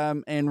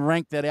and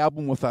rank that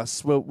album with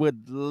us.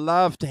 We'd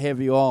love to have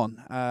you on.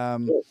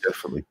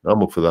 Definitely.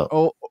 I'm up for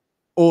that.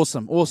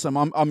 Awesome.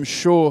 I'm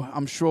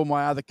sure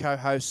my other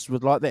co-hosts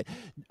would like that.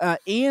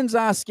 Ian's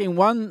asking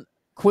one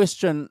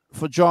question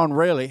for John,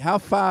 really. How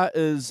far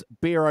is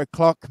Beer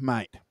O'Clock,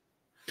 mate?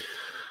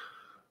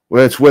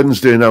 Well, it's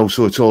Wednesday now,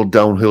 so it's all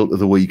downhill to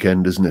the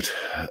weekend, isn't it?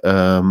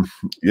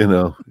 You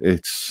know,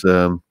 it's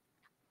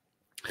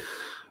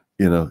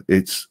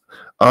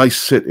I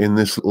sit in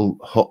this little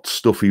hot,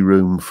 stuffy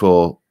room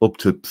for up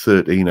to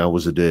 13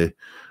 hours a day.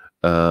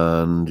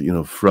 And, you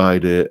know,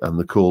 Friday and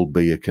the cold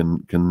beer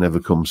can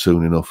never come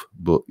soon enough.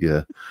 But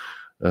yeah,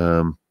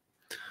 I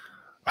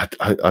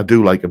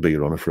do like a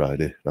beer on a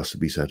Friday. That's to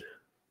be said.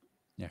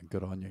 Yeah,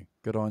 good on you.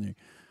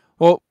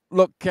 Well,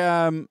 look,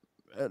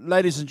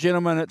 ladies and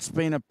gentlemen, it's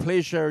been a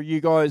pleasure, you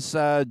guys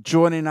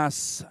joining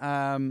us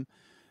for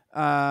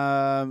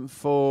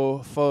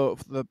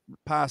the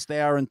past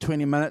hour and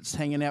 20 minutes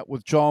hanging out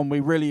with John. We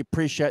really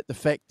appreciate the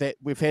fact that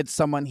we've had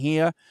someone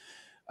here.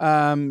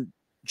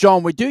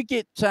 John, we do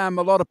get a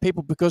lot of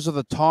people, because of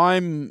the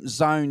time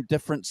zone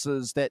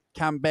differences, that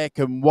come back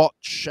and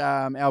watch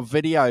our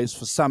videos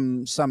for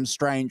some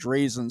strange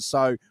reason.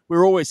 So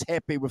we're always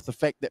happy with the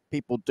fact that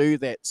people do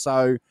that.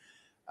 So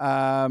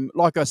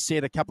like I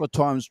said a couple of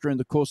times during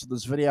the course of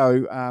this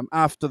video,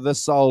 after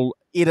this I'll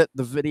edit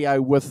the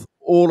video with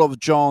all of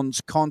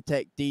John's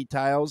contact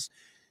details.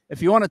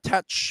 If you want to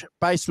touch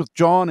base with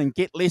John and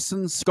get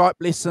lessons, Skype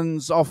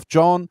lessons off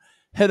John,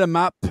 hit him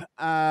up.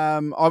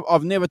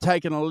 I've never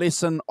taken a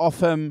lesson off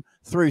him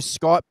through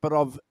Skype, but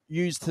I've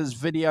used his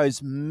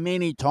videos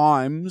many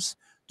times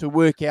to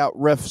work out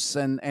riffs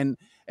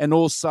and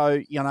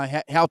also, you know,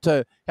 how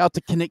to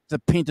connect the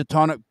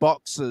pentatonic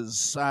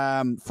boxes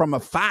from a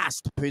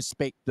fast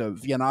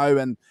perspective, you know,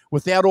 and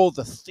without all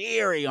the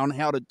theory on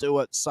how to do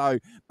it. So,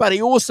 but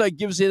he also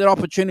gives you that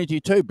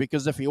opportunity too,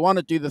 because if you want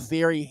to do the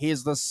theory, here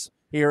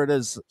it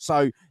is.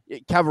 So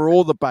cover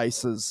all the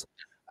bases.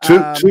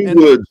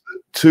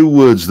 Two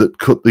words that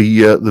cut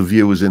the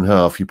viewers in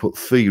half. You put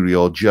theory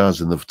or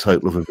jazz in the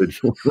title of a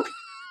video.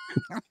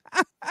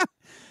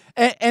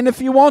 and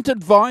if you want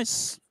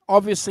advice,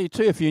 obviously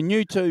too, if you're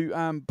new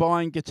to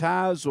buying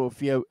guitars, or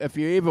if you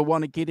ever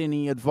want to get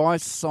any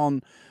advice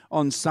on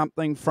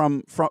something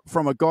from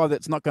a guy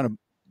that's not going to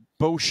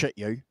bullshit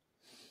you,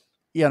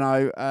 you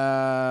know,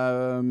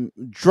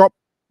 drop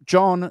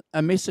John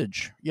a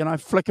message. You know,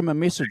 flick him a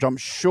message. I'm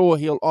sure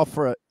he'll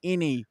offer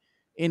any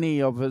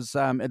of his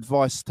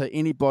advice to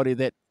anybody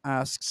that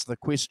asks the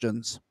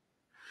questions.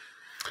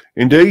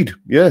 Indeed,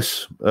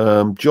 yes.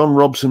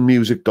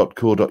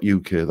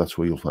 JohnRobsonMusic.co.uk. That's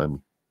where you'll find me.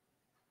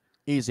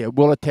 Easier.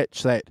 We'll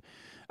attach that.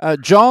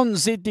 John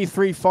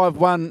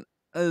ZD351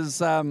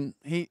 is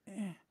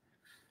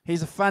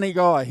he's a funny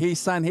guy. He's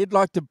saying he'd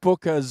like to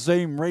book a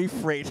Zoom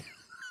refret.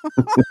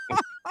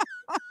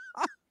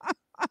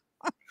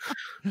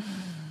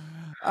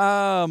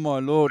 Oh, my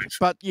Lord.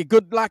 But yeah,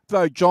 good luck,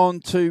 though, John,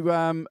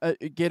 to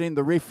getting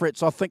the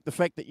refrets. I think the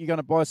fact that you're going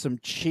to buy some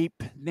cheap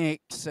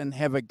necks and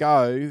have a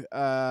go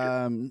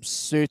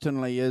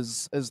certainly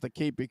is the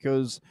key,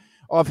 because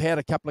I've had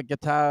a couple of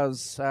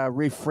guitars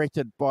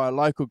refretted by a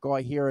local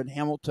guy here in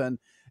Hamilton,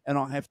 and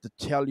I have to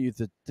tell you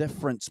the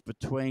difference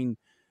between,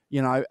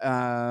 you know,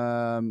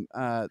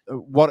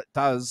 what it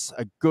does,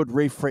 a good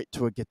refret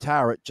to a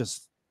guitar. It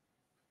just,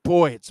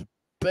 boy, it's a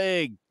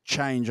big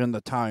change in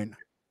the tone.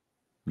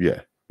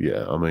 Yeah.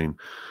 I mean,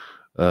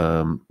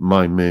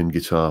 my main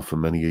guitar for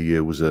many a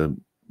year was a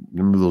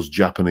remember those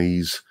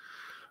Japanese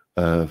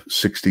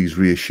 60s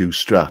reissue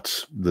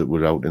Strats that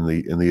were out in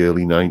the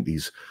early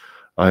 90s.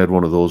 I had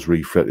one of those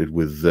refretted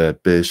with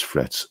bass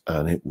frets,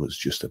 and it was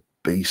just a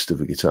beast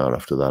of a guitar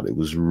after that. It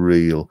was a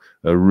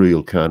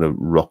real kind of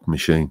rock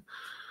machine.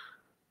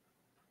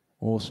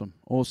 Awesome.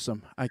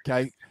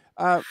 Okay.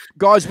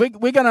 Guys, we're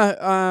going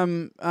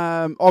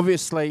to,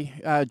 obviously,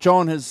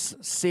 John has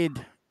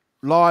said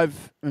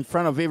live in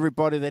front of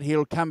everybody that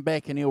he'll come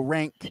back and he'll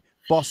rank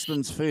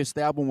Boston's first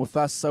album with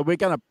us. So we're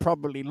going to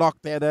probably lock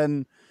that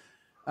in.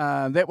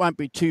 That won't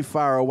be too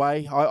far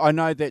away. I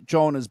know that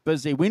John is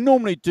busy. We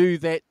normally do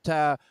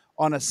that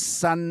on a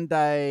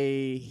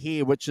Sunday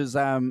here, which is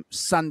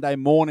Sunday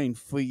morning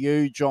for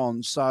you,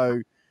 John.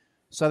 So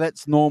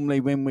that's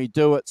normally when we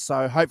do it.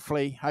 So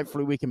hopefully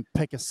we can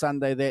pick a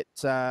Sunday that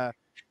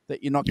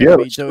you're not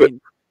going to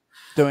be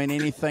doing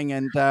anything,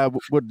 and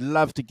would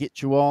love to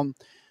get you on.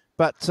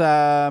 But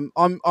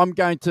I'm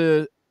going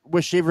to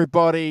wish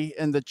everybody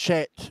in the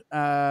chat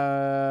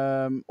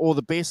all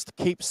the best.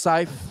 Keep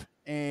safe,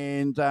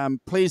 and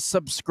please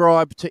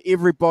subscribe to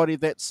everybody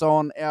that's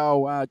on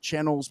our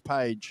channels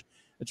page.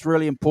 It's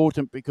really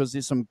important because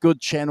there's some good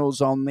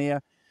channels on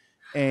there.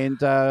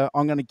 And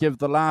I'm going to give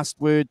the last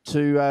word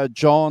to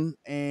John,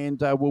 and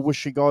we'll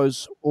wish you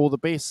guys all the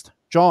best.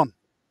 John.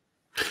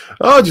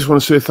 I just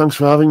want to say thanks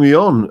for having me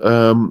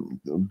on.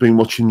 Been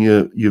watching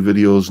your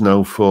videos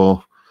now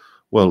for,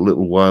 well, a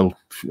little while.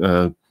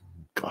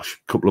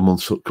 Gosh, a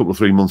couple of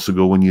 3 months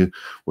ago when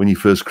you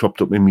first cropped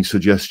up in me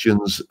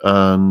suggestions,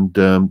 and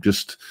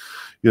just,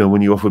 you know,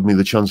 when you offered me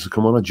the chance to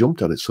come on, I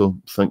jumped at it. So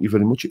thank you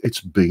very much.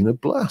 It's been a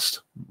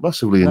blast.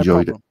 Massively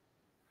enjoyed it.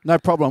 No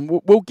problem.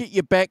 We'll get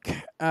you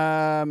back,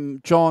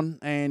 John,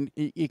 and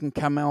you can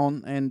come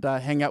on and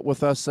hang out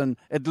with us and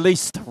at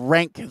least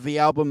rank the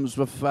albums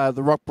with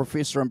the Rock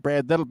Professor and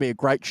Brad. That'll be a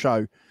great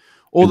show.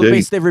 All the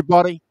best,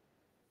 everybody.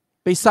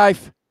 Be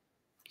safe.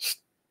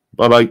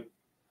 Bye-bye.